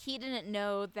 But he didn't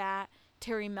know that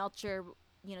Terry Melcher,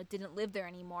 didn't live there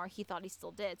anymore. He thought he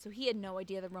still did. So he had no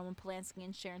idea that Roman Polanski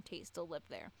and Sharon Tate still lived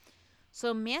there.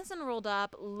 So Manson rolled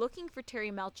up looking for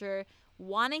Terry Melcher,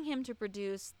 wanting him to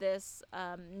produce this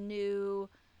new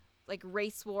like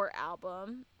race war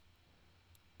album.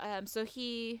 So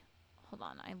he, hold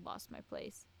on, I lost my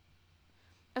place.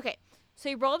 Okay, so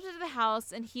he rolled up to the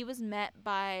house and he was met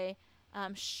by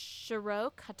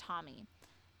Shiro Katami.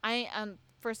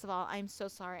 first of all, I'm so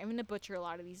sorry. I'm gonna butcher a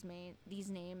lot of these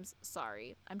names.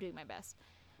 Sorry, I'm doing my best.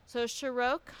 So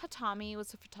Shirok Hatami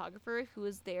was a photographer who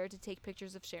was there to take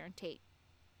pictures of Sharon Tate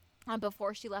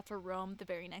before she left for Rome the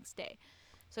very next day.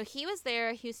 So he was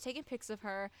there. He was taking pics of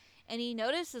her, and he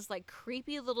noticed this like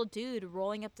creepy little dude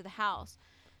rolling up to the house.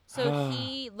 So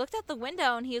he looked out the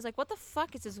window and he was like, what the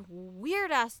fuck is this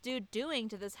weird ass dude doing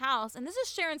to this house? And this is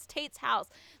Sharon Tate's house.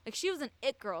 Like, she was an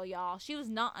it girl, y'all. She was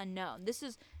not unknown. This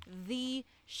is the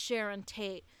Sharon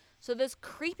Tate. So this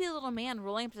creepy little man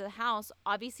rolling up to the house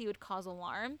obviously would cause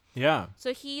alarm. Yeah.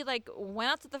 So he like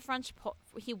went out to the front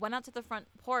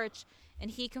porch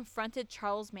and he confronted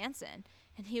Charles Manson.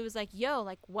 And he was like, yo,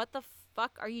 like, what the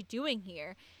fuck are you doing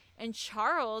here? And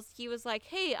Charles, he was like,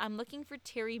 hey, I'm looking for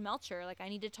Terry Melcher. Like, I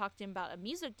need to talk to him about a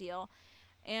music deal.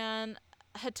 And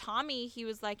Hatami, he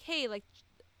was like, hey,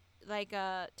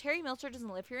 Terry Melcher doesn't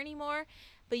live here anymore,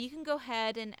 but you can go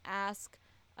ahead and ask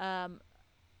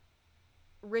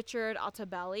Richard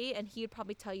Altobelli, and he would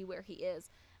probably tell you where he is.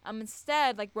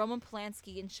 Instead, like, Roman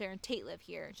Polanski and Sharon Tate live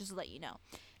here, just to let you know.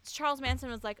 So Charles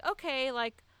Manson was like, okay,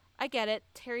 like, I get it.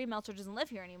 Terry Melcher doesn't live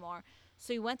here anymore.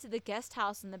 So he went to the guest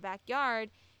house in the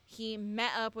backyard. He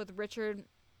met up with Richard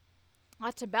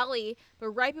Altobelli, but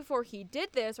right before he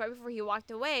did this, right before he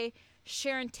walked away,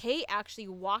 Sharon Tate actually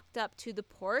walked up to the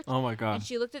porch. Oh my god. And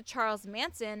she looked at Charles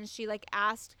Manson and she like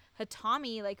asked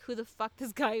Hatami like who the fuck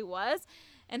this guy was.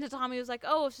 And Hatami was like,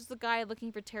 oh, it's just a guy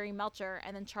looking for Terry Melcher.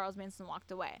 And then Charles Manson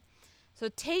walked away. So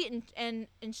Tate and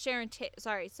Sharon Tate,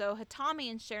 so Hatami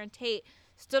and Sharon Tate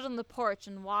stood on the porch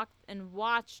and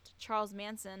watched Charles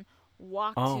Manson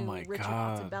walk to Richard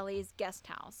Altobelli's guest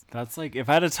house. That's like, if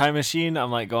I had a time machine,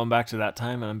 I'm like going back to that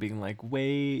time and I'm being like,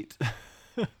 wait.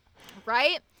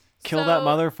 Right? Kill that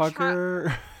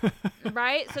motherfucker.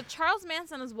 Right? So Charles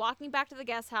Manson was walking back to the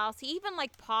guest house. He even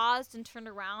like paused and turned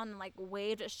around and like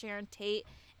waved at Sharon Tate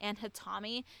and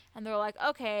Hatami. And they were like,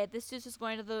 okay, this dude's just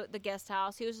going to the guest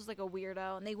house. He was just like a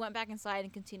weirdo. And they went back inside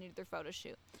and continued their photo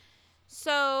shoot.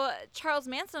 So Charles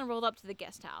Manson rolled up to the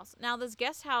guest house. Now this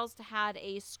guest house had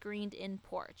a screened-in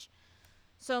porch.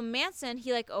 So Manson,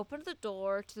 he like opened the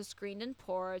door to the screened-in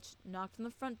porch, knocked on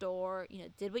the front door,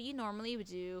 did what you normally would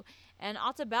do, and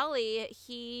Altobelli,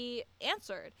 he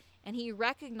answered, and he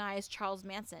recognized Charles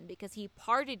Manson because he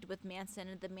partied with Manson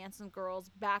and the Manson girls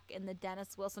back in the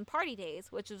Dennis Wilson party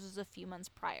days, which was just a few months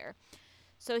prior.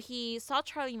 So he saw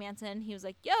Charlie Manson. He was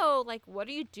like, yo, like, what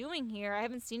are you doing here? I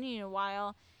haven't seen you in a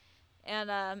while.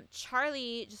 And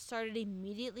Charlie just started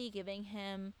immediately giving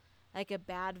him like a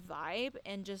bad vibe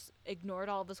and just ignored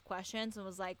all of his questions and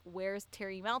was like, where's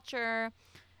Terry Melcher?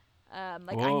 I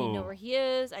need to know where he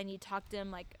is. I need to talk to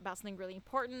him like about something really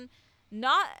important.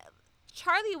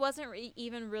 Charlie wasn't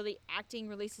even really acting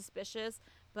really suspicious,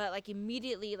 but like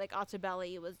immediately like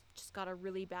Altobelli just got a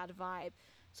really bad vibe.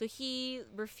 So he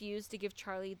refused to give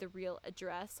Charlie the real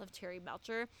address of Terry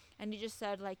Melcher. And he just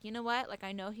said, like, you know what? Like,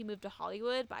 I know he moved to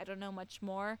Hollywood, but I don't know much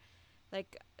more.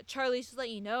 Like, Charlie, just let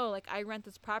you know, like, I rent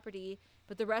this property,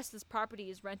 but the rest of this property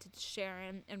is rented to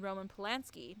Sharon and Roman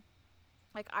Polanski.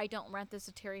 Like, I don't rent this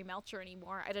to Terry Melcher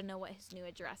anymore. I don't know what his new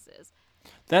address is.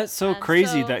 That's so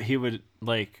crazy that he would,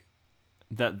 like,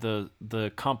 that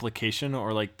the complication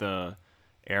or, like, the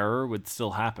error would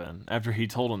still happen after he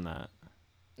told him that.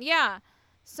 Yeah.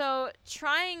 So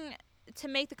trying to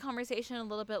make the conversation a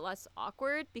little bit less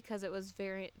awkward because it was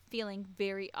feeling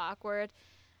very awkward,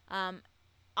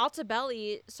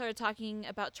 Altobelli started talking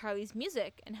about Charlie's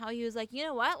music and how he was like, you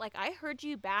know what? Like, I heard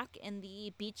you back in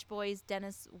the Beach Boys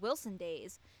Dennis Wilson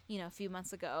days, a few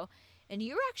months ago, and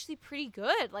you were actually pretty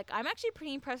good. Like, I'm actually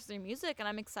pretty impressed with your music, and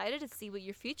I'm excited to see what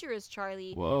your future is,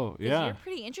 Charlie. Whoa, yeah. You're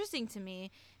pretty interesting to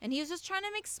me. And he was just trying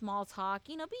to make small talk,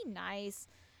 be nice,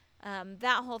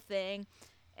 that whole thing.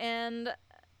 And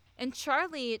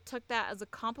Charlie took that as a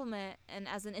compliment and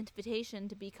as an invitation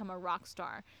to become a rock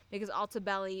star because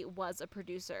Altobelli was a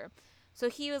producer. So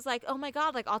he was like, oh my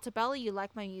God, like, Altobelli, you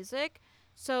like my music?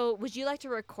 So would you like to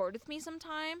record with me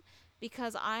sometime?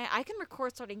 Because I can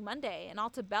record starting Monday. And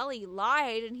Altobelli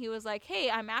lied and he was like,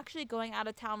 hey, I'm actually going out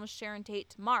of town with Sharon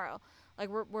Tate tomorrow. Like,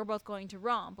 we're both going to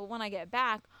Rome. But when I get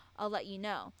back, I'll let you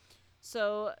know.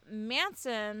 So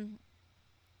Manson,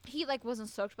 he like wasn't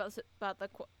stoked about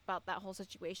that whole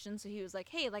situation. So he was like,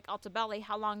 hey, like, Altobelli,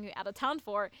 how long are you out of town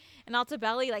for? And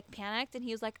Altobelli like panicked and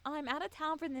he was like, oh, I'm out of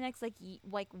town for the next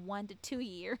like 1 to 2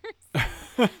 years.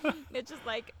 It's just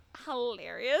like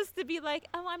hilarious to be like,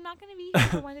 oh, I'm not gonna be here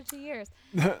for 1 to 2 years.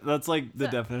 That's like the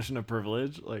definition of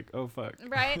privilege. Like, oh fuck.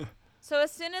 Right. So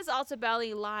as soon as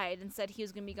Altobelli lied and said he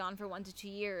was gonna be gone for 1 to 2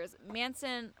 years,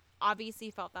 Manson obviously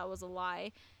felt that was a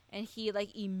lie, and he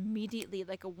like immediately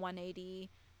like a 180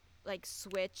 like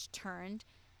switch turned,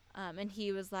 and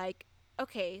he was like,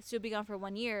 okay, so you'll be gone for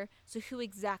 1 year. So who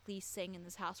exactly sang in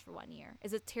this house for 1 year?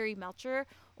 Is it Terry Melcher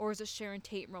or is it Sharon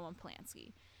Tate and Roman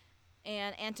Polanski?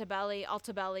 And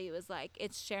Altabelli was like,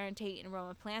 it's Sharon Tate and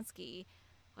Roman Polanski.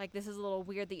 Like, this is a little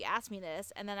weird that you asked me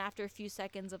this. And then after a few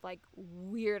seconds of like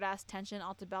weird ass tension,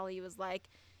 Altabelli was like,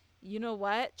 you know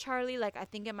what, Charlie? Like, I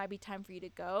think it might be time for you to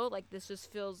go. Like, this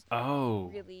just feels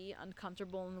really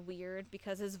uncomfortable and weird,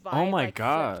 because his vibe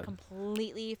flipped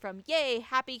completely from yay,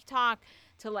 happy talk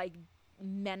to like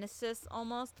menaces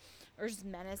almost, or just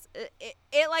menace.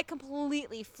 It like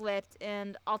completely flipped,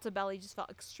 and Altabelli just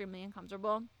felt extremely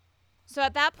uncomfortable. So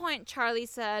at that point, Charlie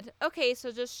said, okay,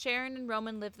 so just Sharon and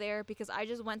Roman live there, because I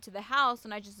just went to the house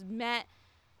and I just met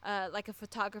like a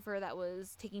photographer that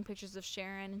was taking pictures of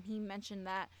Sharon, and he mentioned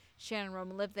that Sharon and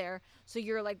Roman live there. So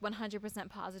you're like 100%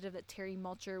 positive that Terry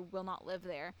Melcher will not live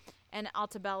there. And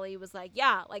Altabelli was like,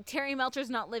 yeah, like Terry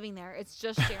Melcher's not living there. It's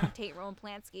just Sharon Tate, Roman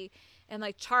Polanski. And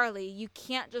like, Charlie, you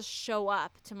can't just show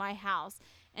up to my house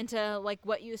and to like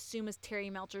what you assume is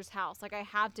Terry Melcher's house. Like, I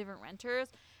have different renters.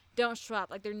 Don't show up.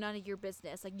 Like, they're none of your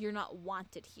business. Like, you're not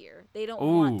wanted here. They don't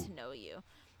want to know you.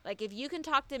 Like, if you can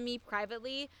talk to me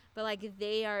privately, but like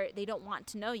they don't want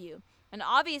to know you. And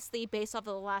obviously, based off of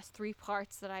the last 3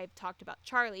 parts that I've talked about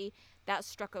Charlie, that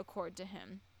struck a chord to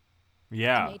him.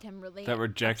 Yeah. It made him really that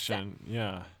rejection. upset.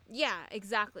 Yeah. Yeah,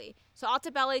 exactly. So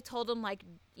Altabelli told him, like,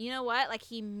 you know what? Like,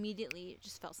 he immediately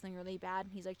just felt something really bad.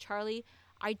 He's like, Charlie,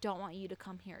 I don't want you to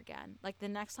come here again. Like, the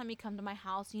next time you come to my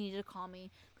house, you need to call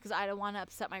me, because I don't want to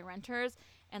upset my renters.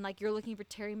 And like, you're looking for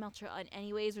Terry Melcher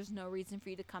anyways. There's no reason for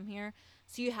you to come here.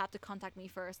 So you have to contact me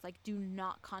first. Like, do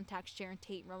not contact Sharon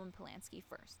Tate and Roman Polanski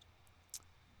first.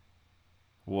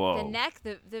 Whoa.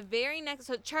 The very next,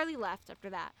 so Charlie left after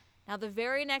that. Now, the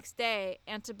very next day,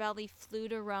 Altabelli flew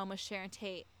to Rome with Sharon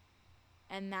Tate.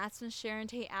 And that's when Sharon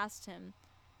Tate asked him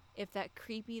if that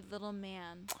creepy little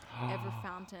man ever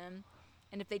found him.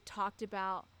 And if they talked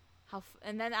about how,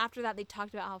 and then after that, they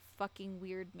talked about how fucking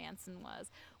weird Manson was.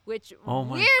 Which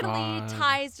weirdly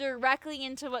ties directly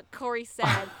into what Corey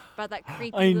said about that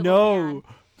creepy little man.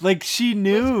 Like, she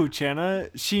knew, Channa.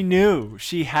 She knew.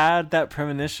 She had that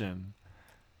premonition.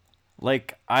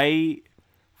 Like,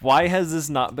 why has this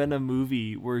not been a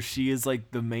movie where she is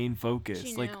like the main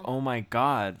focus? Like, oh my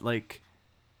god, like.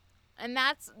 And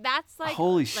that's like,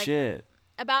 holy shit.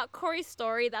 About Corey's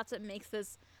story, that's what makes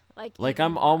this like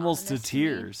I'm almost to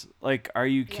tears. Like, are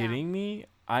you kidding me?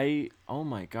 Oh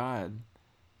my god.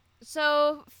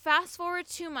 So fast forward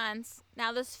 2 months.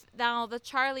 Now the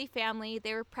Charlie family,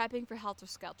 they were prepping for Helter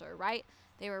Skelter, right?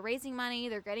 They were raising money,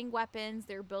 they're getting weapons,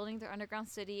 they're building their underground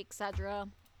city, etc.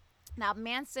 Now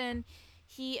Manson,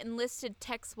 he enlisted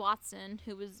Tex Watson,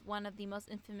 who was one of the most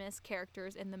infamous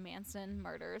characters in the Manson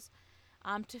murders,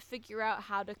 to figure out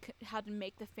how to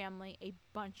make the family a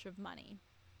bunch of money.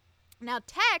 Now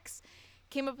Tex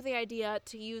came up with the idea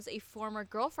to use a former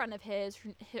girlfriend of his,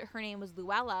 her name was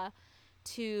Luella,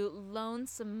 to loan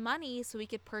some money so he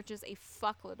could purchase a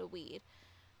fuckload of weed.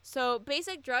 So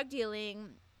basic drug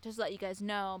dealing, just to let you guys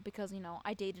know, because, you know,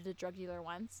 I dated a drug dealer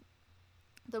once.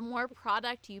 The more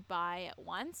product you buy at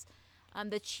once,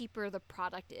 the cheaper the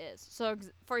product is. So,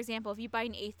 for example, if you buy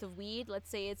an eighth of weed, let's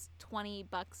say it's $20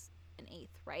 an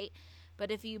eighth, right? But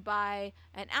if you buy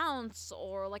an ounce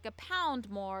or like a pound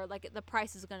more, like the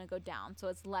price is going to go down. So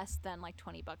it's less than like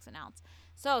 $20 an ounce.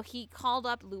 So he called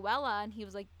up Luella and he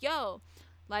was like, yo,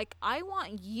 like, I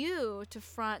want you to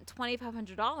front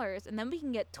 $2,500 and then we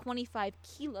can get 25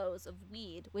 kilos of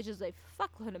weed, which is a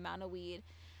fuckload amount of weed.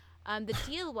 The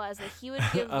deal was that he would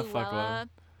give Luella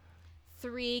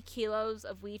 3 kilos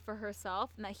of weed for herself,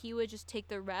 and that he would just take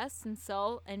the rest and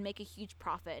sell and make a huge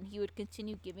profit. And he would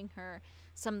continue giving her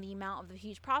some of the amount of the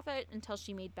huge profit until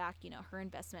she made back, you know, her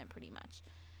investment pretty much.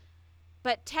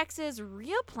 But Tex's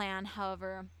real plan,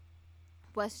 however,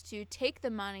 was to take the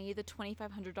money, the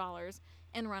 $2,500,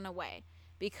 and run away,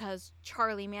 because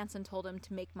Charlie Manson told him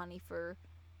to make money for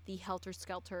the Helter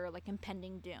Skelter, like,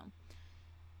 impending doom.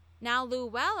 Now,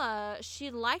 Luella,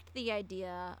 she liked the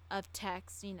idea of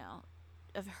Tex, you know,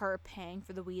 of her paying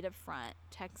for the weed up front,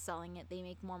 Tex selling it, they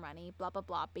make more money, blah, blah,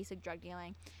 blah, basic drug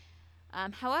dealing.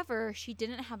 However, she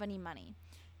didn't have any money.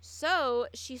 So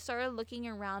she started looking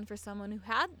around for someone who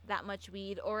had that much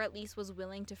weed, or at least was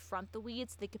willing to front the weed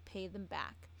so they could pay them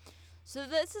back. So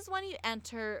this is when you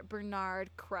enter Bernard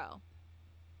Crowe.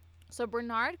 So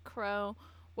Bernard Crowe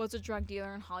was a drug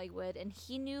dealer in Hollywood, and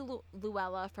he knew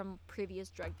Luella from previous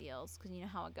drug deals, because you know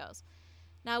how it goes.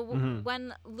 Now,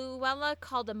 when Luella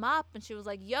called him up and she was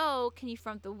like, yo, can you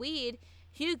front the weed?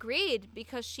 He agreed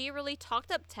because she really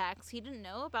talked up Tex. He didn't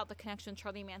know about the connection with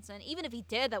Charlie Manson. Even if he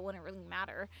did, that wouldn't really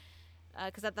matter.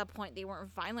 Because at that point they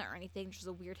weren't violent or anything, which was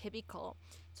a weird hippie cult.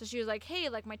 So she was like, "Hey,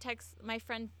 like my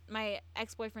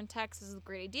ex-boyfriend Tex, this is a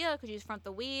great idea because you just front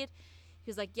the weed." He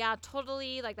was like, "Yeah,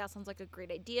 totally. Like that sounds like a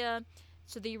great idea."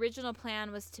 So the original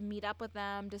plan was to meet up with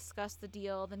them, discuss the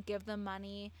deal, then give them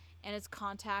money and his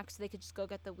contacts so they could just go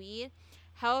get the weed.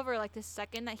 However, like the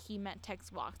second that he met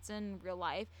Tex Watson in real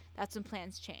life, that's when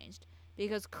plans changed.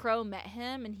 Because Crow met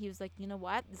him and he was like, you know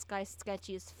what? This guy's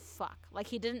sketchy as fuck. Like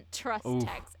he didn't trust Oof.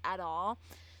 Tex at all.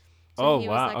 So Oh he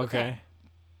was wow. like, Okay.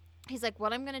 He's like,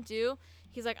 what I'm going to do,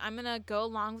 he's like, I'm going to go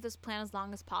along with this plan as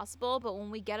long as possible. But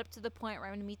when we get up to the point where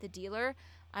I'm going to meet the dealer,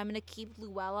 I'm going to keep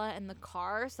Luella in the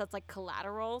car. So that's like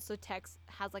collateral. So Tex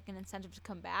has like an incentive to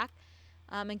come back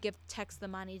and give Tex the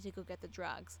money to go get the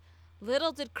drugs.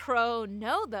 Little did Crow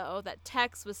know, though, that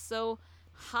Tex was so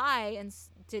high and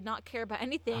did not care about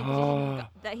anything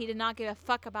that he did not give a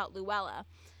fuck about Luella.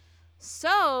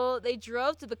 So they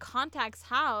drove to the contact's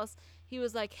house. He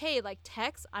was like, hey, like,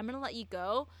 Tex, I'm going to let you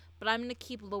go, but I'm going to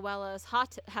keep Luella as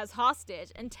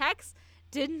hostage. And Tex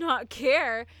did not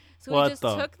care. So he just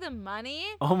took the money.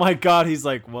 Oh my God. He's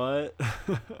like, what?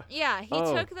 Yeah, he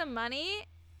took the money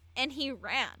and he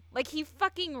ran. Like, he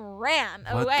fucking ran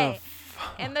What away. the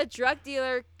fuck? And the drug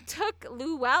dealer took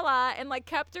Luella and, like,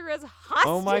 kept her as hostage.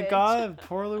 Oh my God.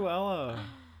 Poor Luella.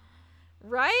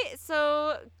 Right?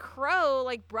 So Crow,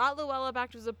 like, brought Luella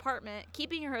back to his apartment,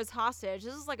 keeping her as hostage.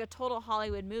 This is like a total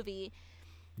Hollywood movie.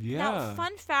 Yeah. Now,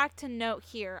 fun fact to note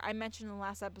here, I mentioned in the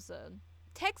last episode,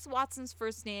 Tex Watson's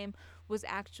first name was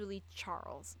actually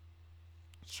Charles.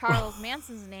 Charles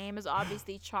Manson's name is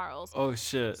obviously Charles. Oh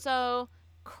shit. So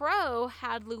Crow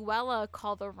had Luella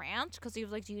call the ranch because he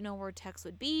was like, do you know where Tex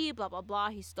would be? Blah, blah, blah.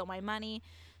 He stole my money.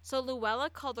 So Luella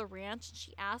called the ranch and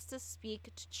she asked to speak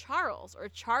to Charles or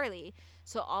Charlie.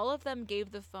 So all of them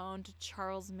gave the phone to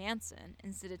Charles Manson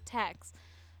instead of Tex.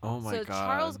 Oh my God. So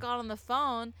Charles got on the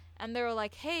phone and they were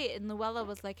like, hey, and Luella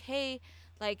was like, hey,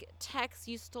 like, Tex,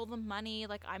 you stole the money.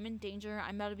 Like, I'm in danger.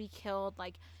 I'm about to be killed.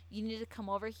 Like, you need to come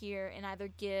over here and either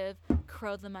give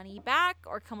Crow the money back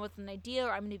or come with an idea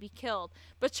or I'm going to be killed.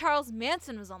 But Charles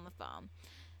Manson was on the phone.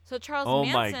 So Charles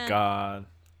Manson, my God.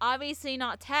 obviously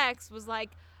not Tex, was like,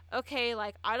 okay,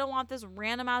 like, I don't want this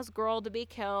random ass girl to be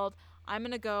killed. I'm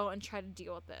going to go and try to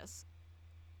deal with this.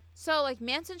 So, like,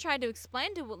 Manson tried to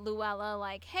explain to Luella,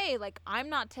 like, hey, like, I'm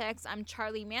not Tex, I'm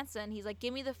Charlie Manson. He's like,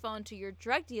 give me the phone to your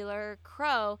drug dealer,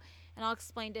 Crow, and I'll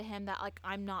explain to him that, like,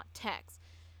 I'm not Tex.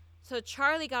 So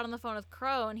Charlie got on the phone with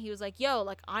Crow, and he was like, yo,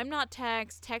 like, I'm not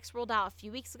Tex. Tex rolled out a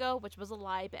few weeks ago, which was a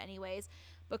lie, but anyways.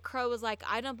 But Crow was like,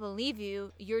 I don't believe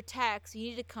you. You're Tex.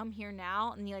 You need to come here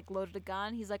now. And he, like, loaded a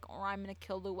gun. He's like, or I'm going to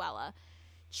kill Luella.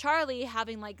 Charlie,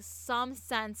 having, like, some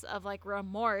sense of, like,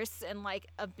 remorse and, like,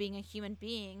 of being a human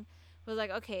being, was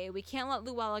like, okay, we can't let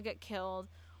Luella get killed.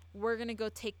 We're going to go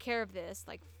take care of this.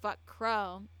 Like, fuck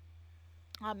Crow.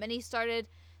 And he started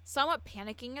somewhat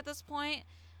panicking at this point.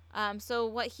 So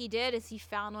what he did is he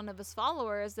found one of his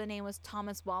followers. The name was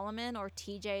Thomas Wallerman, or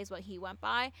TJ is what he went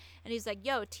by. And he's like,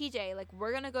 yo, TJ, like,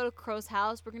 we're going to go to Crow's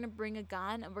house. We're going to bring a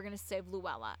gun, and we're going to save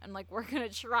Luella. And, like, we're going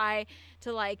to try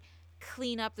to, like,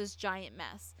 clean up this giant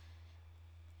mess.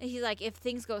 And he's like, if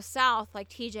things go south, like,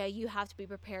 TJ, you have to be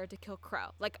prepared to kill Crow.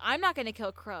 Like, I'm not going to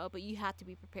kill Crow, but you have to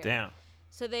be prepared. Damn.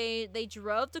 So they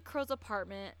drove to Crow's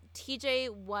apartment.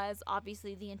 TJ was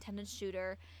obviously the intended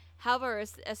shooter. However,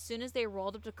 as soon as they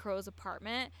rolled up to Crow's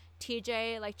apartment,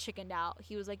 TJ, like, chickened out.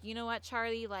 He was like, you know what,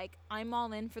 Charlie? Like, I'm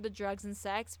all in for the drugs and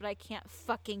sex, but I can't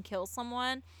fucking kill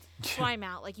someone. So I'm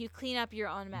out. Like, you clean up your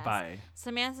own mess. Bye. So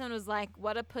Manson was like,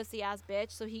 what a pussy-ass bitch.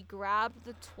 So he grabbed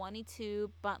the .22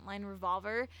 buntline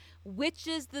revolver, which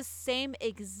is the same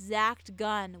exact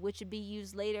gun which would be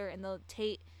used later in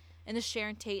the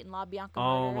Sharon Tate and LaBianca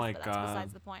murders. My but God. that's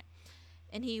besides the point.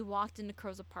 And he walked into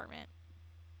Crow's apartment.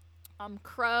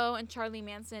 Crow and Charlie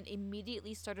Manson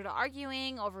immediately started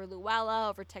arguing over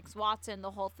Luella, over Tex Watson, the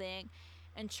whole thing.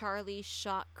 And Charlie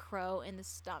shot Crow in the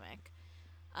stomach.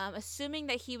 Assuming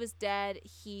that he was dead,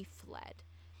 he fled.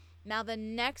 Now, the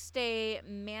next day,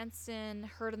 Manson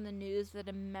heard on the news that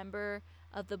a member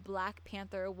of the Black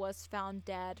Panther was found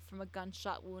dead from a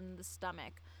gunshot wound in the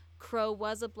stomach. Crow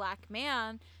was a black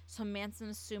man, so Manson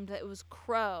assumed that it was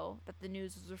Crow that the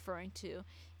news was referring to,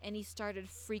 and he started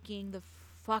freaking the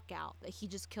fuck out that he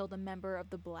just killed a member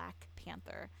of the Black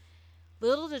Panther.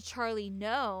 Little did Charlie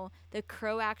know that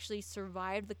Crow actually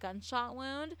survived the gunshot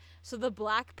wound, so the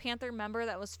Black Panther member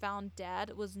that was found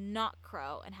dead was not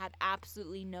Crow and had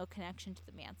absolutely no connection to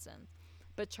the Mansons.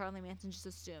 But Charlie Manson just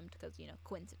assumed because,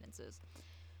 coincidences.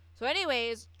 So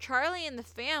anyways, Charlie and the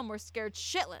fam were scared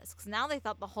shitless because now they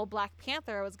thought the whole Black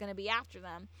Panther was going to be after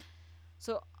them.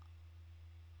 So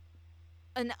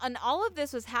and all of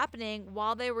this was happening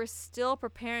while they were still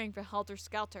preparing for Helter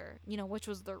Skelter, which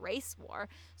was the race war.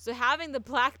 So having the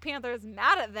Black Panthers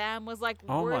mad at them was like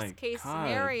worst case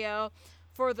scenario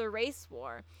for the race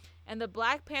war. And the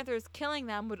Black Panthers killing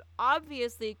them would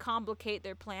obviously complicate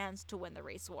their plans to win the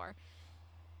race war.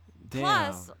 Damn.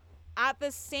 Plus, at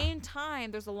the same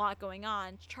time, there's a lot going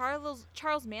on.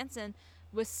 Charles Manson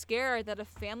was scared that a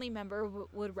family member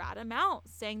would rat him out,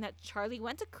 saying that Charlie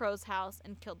went to Crow's house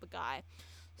and killed the guy.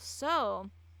 So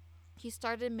he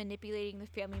started manipulating the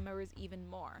family members even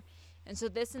more. And so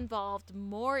this involved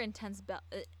more intense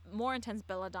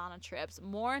belladonna trips,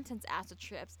 more intense acid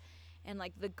trips, and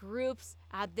like the groups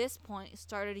at this point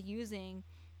started using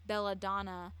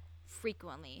belladonna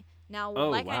frequently. Now,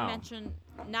 like I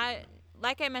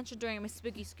mentioned during my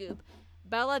spooky scoop,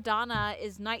 belladonna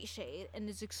is nightshade and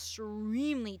is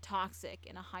extremely toxic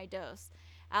in a high dose.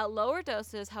 At lower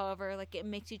doses, however, like it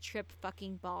makes you trip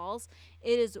fucking balls.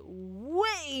 It is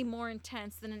way more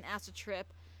intense than an acid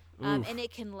trip, and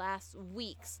it can last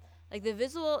weeks. Like the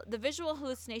visual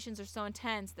hallucinations are so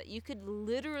intense that you could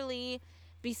literally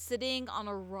be sitting on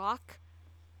a rock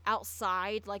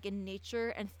outside, like in nature,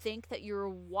 and think that you're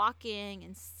walking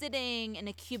and sitting in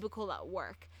a cubicle at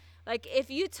work. Like if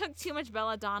you took too much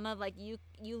belladonna, like you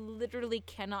literally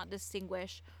cannot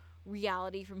distinguish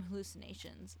reality from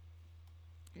hallucinations.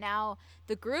 Now,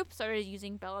 the group started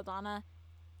using belladonna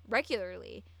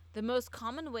regularly. The most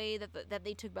common way that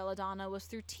they took belladonna was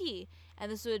through tea,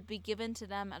 and this would be given to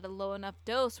them at a low enough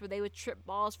dose where they would trip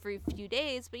balls for a few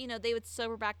days, but they would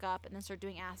sober back up and then start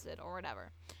doing acid or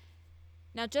whatever.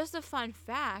 Now, just a fun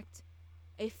fact,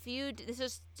 this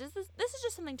is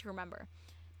just something to remember.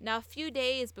 Now, a few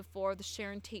days before the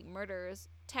Sharon Tate murders,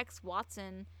 Tex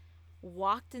Watson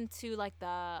walked into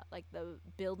the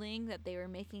building that they were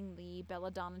making the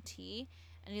belladonna tea,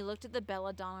 and he looked at the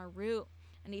belladonna root,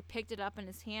 and he picked it up in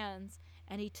his hands,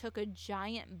 and he took a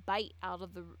giant bite out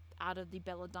of the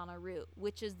belladonna root,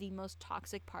 which is the most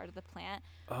toxic part of the plant,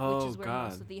 which is where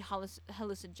most of the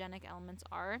hallucinogenic elements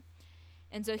are.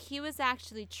 And so he was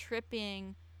actually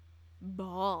tripping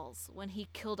balls when he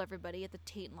killed everybody at the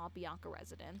Tate and LaBianca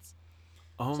residence.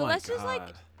 Oh so my let's God.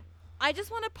 just I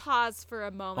just want to pause for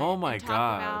a moment and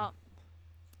talk about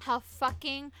how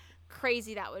fucking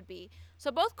crazy that would be.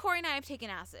 So both Corey and I have taken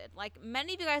acid. Like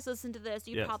many of you guys listen to this,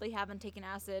 you probably haven't taken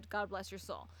acid. God bless your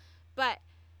soul. But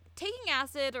taking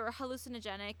acid or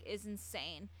hallucinogenic is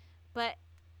insane. But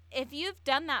if you've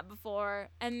done that before,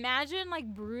 imagine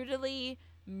brutally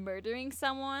murdering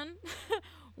someone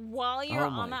while you're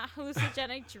on that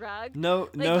hallucinogenic drug. No,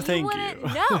 thank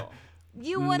you. No.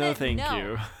 You wouldn't No, thank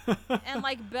know. you. And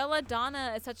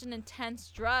belladonna is such an intense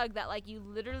drug that you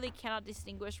literally cannot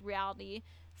distinguish reality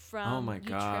from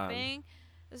tripping.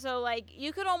 So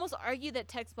you could almost argue that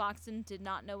Tex Watson did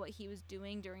not know what he was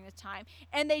doing during this time,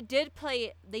 and they did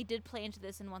play into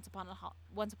this in Once Upon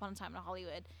a Time in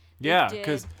Hollywood.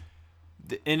 Because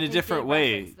in a different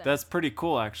way, that's pretty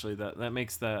cool actually. That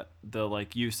makes the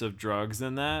use of drugs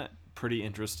in that pretty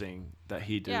interesting that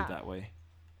he did it that way.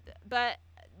 But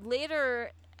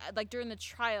later, during the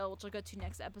trial, which I'll go to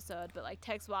next episode, but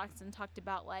Tex Watson talked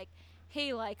about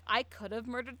hey, I could have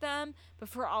murdered them, but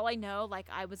for all I know,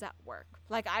 I was at work.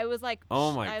 I was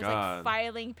oh my God,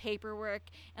 filing paperwork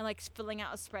and filling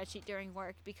out a spreadsheet during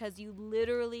work, because you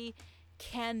literally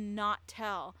cannot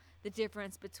tell the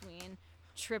difference between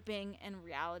tripping and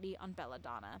reality on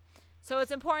belladonna. So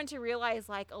it's important to realize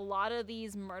a lot of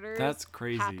these murders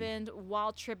happened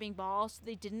while tripping balls. So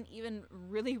they didn't even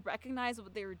really recognize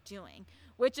what they were doing,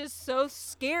 which is so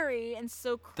scary and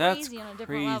so crazy on a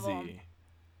different level.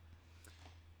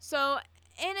 So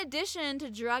in addition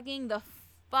to drugging the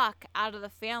fuck out of the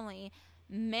family,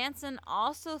 Manson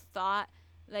also thought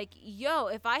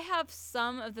if I have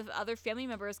some of the other family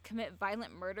members commit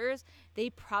violent murders, they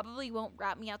probably won't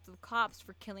rat me out to the cops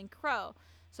for killing Crow.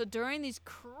 So during these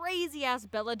crazy ass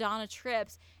belladonna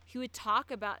trips, he would talk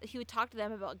to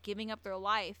them about giving up their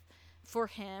life for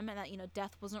him, and that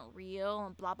death wasn't real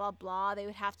and blah blah blah. They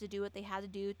would have to do what they had to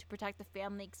do to protect the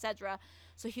family, etc.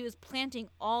 So he was planting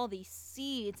all these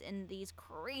seeds in these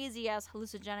crazy ass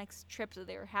hallucinogenic trips that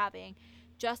they were having,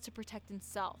 just to protect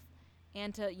himself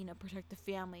and to protect the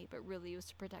family, but really it was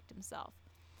to protect himself.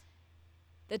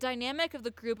 The dynamic of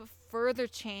the group further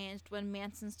changed when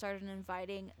Manson started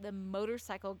inviting the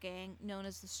motorcycle gang known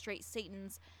as the Straight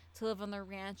Satans to live on their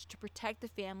ranch to protect the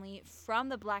family from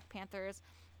the Black Panthers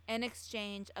in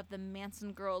exchange of the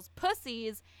Manson girls'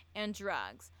 pussies and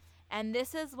drugs. And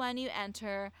this is when you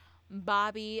enter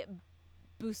Bobby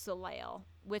Busalale,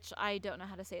 which I don't know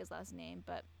how to say his last name,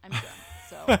 but I'm drunk,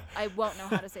 so I won't know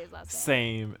how to say his last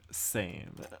name.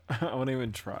 Same. I won't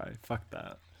even try. Fuck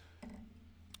that.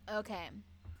 Okay.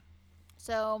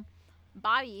 So,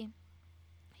 Bobby,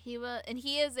 he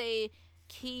is a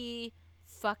key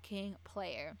fucking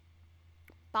player.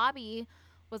 Bobby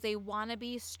was a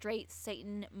wannabe straight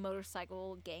Satan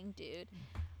motorcycle gang dude.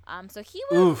 So he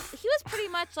was pretty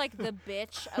much like the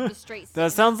bitch of the straight Satans.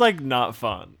 That sounds like not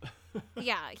fun.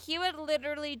 Yeah, he would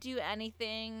literally do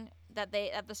anything that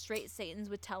the straight Satans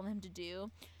would tell him to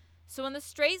do. So when the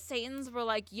straight Satans were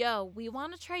like, "Yo, we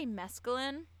want to try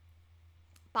mescaline,"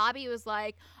 Bobby was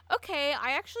like, "Okay,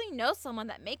 I actually know someone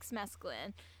that makes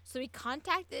mescaline." So he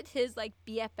contacted his like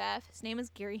BFF. His name is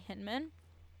Gary Hinman.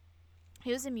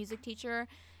 He was a music teacher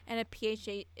and a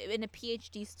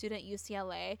PhD student at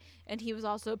UCLA, and he was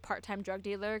also a part-time drug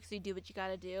dealer because you do what you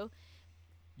gotta do.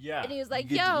 Yeah. And he was like,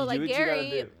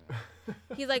 Gary,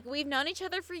 he's like, we've known each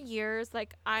other for years.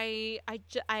 Like, I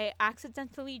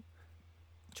accidentally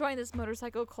joined this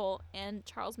motorcycle cult in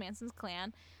Charles Manson's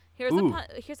clan.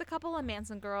 Here's a couple of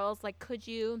Manson girls. Like, could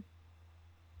you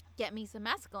get me some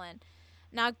mescaline?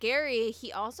 Now, Gary,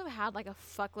 he also had like a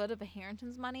fuckload of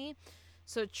Harrington's money.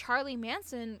 So Charlie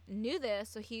Manson knew this.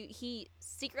 So he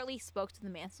secretly spoke to the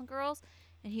Manson girls.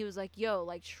 And he was like, yo,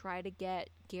 like, try to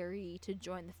get Gary to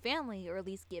join the family or at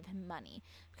least give him money.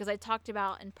 Because I talked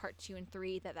about in part 2 and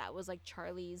 3 that was, like,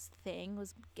 Charlie's thing,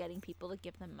 was getting people to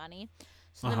give them money.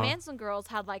 So the Manson girls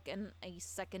had, like, a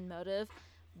second motive.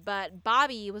 But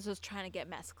Bobby was just trying to get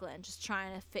mescaline, just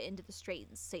trying to fit into the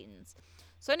straight Satans.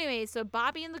 So anyway, so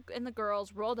Bobby and the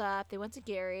girls rolled up. They went to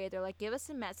Gary. They're like, give us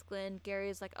some mescaline.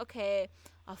 Gary's like, okay,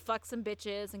 I'll fuck some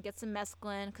bitches and get some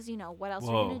mescaline. Because, you know, what else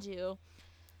are you going to do?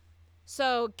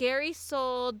 So Gary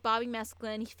sold Bobby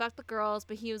mescaline. He fucked the girls,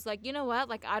 but he was like, you know what?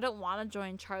 Like, I don't want to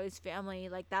join Charlie's family.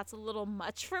 Like, that's a little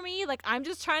much for me. Like, I'm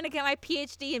just trying to get my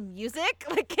PhD in music.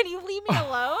 Like, can you leave me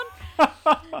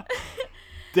alone?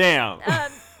 Damn.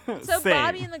 So Same.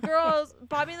 Bobby and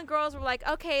the girls were like,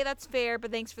 okay, that's fair,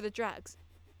 but thanks for the drugs.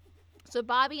 So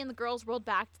Bobby and the girls rolled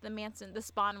back to the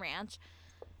Spawn Ranch.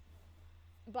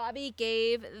 Bobby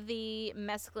gave the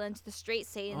mescaline to the straight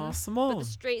Satans, but the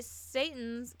straight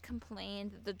Satans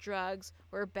complained that the drugs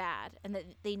were bad and that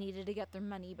they needed to get their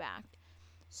money back.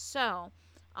 So,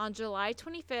 on July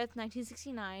 25th,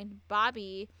 1969,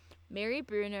 Bobby, Mary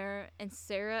Bruner, and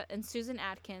Susan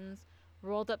Atkins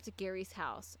rolled up to Gary's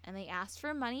house, and they asked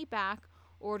for money back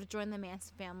or to join the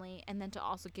Manson family, and then to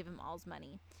also give him all his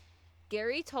money.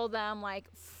 Gary told them, like,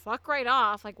 fuck right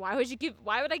off. Like, why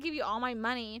would I give you all my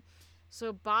money?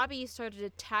 So Bobby started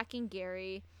attacking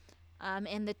Gary,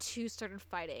 and the two started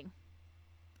fighting.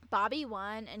 Bobby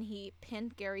won, and he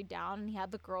pinned Gary down, and he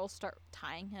had the girls start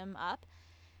tying him up.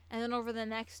 And then over the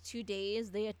next 2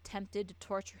 days, they attempted to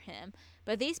torture him.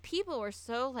 But these people were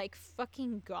so, like,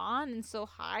 fucking gone and so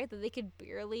high that they could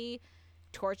barely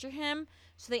torture him.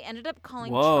 So they ended up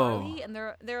calling Charlie, and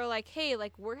they're like, hey,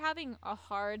 like, we're having a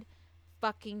hard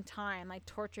fucking time, like,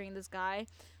 torturing this guy.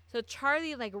 So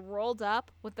Charlie, like, rolled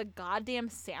up with a goddamn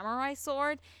samurai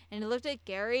sword, and he looked at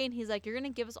Gary, and he's like, you're going to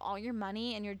give us all your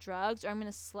money and your drugs, or I'm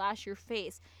going to slash your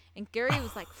face. And Gary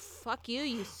was like, fuck you,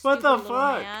 you stupid little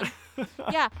man.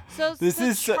 Yeah, so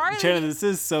Charlie... Shannon, this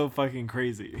is so fucking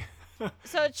crazy.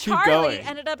 So Charlie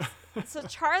ended up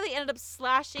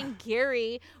slashing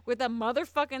Gary with a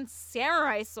motherfucking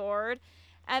samurai sword.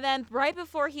 And then right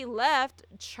before he left,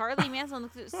 Charlie Manson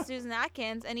looked at Susan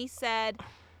Atkins, and he said...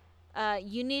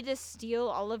 you need to steal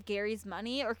all of Gary's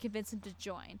money or convince him to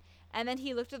join. And then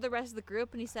he looked at the rest of the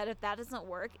group and he said, if that doesn't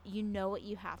work, you know what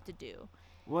you have to do.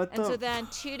 So then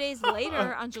 2 days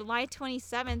later, on July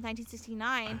 27th,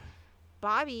 1969,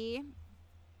 Bobby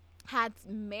had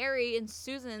Mary and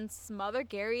Susan smother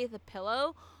Gary with a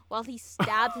pillow while he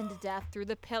stabbed him to death through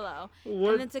the pillow.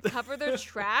 And then to cover their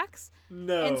tracks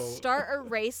and start a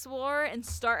race war and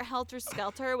start Helter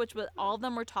Skelter, which all of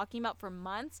them were talking about for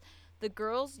months, the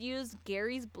girls used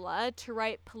Gary's blood to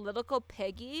write Political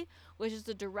Piggy, which is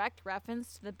a direct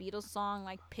reference to the Beatles song,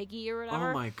 like, Piggy or whatever.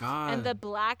 Oh, my God. And the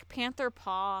Black Panther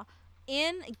paw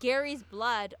in Gary's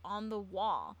blood on the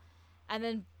wall. And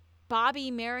then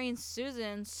Bobby, Mary, and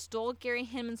Susan stole Gary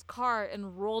Hinman's car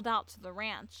and rolled out to the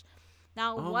ranch.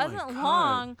 Now, it wasn't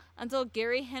long until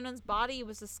Gary Hinman's body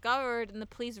was discovered and the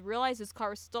police realized his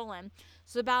car was stolen.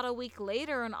 So about a week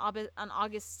later, on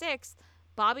August 6th,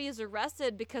 Bobby is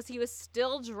arrested because he was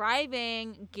still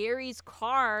driving Gary's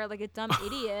car like a dumb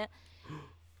idiot.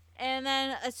 And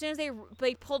then as soon as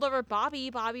they pulled over Bobby,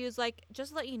 Bobby was like,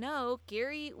 just to let you know,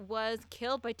 Gary was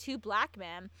killed by 2 black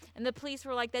men. And the police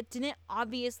were like, that didn't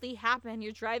obviously happen.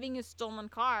 You're driving a stolen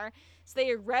car. So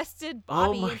they arrested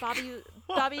Bobby. Oh my And Bobby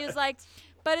God. was like,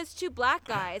 but it's 2 black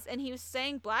guys. And he was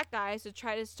saying black guys to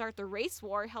try to start the race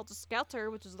war, Helter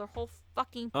Skelter, which is their whole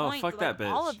fucking Oh, point fuck for that like,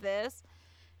 all bitch. of this.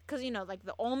 Because, you know, like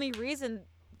the only reason,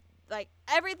 like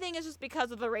everything is just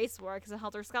because of the race war, because of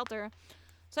Helter Skelter.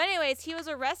 So anyways, he was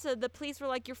arrested. The police were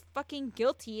like, you're fucking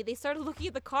guilty. They started looking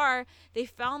at the car. They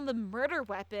found the murder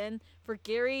weapon for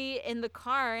Gary in the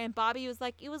car. And Bobby was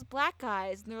like, it was black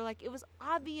guys. And they were like, it was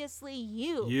obviously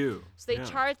you. You. So they Yeah.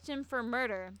 charged him for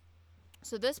murder.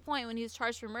 So at this point, when he was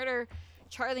charged for murder,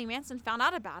 Charlie Manson found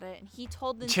out about it. And he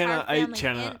told the entire family.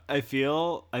 Channa, I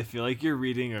feel like you're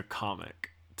reading a comic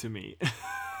to me.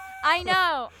 I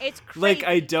know. It's crazy. Like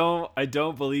I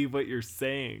don't believe what you're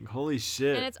saying. Holy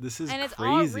shit. This is it's crazy.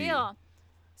 all real.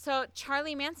 So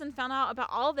Charlie Manson found out about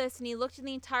all this, and he looked at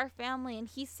the entire family, and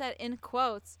he said in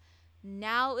quotes,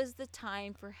 "Now is the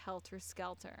time for Helter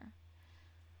Skelter."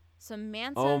 So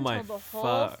Manson told the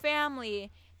whole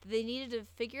family that they needed to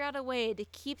figure out a way to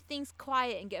keep things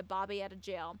quiet and get Bobby out of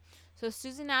jail. So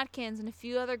Susan Atkins and a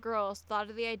few other girls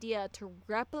thought of the idea to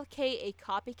replicate a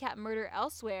copycat murder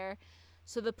elsewhere,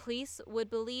 so the police would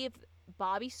believe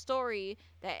Bobby's story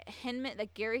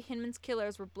that Gary Hinman's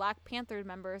killers were Black Panther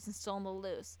members and still on the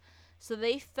loose. So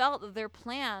they felt that their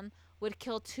plan would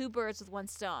kill 2 birds with 1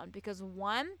 stone, because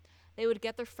 1, they would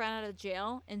get their friend out of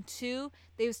jail, and 2,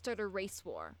 they would start a race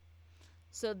war.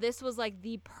 So this was like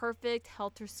the perfect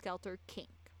Helter Skelter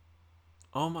kink.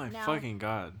 Oh my fucking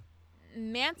God.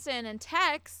 Manson and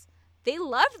Tex, they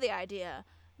loved the idea.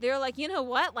 They were like, you know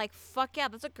what? Like, fuck yeah,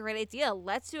 that's a great idea.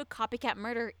 Let's do a copycat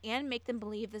murder and make them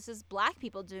believe this is black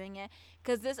people doing it.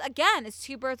 Because this, again, is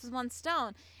 2 birds with 1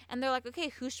 stone. And they're like, okay,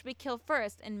 who should we kill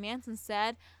first? And Manson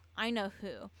said, I know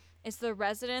who. It's the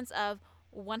residents of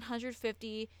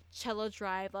 150 Cello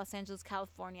Drive, Los Angeles,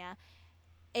 California,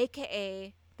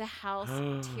 a.k.a. the house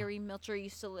Terry Milcher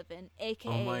used to live in,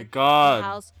 a.k.a. Oh my God. the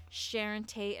house Sharon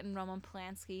Tate and Roman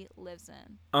Polanski lives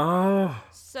in. Oh.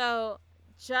 So,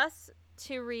 just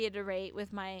to reiterate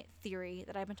with my theory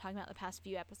that I've been talking about the past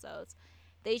few episodes,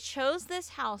 they chose this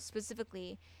house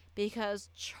specifically because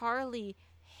Charlie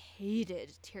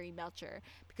hated Terry Melcher.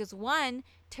 Because 1,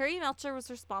 Terry Melcher was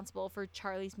responsible for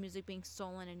Charlie's music being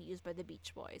stolen and used by the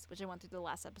Beach Boys, which I went through the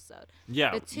last episode.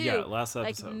 Yeah, But 2, last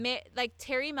episode. like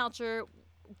Terry Melcher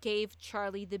gave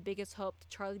Charlie the biggest hope to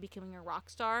Charlie becoming a rock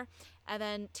star, and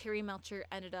then Terry Melcher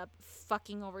ended up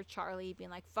fucking over Charlie, being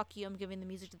like, fuck you, I'm giving the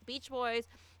music to the Beach Boys,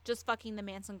 just fucking the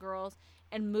Manson girls,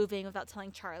 and moving without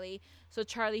telling Charlie. So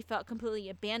Charlie felt completely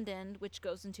abandoned, which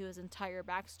goes into his entire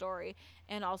backstory,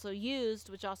 and also used,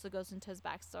 which also goes into his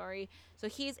backstory. So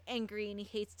he's angry and he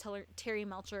hates Terry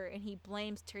Melcher, and he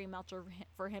blames Terry Melcher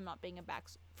for him not being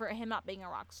a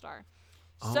rock star.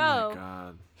 Oh So, my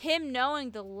God. him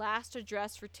knowing the last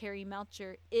address for Terry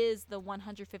Melcher is the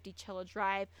 150 Cello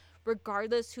Drive,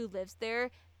 regardless who lives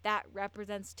there, that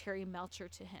represents Terry Melcher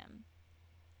to him.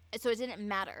 So it didn't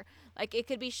matter. Like, it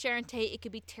could be Sharon Tate, it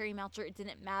could be Terry Melcher, it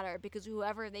didn't matter, because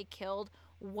whoever they killed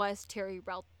was Terry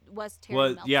Melcher to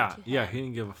him. He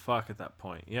didn't give a fuck at that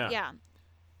point. Yeah. Yeah.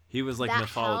 He was like That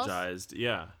mythologized.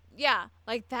 Yeah. Yeah,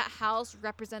 like that house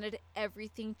represented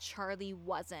everything Charlie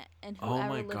wasn't, and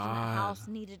whoever lived in that house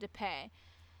needed to pay.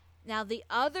 Now, the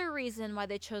other reason why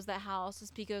they chose that house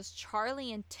is because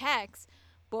Charlie and Tex,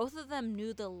 both of them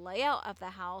knew the layout of the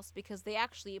house because they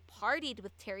actually partied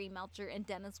with Terry Melcher and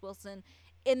Dennis Wilson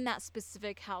in that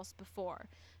specific house before.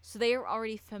 So they were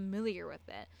already familiar with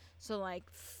it. So, like,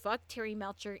 fuck Terry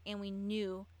Melcher, and we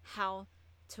knew how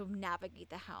to navigate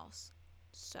the house.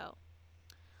 So,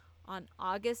 on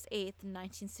August 8th,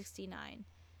 1969,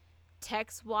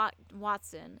 Tex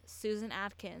Watson, Susan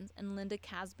Atkins, and Linda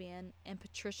Casbian and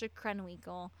Patricia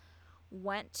Krenwinkel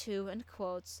went to, in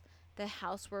quotes, the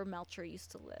house where Melcher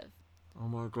used to live. Oh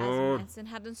my As God. Manson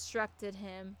had instructed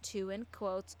him to, in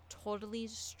quotes, totally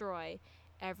destroy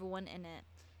everyone in it.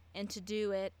 And to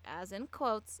do it, as in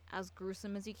quotes, as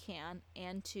gruesome as you can,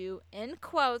 and to, in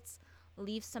quotes,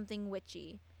 leave something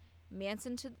witchy.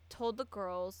 Manson told the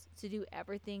girls to do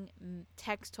everything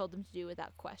Tex told them to do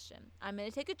without question. I'm going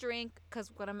to take a drink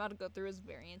because what I'm about to go through is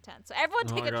very intense. So everyone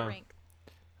take a drink.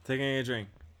 Taking a drink.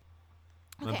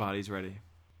 Okay. My body's ready.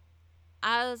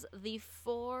 As the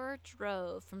 4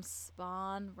 drove from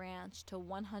Spawn Ranch to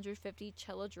 150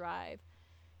 Cello Drive,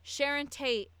 Sharon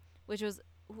Tate,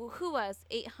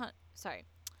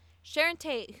 Sharon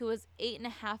Tate, who was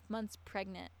 8.5 months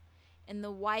pregnant, and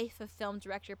the wife of film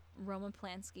director Roman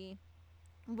Polanski,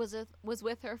 was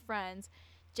with her friends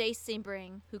Jay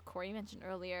Sebring, who Corey mentioned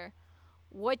earlier,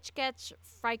 Wojciech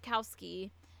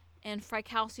Frykowski, and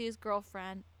Frykowski's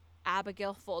girlfriend,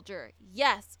 Abigail Folger.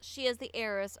 Yes, she is the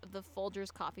heiress of the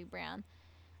Folgers coffee brand.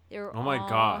 They were Oh my all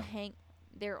God.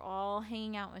 they're all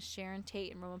hanging out with Sharon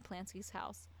Tate and Roman Polanski's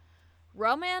house.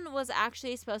 Roman was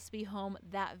actually supposed to be home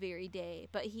that very day,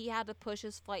 but he had to push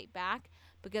his flight back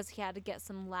because he had to get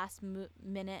some last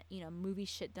minute, movie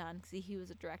shit done because he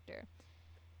was a director.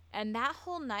 And that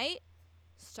whole night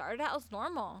started out as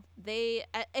normal.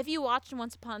 If you watched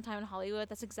Once Upon a Time in Hollywood,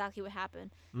 that's exactly what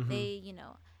happened. They,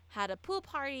 had a pool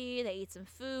party, they ate some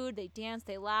food, they danced,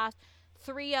 they laughed.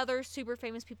 3 other super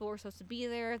famous people were supposed to be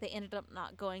there. They ended up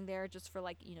not going there just for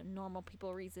normal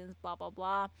people reasons, blah, blah,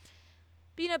 blah.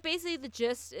 But, basically the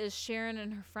gist is Sharon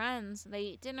and her friends, they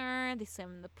ate dinner, they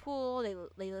swam in the pool,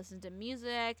 they listened to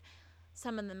music.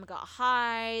 Some of them got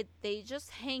high. They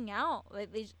just hang out.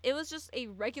 It was just a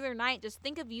regular night. Just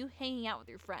think of you hanging out with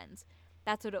your friends.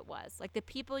 That's what it was. Like the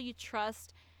people you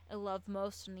trust and love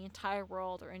most in the entire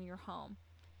world are in your home.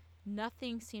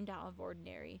 Nothing seemed out of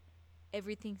ordinary.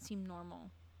 Everything seemed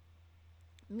normal.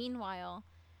 Meanwhile,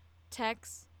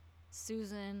 Tex,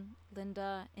 Susan,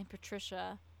 Linda, and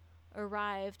Patricia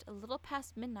arrived a little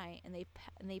past midnight, and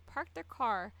they parked their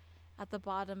car at the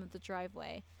bottom of the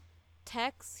driveway.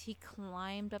 Tex, he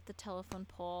climbed up the telephone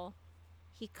pole.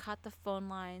 He cut the phone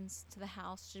lines to the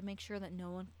house to make sure that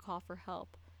no one could call for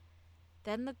help.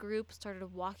 Then the group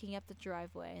started walking up the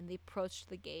driveway and they approached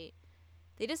the gate.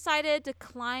 They decided to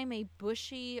climb a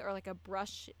bushy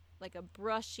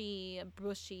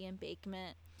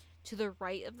embankment to the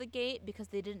right of the gate because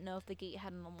they didn't know if the gate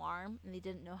had an alarm and they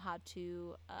didn't know how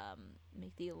to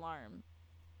make the alarm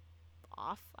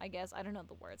off, I guess. I don't know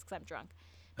the words because I'm drunk.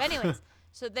 But anyways,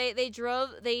 so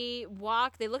they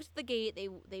walked, they looked at the gate,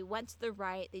 they went to the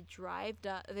right, they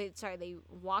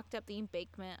walked up the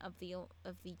embankment of the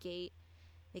gate.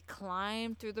 They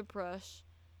climbed through the brush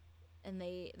and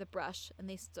they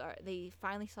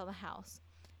finally saw the house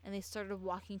and they started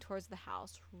walking towards the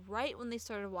house. Right when they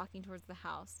started walking towards the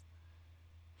house,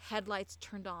 headlights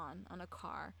turned on a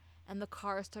car and the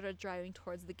car started driving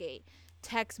towards the gate.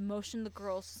 Tex motioned the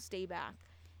girls to stay back.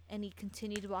 And he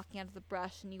continued walking out of the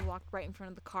brush, and he walked right in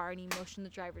front of the car, and he motioned the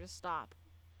driver to stop.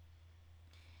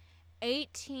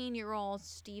 18-year-old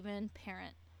Stephen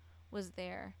Parent was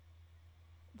there.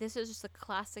 This is just a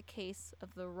classic case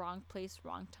of the wrong place,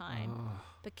 wrong time.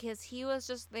 Because he was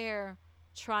just there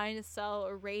trying to sell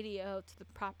a radio to the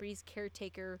property's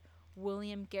caretaker,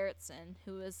 William Garretson,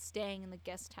 who was staying in the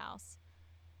guest house.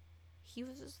 He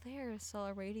was just there to sell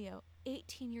a radio.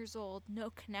 18 years old, no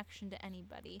connection to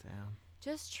anybody. Damn.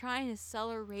 Just trying to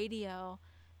sell a radio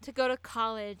to go to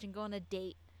college and go on a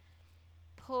date.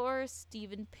 Poor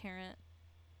Stephen Parent.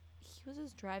 He was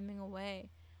just driving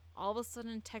away. All of a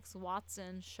sudden, Tex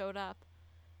Watson showed up,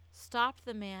 stopped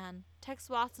the man. Tex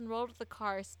Watson rolled to the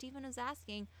car. Stephen is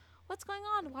asking, "What's going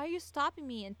on? Why are you stopping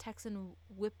me?" And Texan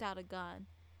whipped out a gun.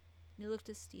 And he looked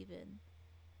at Stephen,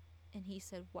 and he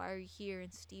said, "Why are you here?"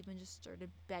 And Stephen just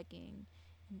started begging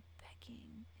and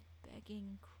begging and begging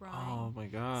and crying. Oh my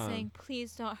God. Saying,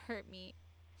 "Please don't hurt me."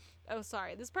 Oh,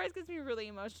 sorry. This part gets me really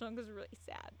emotional because it's really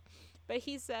sad. But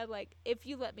he said, "If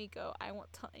you let me go, I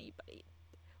won't tell anybody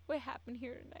what happened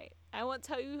here tonight. I won't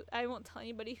tell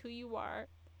anybody who you are.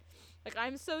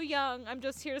 I'm so young. I'm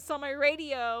just here to sell my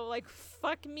radio.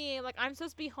 Fuck me. I'm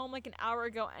supposed to be home an hour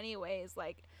ago anyways.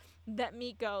 Let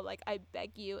me go. I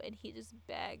beg you." And he just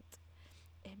begged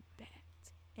and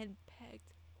begged and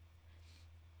begged.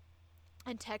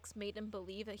 And Tex made him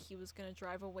believe that he was going to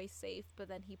drive away safe, but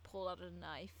then he pulled out a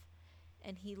knife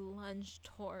and he lunged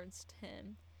towards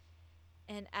him.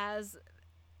 And as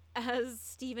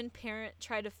Stephen Parent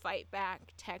tried to fight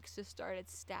back, Tex just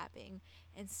started stabbing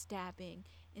and stabbing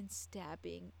and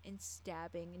stabbing and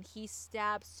stabbing. And he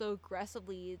stabbed so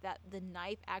aggressively that the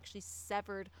knife actually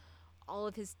severed all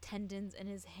of his tendons in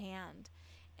his hand.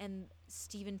 And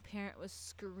Stephen Parent was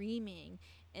screaming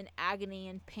in agony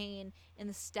and pain, and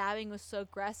the stabbing was so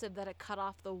aggressive that it cut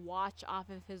off the watch off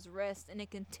of his wrist, and it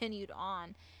continued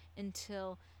on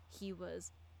until he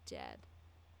was dead.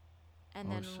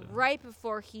 And then right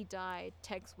before he died,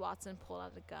 Tex Watson pulled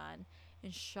out a gun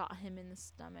and shot him in the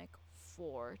stomach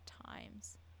 4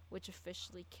 times, which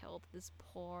officially killed this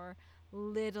poor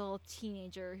little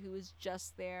teenager who was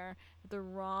just there at the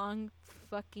wrong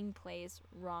fucking place,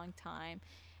 wrong time.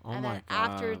 And then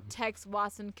after Tex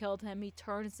Watson killed him, he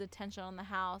turned his attention on the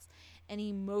house and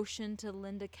he motioned to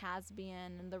Linda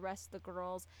Casbian and the rest of the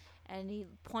girls, and he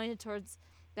pointed towards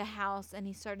the house and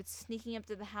he started sneaking up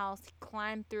to the house. He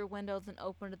climbed through windows and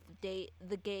opened the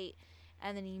gate,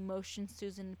 and then he motioned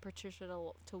Susan and Patricia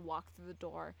to walk through the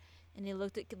door. And he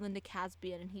looked at Linda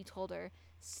Casbian and he told her,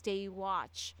 "Stay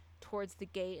watch towards the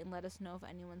gate and let us know if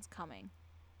anyone's coming."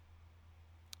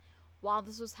 While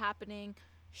this was happening,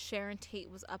 Sharon Tate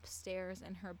was upstairs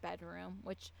in her bedroom,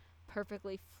 which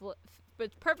perfectly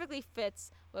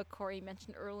fits what Corey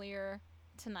mentioned earlier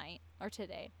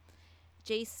today.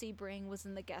 Jay Sebring was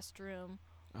in the guest room.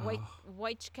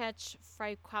 Wojciech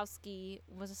Frykowski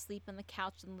was asleep on the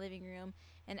couch in the living room,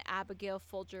 and Abigail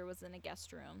Folger was in a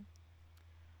guest room.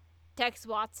 Tex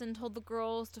Watson told the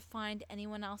girls to find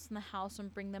anyone else in the house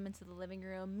and bring them into the living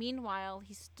room. Meanwhile,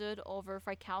 he stood over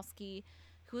Frykowski,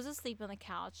 who was asleep on the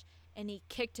couch, and he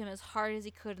kicked him as hard as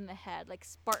he could in the head, like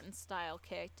Spartan style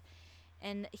kicked.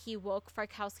 And he woke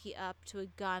Frykowski up to a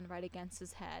gun right against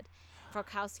his head.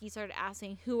 Frykowski started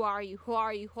asking, "Who are you? Who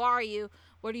are you? Who are you?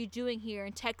 What are you doing here?"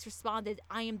 And Tex responded,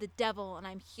 "I am the devil, and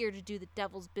I'm here to do the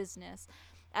devil's business."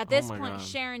 At this point, God.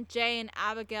 Sharon, Jay, and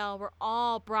Abigail were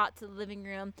all brought to the living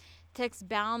room. Tex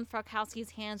bound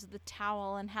Frykowski's hands with a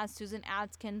towel and had Susan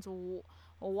Adkins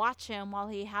watch him while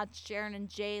he had Sharon and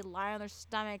Jay lie on their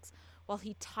stomachs while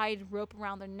he tied rope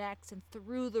around their necks and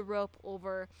threw the rope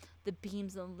over the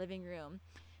beams in the living room.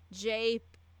 Jay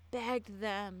begged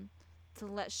them to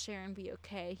let Sharon be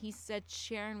okay. He said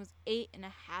Sharon was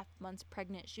 8.5 months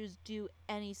pregnant. She was due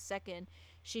any second.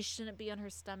 She shouldn't be on her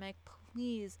stomach.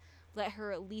 Please let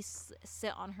her at least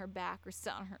sit on her back or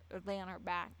lay on her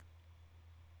back.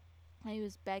 And he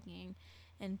was begging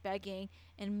and begging.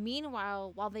 And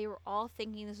meanwhile, while they were all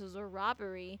thinking this was a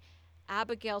robbery,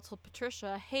 Abigail told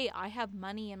Patricia, "Hey, I have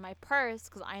money in my purse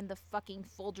because I'm the fucking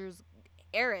Folgers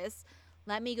heiress.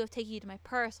 Let me go take you to my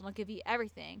purse and I'll give you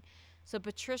everything." So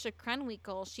Patricia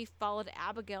Krenwinkel, she followed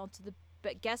Abigail to the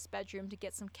guest bedroom to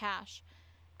get some cash.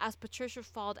 As Patricia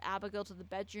followed Abigail to the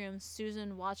bedroom,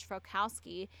 Susan watched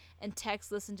Frykowski, and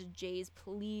Tex listened to Jay's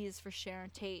pleas for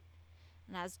Sharon Tate.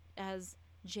 And as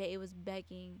Jay was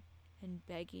begging and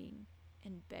begging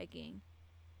and begging,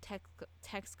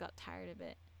 Tex got tired of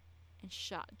it and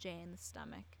shot Jay in the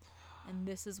stomach. And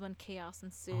this is when chaos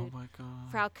ensued. Oh my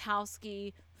God.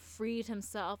 Frykowski freed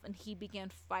himself and he began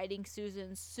fighting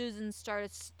Susan. Susan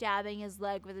started stabbing his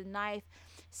leg with a knife.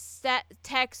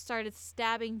 Tex started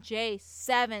stabbing Jay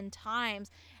 7 times,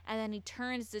 and then he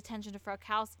turned his attention to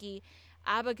Frykowski.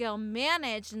 Abigail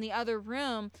managed in the other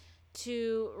room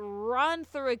to run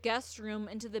through a guest room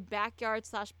into the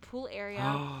backyard/pool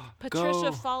area.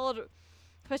 Patricia followed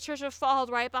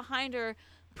right behind her,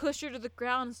 pushed her to the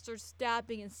ground, and started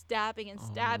stabbing and stabbing and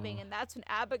stabbing. And that's when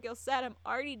Abigail said, "I'm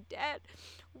already dead.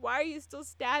 Why are you still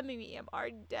stabbing me? I'm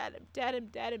already dead. I'm dead. I'm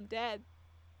dead. I'm dead."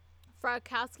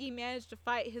 Frykowski managed to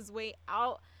fight his way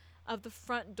out of the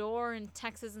front door in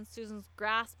Tex's and Susan's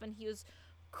grasp, and he was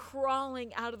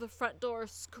crawling out of the front door,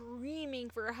 screaming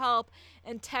for help.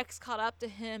 And Tex caught up to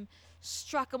him,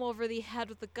 struck him over the head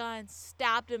with a gun,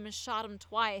 stabbed him, and shot him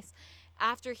twice.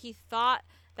 After he thought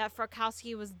that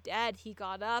Frykowski was dead, he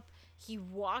got up. He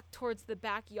walked towards the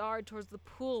backyard, towards the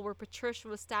pool where Patricia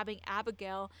was stabbing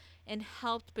Abigail, and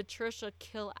helped Patricia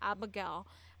kill Abigail.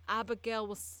 Abigail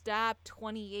was stabbed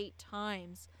 28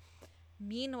 times.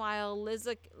 Meanwhile,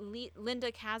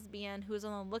 Linda Casbian, who was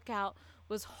on the lookout,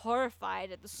 was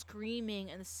horrified at the screaming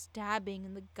and the stabbing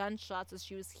and the gunshots as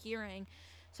she was hearing.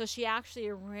 So she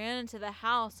actually ran into the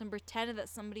house and pretended that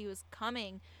somebody was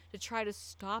coming to try to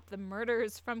stop the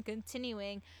murders from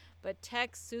continuing. But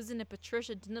Tex, Susan, and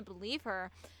Patricia didn't believe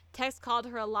her. Tex called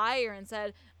her a liar and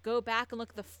said, "Go back and look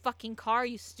at the fucking car,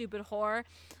 you stupid whore."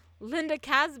 Linda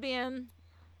Casbian,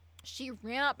 she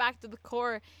ran up back to the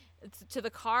car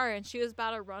and she was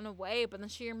about to run away, but then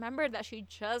she remembered that she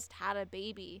just had a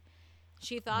baby.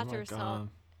 She thought to herself,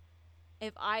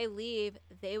 "If I leave,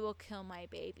 they will kill my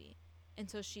baby." And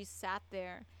so she sat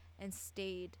there and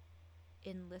stayed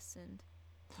and listened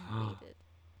and waited.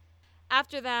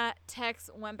 After that, Tex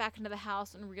went back into the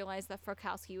house and realized that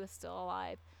Frykowski was still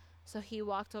alive. So he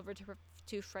walked over to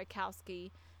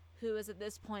Frykowski, who was at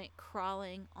this point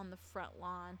crawling on the front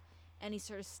lawn, and he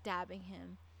started stabbing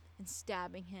him and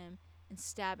stabbing him and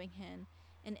stabbing him.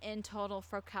 And in total,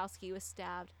 Frykowski was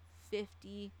stabbed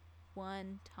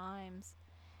 51 times.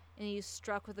 And he was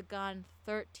struck with a gun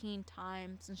 13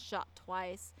 times and shot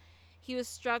twice. He was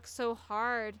struck so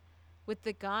hard with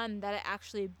the gun that it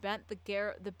actually bent the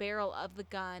barrel of the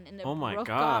gun, and it broke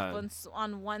off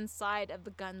on one side of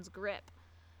the gun's grip.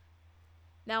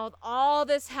 Now, with all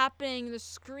this happening, the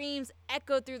screams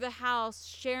echoed through the house.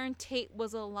 Sharon Tate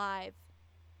was alive,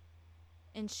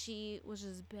 and she was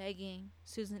just begging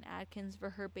Susan Adkins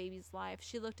for her baby's life.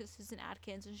 She looked at Susan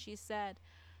Adkins and she said,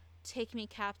 "Take me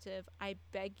captive, I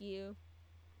beg you."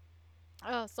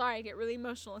 Oh, sorry, I get really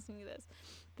emotional listening to this.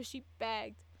 But she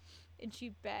begged. and she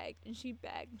begged and she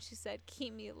begged and she said,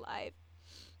 keep me alive.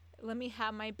 Let me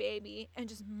have my baby and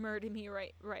just murder me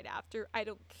right after. I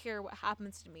don't care what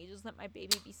happens to me. Just let my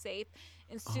baby be safe.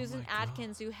 And Susan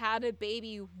Atkins, who had a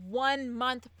baby 1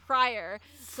 month prior,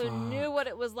 so knew what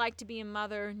it was like to be a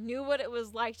mother, knew what it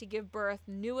was like to give birth,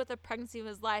 knew what the pregnancy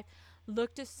was like,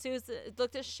 looked at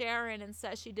Sharon and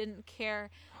said she didn't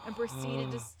care, and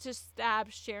proceeded to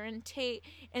stab Sharon Tate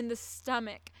in the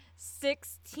stomach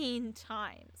 16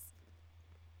 times.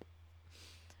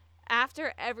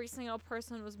 After every single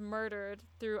person was murdered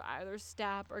through either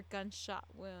stab or gunshot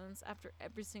wounds, after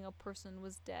every single person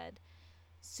was dead,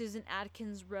 Susan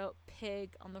Atkins wrote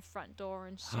 "pig" on the front door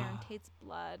in Sharon Tate's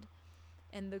blood,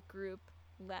 and the group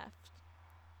left.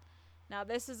 Now,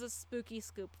 this is a spooky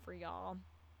scoop for y'all.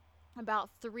 About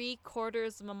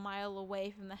 3/4 of a mile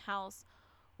away from the house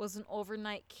was an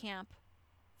overnight camp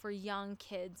for young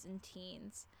kids and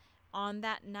teens. On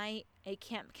that night, a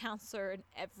camp counselor and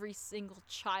every single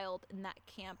child in that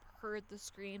camp heard the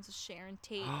screams of Sharon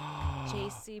Tate, Jay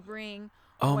Sebring,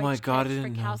 oh my God, I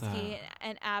didn't know Frykowski, that.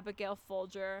 and Abigail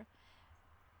Folger.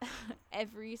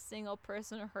 Every single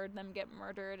person heard them get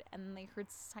murdered, and they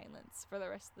heard silence for the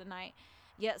rest of the night.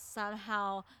 Yet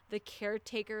somehow, the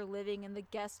caretaker living in the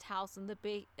guest house in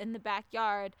the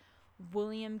backyard,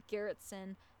 William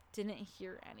Garretson, didn't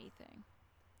hear anything.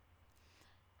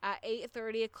 At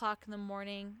 8:30 o'clock in the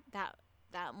morning, that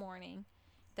morning,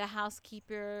 the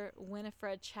housekeeper,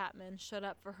 Winifred Chapman, showed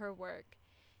up for her work,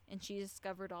 and she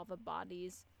discovered all the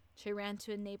bodies. She ran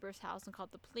to a neighbor's house and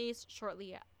called the police.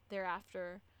 Shortly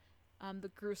thereafter, the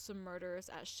gruesome murders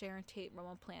at Sharon Tate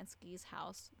Roman Polanski's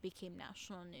house became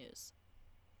national news.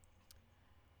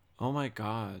 Oh my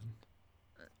God.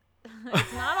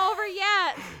 It's not over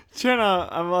yet. Jenna,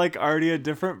 I'm like already a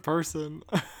different person.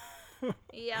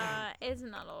 Yeah, it's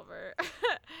not over.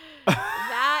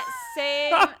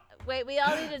 Wait, we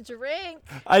all need a drink.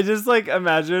 I just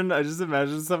imagine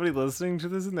somebody listening to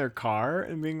this in their car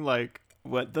and being like,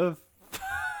 what the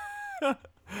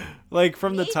like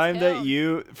from the time that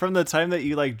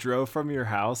you like drove from your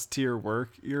house to your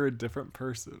work, you're a different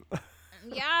person.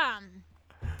 Yeah.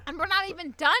 And we're not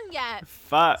even done yet.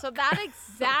 Fuck. So that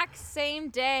exact same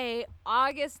day,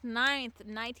 August 9th,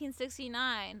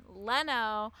 1969,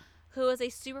 Leno, who was a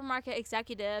supermarket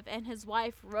executive, and his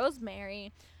wife,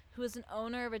 Rosemary, who was an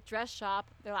owner of a dress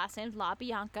shop, their last name is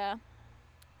LaBianca,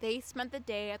 they spent the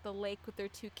day at the lake with their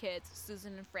 2 kids,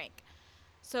 Susan and Frank.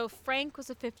 So Frank was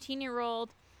a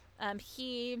 15-year-old.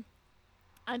 He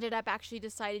ended up actually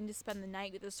deciding to spend the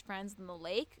night with his friends in the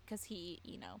lake because he's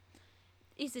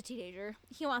a teenager.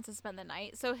 He wants to spend the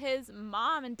night. So his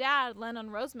mom and dad, Len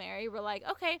and Rosemary, were like,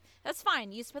 okay, that's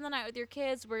fine. You spend the night with your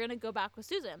kids. We're going to go back with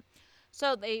Susan.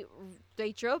 So they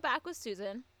drove back with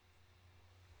Susan.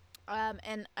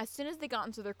 And as soon as they got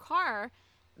into their car,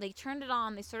 they turned it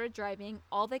on. They started driving.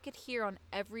 All they could hear on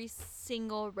every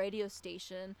single radio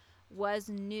station was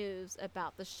news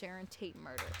about the Sharon Tate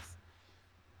murders.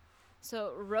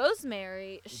 So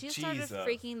Rosemary, she started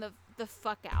freaking the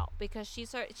fuck out because she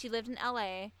lived in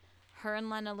LA. Her and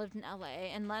Lena lived in LA,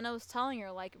 and Lena was telling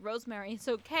her, like, Rosemary, it's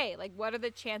okay. Like, what are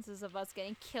the chances of us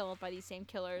getting killed by these same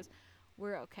killers?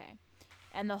 We're okay.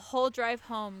 And the whole drive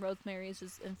home, Rosemary is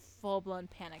just in full-blown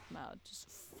panic mode,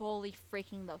 just fully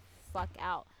freaking the fuck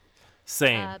out.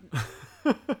 Same.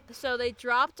 So they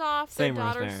dropped off their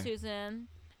daughter, Rosemary. Susan,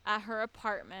 at her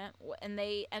apartment, and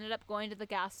they ended up going to the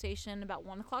gas station about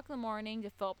 1 o'clock in the morning to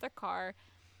fill up their car.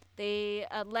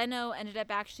 Leno ended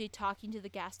up actually talking to the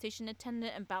gas station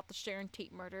attendant about the Sharon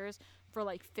Tate murders for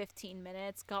like 15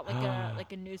 minutes, got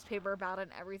like a newspaper about it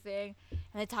and everything,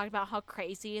 and they talked about how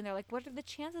crazy, and they're like, what are the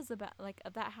chances of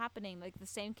that happening, like the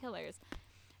same killers?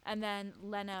 And then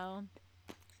Leno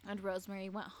and Rosemary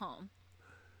went home.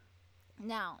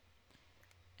 Now,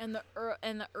 in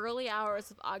the early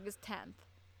hours of August 10th,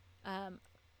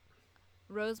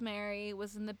 Rosemary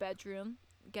was in the bedroom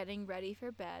getting ready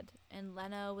for bed, and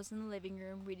Leno was in the living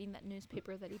room reading that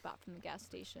newspaper that he bought from the gas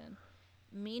station.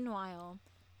 Meanwhile,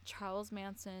 Charles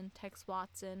Manson, Tex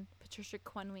Watson, Patricia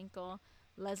Krenwinkel,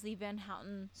 Leslie Van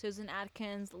Houten, Susan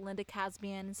Atkins, Linda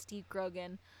Casbian, and Steve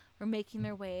Grogan were making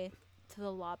their way to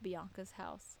the LaBianca's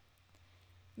house.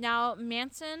 Now,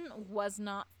 Manson was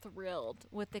not thrilled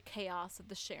with the chaos of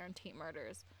the Sharon Tate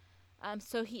murders.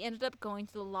 So he ended up going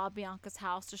to the LaBianca's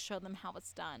house to show them how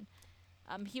it's done.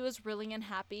 He was really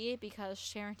unhappy because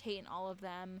Sharon Tate and all of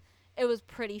them, it was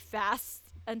pretty fast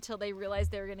until they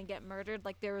realized they were going to get murdered.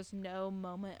 Like, there was no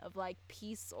moment of, like,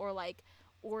 peace or, like,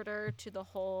 order to the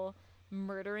whole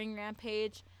murdering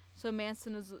rampage. So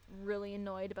Manson was really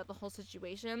annoyed about the whole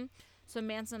situation. So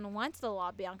Manson went to the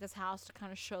LaBianca's house to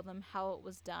kind of show them how it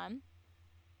was done.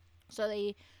 So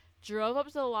they drove up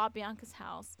to the LaBianca's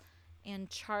house, and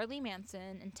Charlie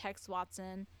Manson and Tex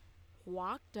Watson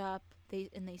walked up. They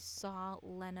saw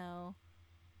Leno,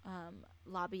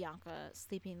 LaBianca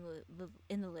sleeping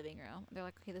in the living room. They're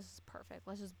like, okay, this is perfect.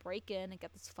 Let's just break in and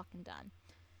get this fucking done.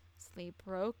 So they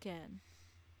broke in.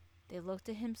 They looked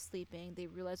at him sleeping. They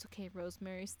realized, okay,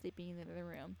 Rosemary's sleeping in the other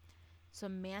room. So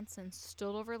Manson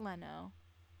stood over Leno,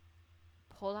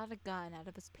 pulled out a gun out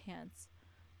of his pants,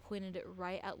 pointed it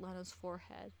right at Leno's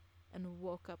forehead, and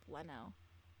woke up Leno.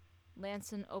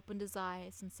 Manson opened his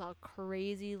eyes and saw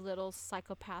crazy little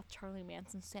psychopath Charlie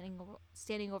Manson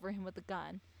standing over him with a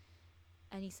gun.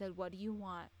 And he said, "What do you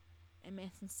want?" And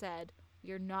Manson said,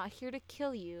 "We are not here to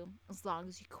kill you as long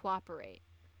as you cooperate."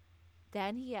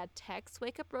 Then he had Tex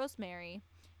wake up Rosemary,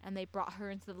 and they brought her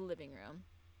into the living room.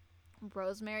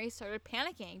 Rosemary started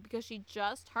panicking because she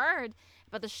just heard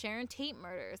about the Sharon Tate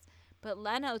murders, but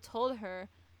Leno told her,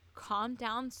 "Calm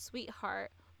down,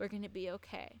 sweetheart. We're going to be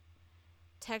okay."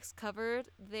 Tex covered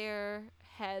their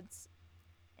heads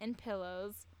in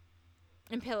pillowcases.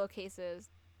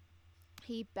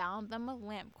 He bound them with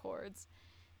lamp cords,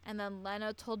 and then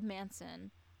Leno told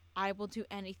Manson, "I will do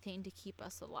anything to keep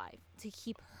us alive, to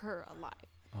keep her alive."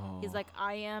 Oh. He's like,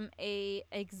 "I am a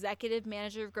executive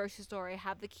manager of grocery store. I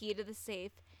have the key to the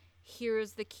safe.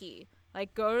 Here's the key.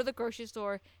 Like, go to the grocery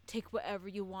store, take whatever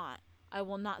you want. I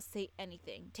will not say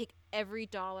anything. Take every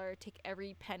dollar, take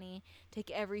every penny, take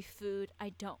every food. I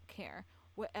don't care.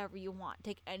 Whatever you want.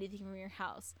 Take anything from your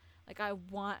house. Like, I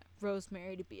want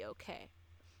Rosemary to be okay."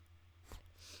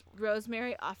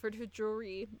 Rosemary offered her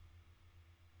jewelry,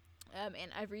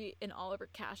 and all of her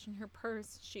cash in her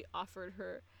purse. She offered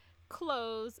her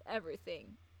clothes,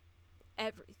 everything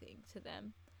to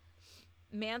them.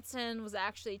 Manson was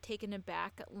actually taken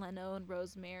aback at Leno and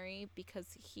Rosemary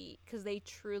because they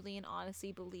truly and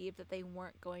honestly believed that they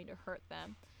weren't going to hurt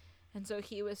them. And so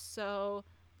he was so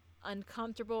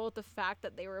uncomfortable with the fact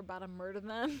that they were about to murder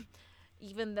them,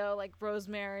 even though like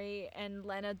Rosemary and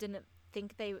Leno didn't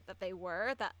think that they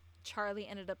were, that Charlie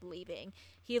ended up leaving.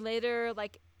 He later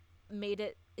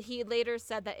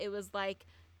said that it was like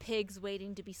pigs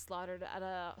waiting to be slaughtered at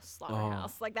a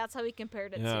slaughterhouse. Like, that's how he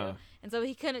compared it to. And so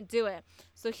he couldn't do it.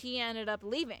 So he ended up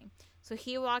leaving. So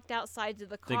he walked outside to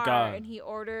the car and he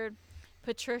ordered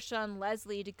Patricia and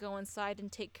Leslie to go inside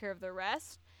and take care of the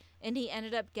rest. And he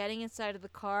ended up getting inside of the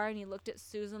car and he looked at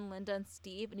Susan, Linda, and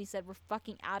Steve and he said, "We're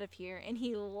fucking out of here." And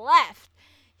he left.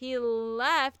 He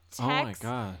left Tex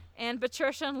and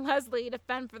Patricia and Leslie to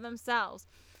fend for themselves.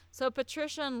 So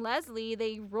Patricia and Leslie,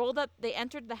 they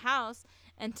entered the house,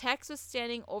 and Tex was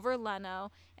standing over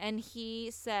Leno, and he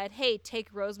said, "Hey,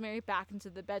 take Rosemary back into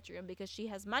the bedroom because she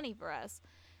has money for us."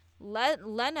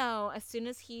 Leno, as soon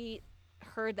as he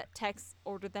heard that Tex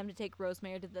ordered them to take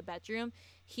Rosemary to the bedroom,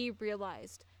 he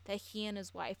realized that he and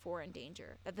his wife were in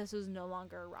danger, that this was no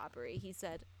longer a robbery. He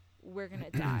said, "We're going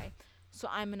to die, so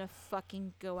I'm going to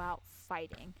fucking go out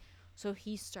fighting." So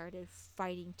he started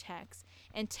fighting Tex.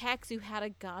 And Tex, who had a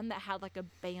gun that had like a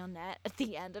bayonet at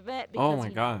the end of it. Because, oh my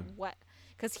God.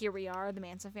 Because here we are, the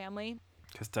Manson family.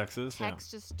 Because Tex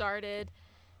just started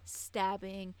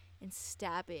stabbing and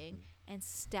stabbing and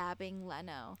stabbing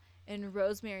Leno. And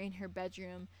Rosemary in her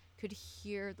bedroom could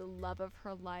hear the love of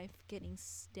her life getting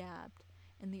stabbed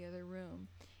in the other room.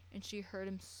 And she heard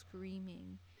him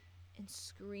screaming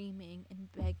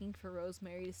and begging for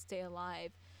Rosemary to stay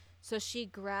alive. So she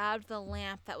grabbed the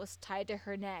lamp that was tied to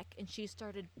her neck and she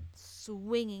started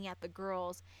swinging at the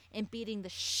girls and beating the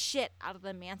shit out of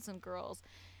the Manson girls.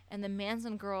 And the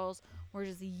Manson girls were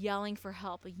just yelling for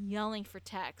help, yelling for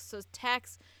Tex. So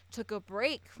Tex took a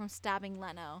break from stabbing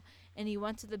Leno and he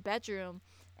went to the bedroom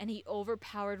and he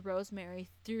overpowered Rosemary,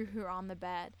 threw her on the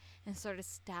bed and started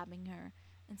stabbing her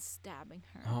and stabbing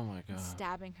her. Oh my God. And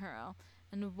stabbing her.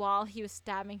 And while he was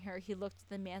stabbing her, he looked at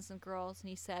the Manson girls and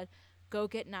he said, "Go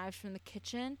get knives from the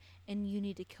kitchen, and you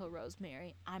need to kill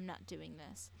Rosemary. I'm not doing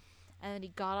this." And then he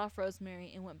got off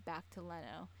Rosemary and went back to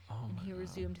Leno, and he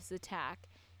resumed his attack.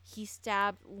 He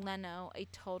stabbed Leno a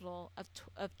total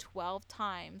of 12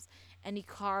 times, and he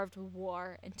carved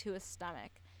war into his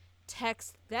stomach.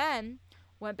 Tex then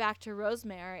went back to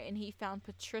Rosemary, and he found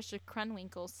Patricia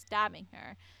Krenwinkel stabbing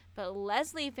her, but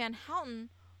Leslie Van Houten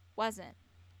wasn't.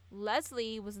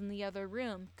 Leslie was in the other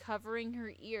room, covering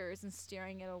her ears and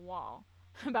staring at a wall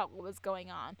about what was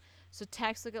going on. So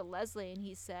Tex looked at Leslie and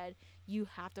he said, "You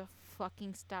have to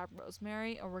fucking stab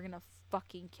Rosemary or we're gonna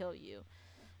fucking kill you."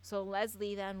 So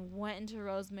Leslie then went into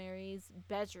Rosemary's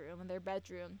bedroom,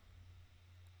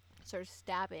 started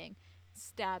stabbing,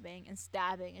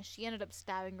 and she ended up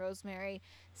stabbing Rosemary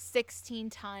 16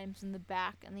 times in the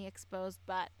back and the exposed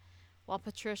butt, while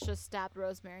Patricia stabbed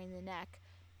Rosemary in the neck.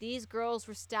 These girls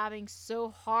were stabbing so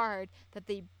hard that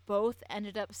they both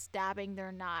ended up stabbing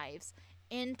their knives.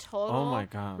 In total, Oh my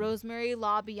God. Rosemary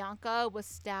LaBianca was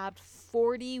stabbed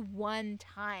 41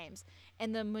 times,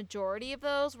 and the majority of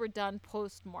those were done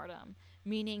post-mortem,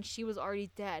 meaning she was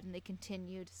already dead and they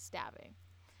continued stabbing.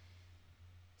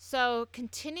 So,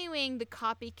 continuing the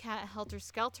copycat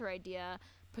helter-skelter idea,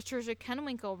 Patricia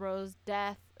Krenwinkel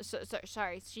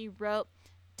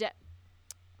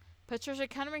Patricia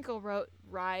Krenwinkel wrote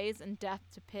Rise and Death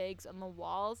to Pigs on the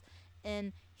walls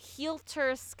and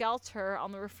Helter Skelter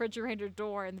on the refrigerator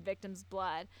door in the victim's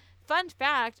blood. Fun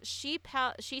fact, she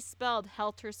spelled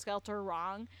Helter Skelter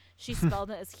wrong. She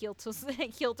spelled it as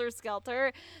Helter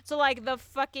Skelter. So, like, the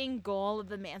fucking goal of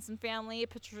the Manson family,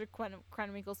 Patricia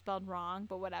Krenwinkel spelled wrong,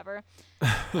 but whatever.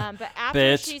 But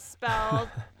after she spelled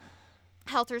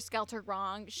Helter Skelter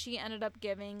wrong, she ended up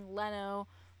giving Leno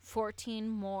 14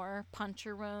 more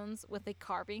puncture wounds with a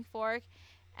carving fork,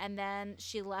 and then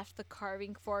she left the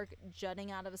carving fork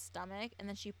jutting out of his stomach, and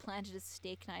then she planted a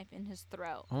steak knife in his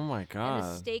throat. Oh my God. And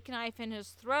the steak knife in his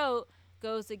throat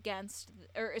goes with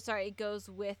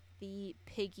the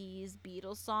Piggies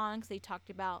Beatles songs. They talked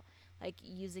about like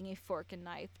using a fork and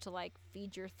knife to like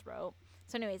feed your throat.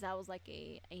 So anyways, that was like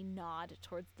a nod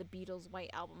towards the Beatles'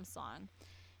 White Album song.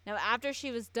 Now, after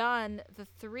she was done, the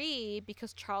three,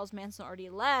 because Charles Manson already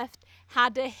left,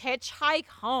 had to hitchhike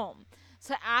home.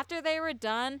 So after they were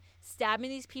done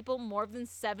stabbing these people more than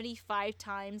 75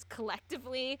 times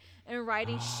collectively and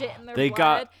writing shit in their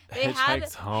blood, they had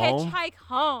to hitchhike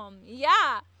home.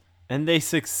 Yeah. And they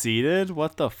succeeded?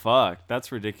 What the fuck?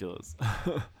 That's ridiculous.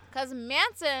 Because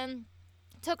Manson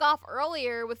took off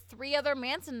earlier with 3 other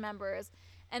Manson members.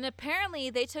 And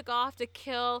apparently they took off to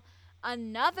kill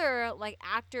another like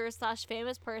actor /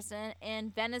 famous person in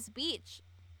Venice Beach.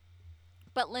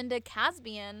 But Linda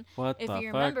Kasbian, if you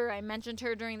remember, I mentioned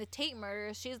her during the Tate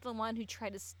murders. She's the one who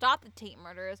tried to stop the Tate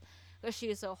murders because she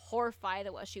was so horrified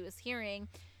at what she was hearing.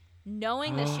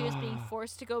 Knowing that she was being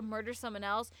forced to go murder someone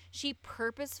else, she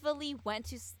purposefully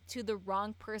went to the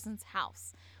wrong person's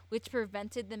house, which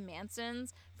prevented the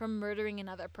Mansons from murdering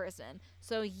another person.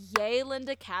 So yay,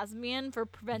 Linda Kasbian, for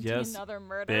preventing another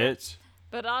murder. Bitch.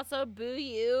 But also boo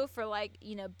you for like,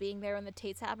 being there when the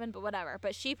Tates happened, but whatever.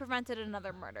 But she prevented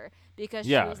another murder because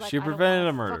she was like, she prevented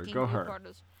a murder. Go her.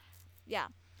 Murders. Yeah.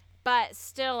 But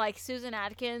still, like Susan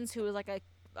Atkins, who was like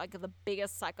the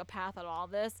biggest psychopath at all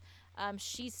this,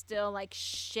 she still like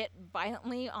shit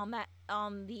violently on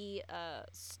the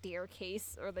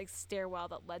staircase or like stairwell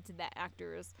that led to that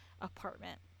actor's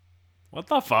apartment. What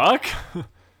the fuck?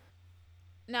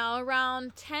 Now,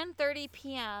 around 10:30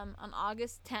 p.m. on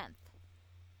August 10th,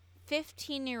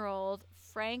 15-year-old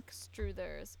Frank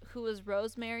Struthers, who was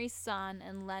Rosemary's son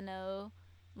and Leno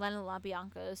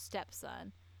LaBianca's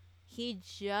stepson, he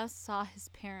just saw his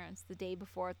parents the day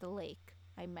before at the lake.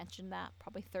 I mentioned that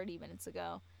probably 30 minutes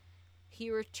ago. He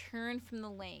returned from the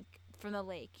lake.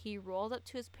 He rolled up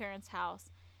to his parents'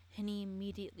 house, and he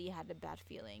immediately had a bad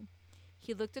feeling.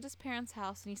 He looked at his parents'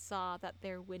 house and he saw that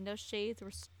their window shades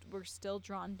were still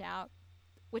drawn down,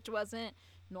 which wasn't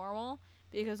normal,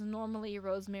 because normally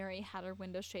Rosemary had her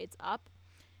window shades up.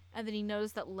 And then he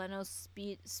noticed that Leno's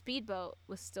speedboat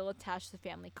was still attached to the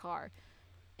family car.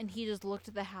 And he just looked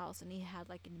at the house and he had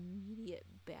like an immediate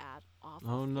bad, awful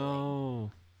feeling.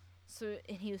 No.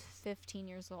 And he was 15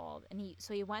 years old. And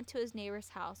he went to his neighbor's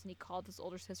house and he called his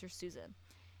older sister Susan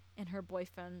and her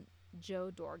boyfriend Joe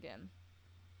Dorgan.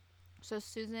 So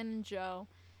Susan and Joe,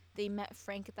 they met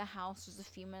Frank at the house just a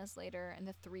few minutes later, and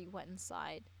the 3 went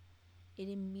inside. And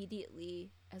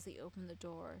immediately, as they opened the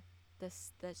door, the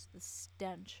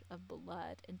stench of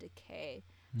blood and decay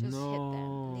just hit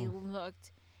them. And they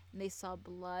looked, and they saw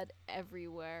blood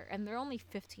everywhere. And they're only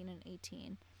 15 and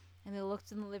 18. And they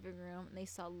looked in the living room, and they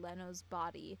saw Leno's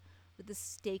body with the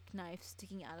steak knife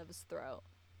sticking out of his throat.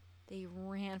 They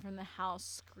ran from the house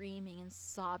screaming and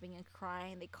sobbing and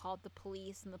crying. They called the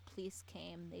police, and the police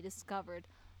came. They discovered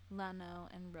Leno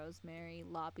and Rosemary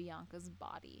LaBianca's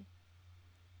body.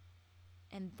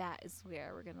 And that is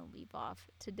where we're going to leave off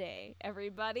today,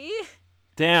 everybody.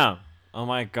 Damn. Oh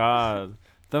my God.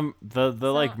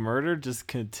 The like murder just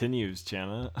continues,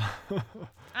 Jana.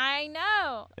 I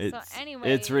know. So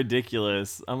anyway, it's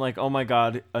ridiculous. I'm like, oh my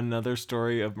God, another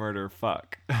story of murder.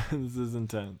 Fuck. This is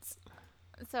intense.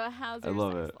 So how's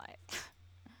your sex life?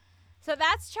 So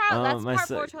that's Charles. That's part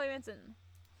 4, Charlie Manson.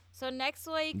 So next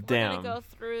week we're gonna go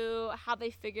through how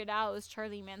they figured out it was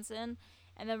Charlie Manson,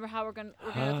 and then how we're gonna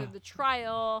go through the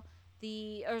trial,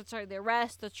 the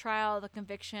arrest, the trial, the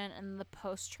conviction, and the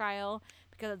post-trial,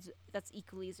 because that's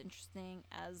equally as interesting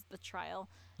as the trial.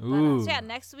 Ooh. But so yeah,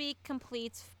 next week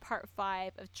completes part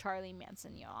 5 of Charlie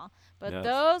Manson, y'all. But Yes.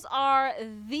 those are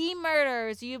the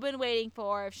murders you've been waiting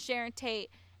for of Sharon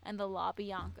Tate and the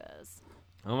LaBiancas.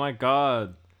 Oh my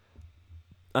god.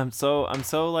 I'm so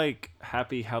like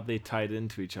happy how they tied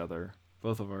into each other,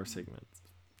 both of our segments.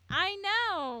 I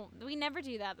know. We never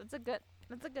do that. That's a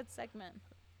good segment.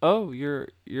 Oh,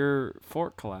 your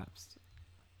fork collapsed.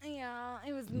 Yeah,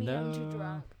 it was me. I'm too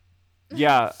drunk.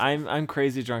 Yeah, I'm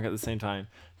crazy drunk at the same time.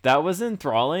 That was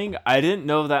enthralling. I didn't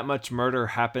know that much murder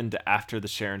happened after the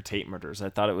Sharon Tate murders.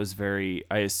 I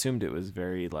assumed it was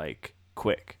very like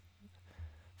quick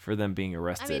for them being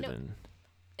arrested. And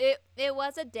it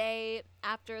was a day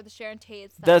after the Sharon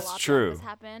Tates. That's true.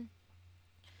 Happened.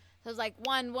 So it was like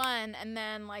 1-1, and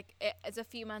then like it's a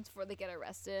few months before they get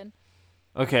arrested.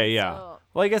 Okay, yeah. So,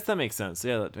 well, I guess that makes sense.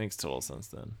 Yeah, that makes total sense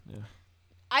then. Yeah.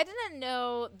 I didn't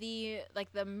know the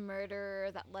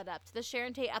murder that led up to the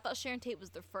Sharon Tate. I thought Sharon Tate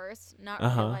was the first, not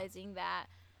realizing that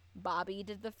Bobby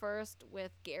did the first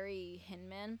with Gary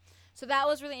Hinman. So that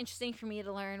was really interesting for me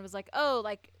to learn. Was like,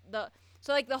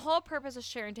 the whole purpose of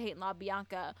Sharon Tate and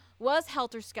LaBianca was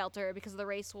helter skelter because of the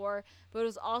race war, but it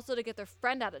was also to get their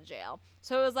friend out of jail.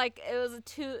 So it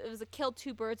was a kill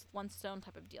two birds with one stone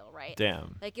type of deal, right?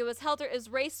 Damn. Like it was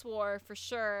race war for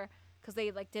sure, because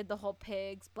they like did the whole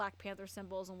pigs, Black Panther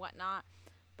symbols and whatnot,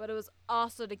 but it was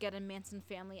also to get a Manson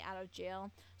family out of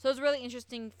jail. So it was really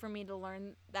interesting for me to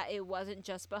learn that it wasn't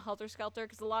just about helter skelter,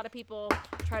 because a lot of people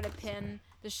try to pin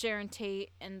the Sharon Tate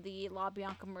and the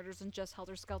LaBianca murders in just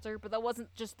helter skelter, but that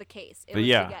wasn't just the case. It was to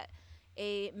get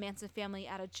a Manson family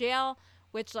out of jail,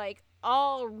 which like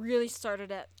all really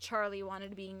started at Charlie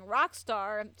wanted being a rock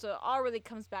star, so it all really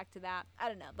comes back to that. I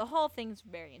don't know. The whole thing's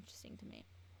very interesting to me.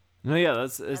 No, yeah,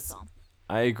 that's all.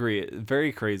 I agree.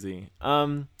 Very crazy.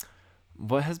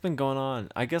 What has been going on?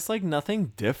 I guess like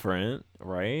nothing different,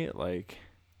 right? Like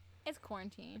it's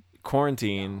quarantine.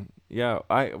 Yeah,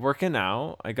 I working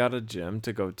out. I got a gym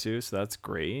to go to, so that's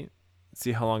great.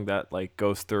 See how long that like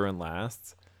goes through and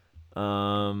lasts.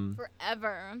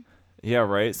 Forever. Yeah,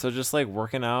 right. So just like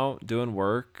working out, doing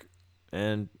work,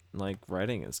 and like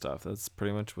writing and stuff. That's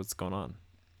pretty much what's going on.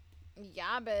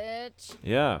 Yeah, bitch.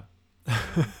 Yeah.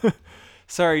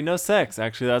 Sorry, no sex.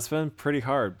 Actually, that's been pretty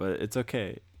hard, but it's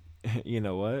okay. You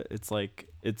know what? It's like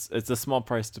it's a small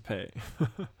price to pay.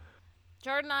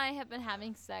 Jordan and I have been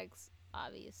having sex,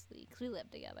 obviously, because we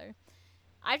live together.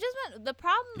 I've just been the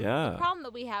problem. Yeah. The problem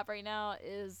that we have right now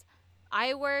is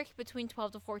I work between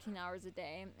 12 to 14 hours a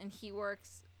day, and he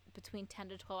works between 10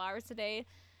 to 12 hours a day.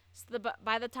 So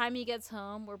by the time he gets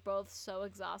home, we're both so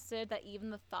exhausted that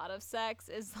even the thought of sex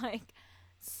is like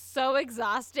so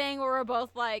exhausting, where we're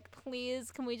both like, please,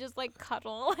 can we just like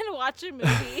cuddle and watch a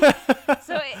movie?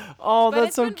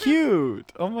 That's so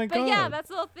cute. Oh my god. But yeah, that's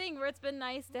the whole thing where it's been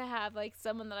nice to have like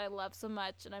someone that I love so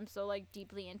much and I'm so like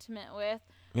deeply intimate with.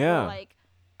 Yeah. Where, like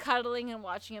cuddling and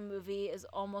watching a movie is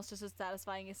almost just as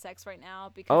satisfying as sex right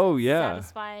now, because it's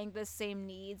satisfying the same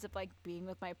needs of like being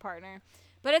with my partner.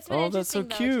 But it's been interesting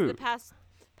that's so cute. Though, the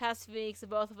past weeks of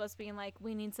both of us being like,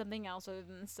 we need something else other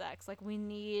than sex. Like we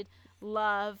need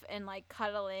love and like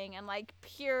cuddling and like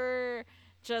pure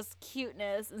just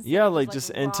cuteness. Yeah, like just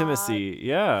intimacy.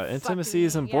 Yeah, intimacy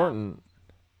is important.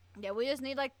 Yeah, we just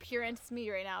need like pure intimacy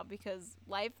right now, because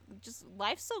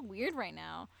life's so weird right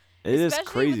now. It is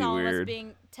crazy with all weird. of us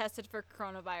being tested for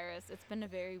coronavirus. It's been a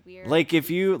very weird. Like if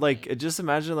you like, just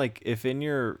imagine like if in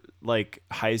your like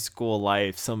high school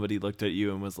life somebody looked at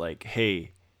you and was like,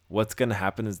 "Hey, what's gonna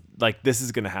happen is like this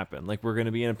is gonna happen. Like we're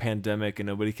gonna be in a pandemic and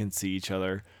nobody can see each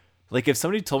other." Like if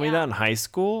somebody told me that in high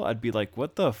school, I'd be like,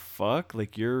 "What the fuck?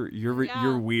 Like you're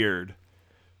weird."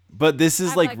 But this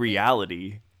is like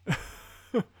reality.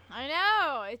 I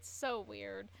know, it's so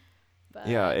weird. But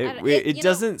yeah, it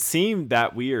doesn't seem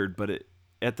that weird, but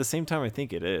at the same time I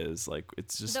think it is. Like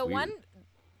it's just weird.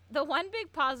 The one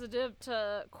big positive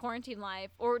to quarantine life,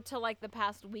 or to like the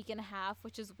past week and a half,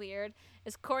 which is weird,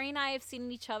 is Corey and I have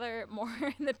seen each other more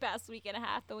in the past week and a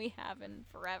half than we have in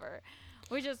forever,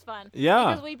 which is fun.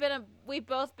 Yeah, because we've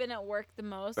both been at work the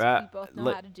most. We both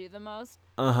know how to do the most.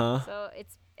 So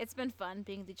it's been fun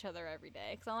being with each other every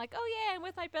day. Because I'm like, oh yeah, I'm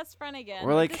with my best friend again.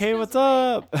 We're like, hey, what's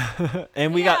up?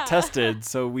 And we got tested,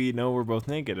 so we know we're both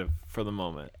negative for the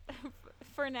moment.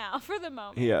 For now, for the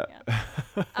moment. Yeah.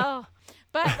 Oh,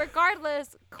 but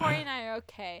regardless, Corey and I are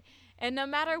okay. And no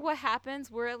matter what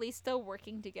happens, we're at least still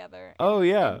working together. Oh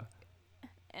yeah.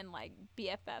 And like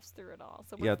BFFs through it all.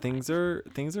 So yeah, things are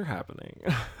happening.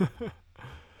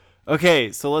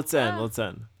 Okay, so let's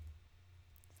end.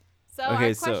 So Okay,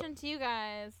 our so- question to you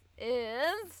guys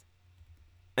is,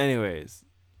 Anyways,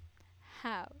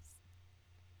 how's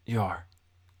your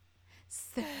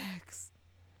sex?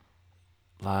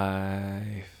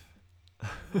 life.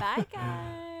 Bye,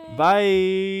 guys.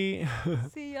 Bye.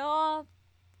 See y'all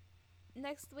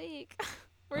next week.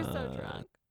 We're so drunk.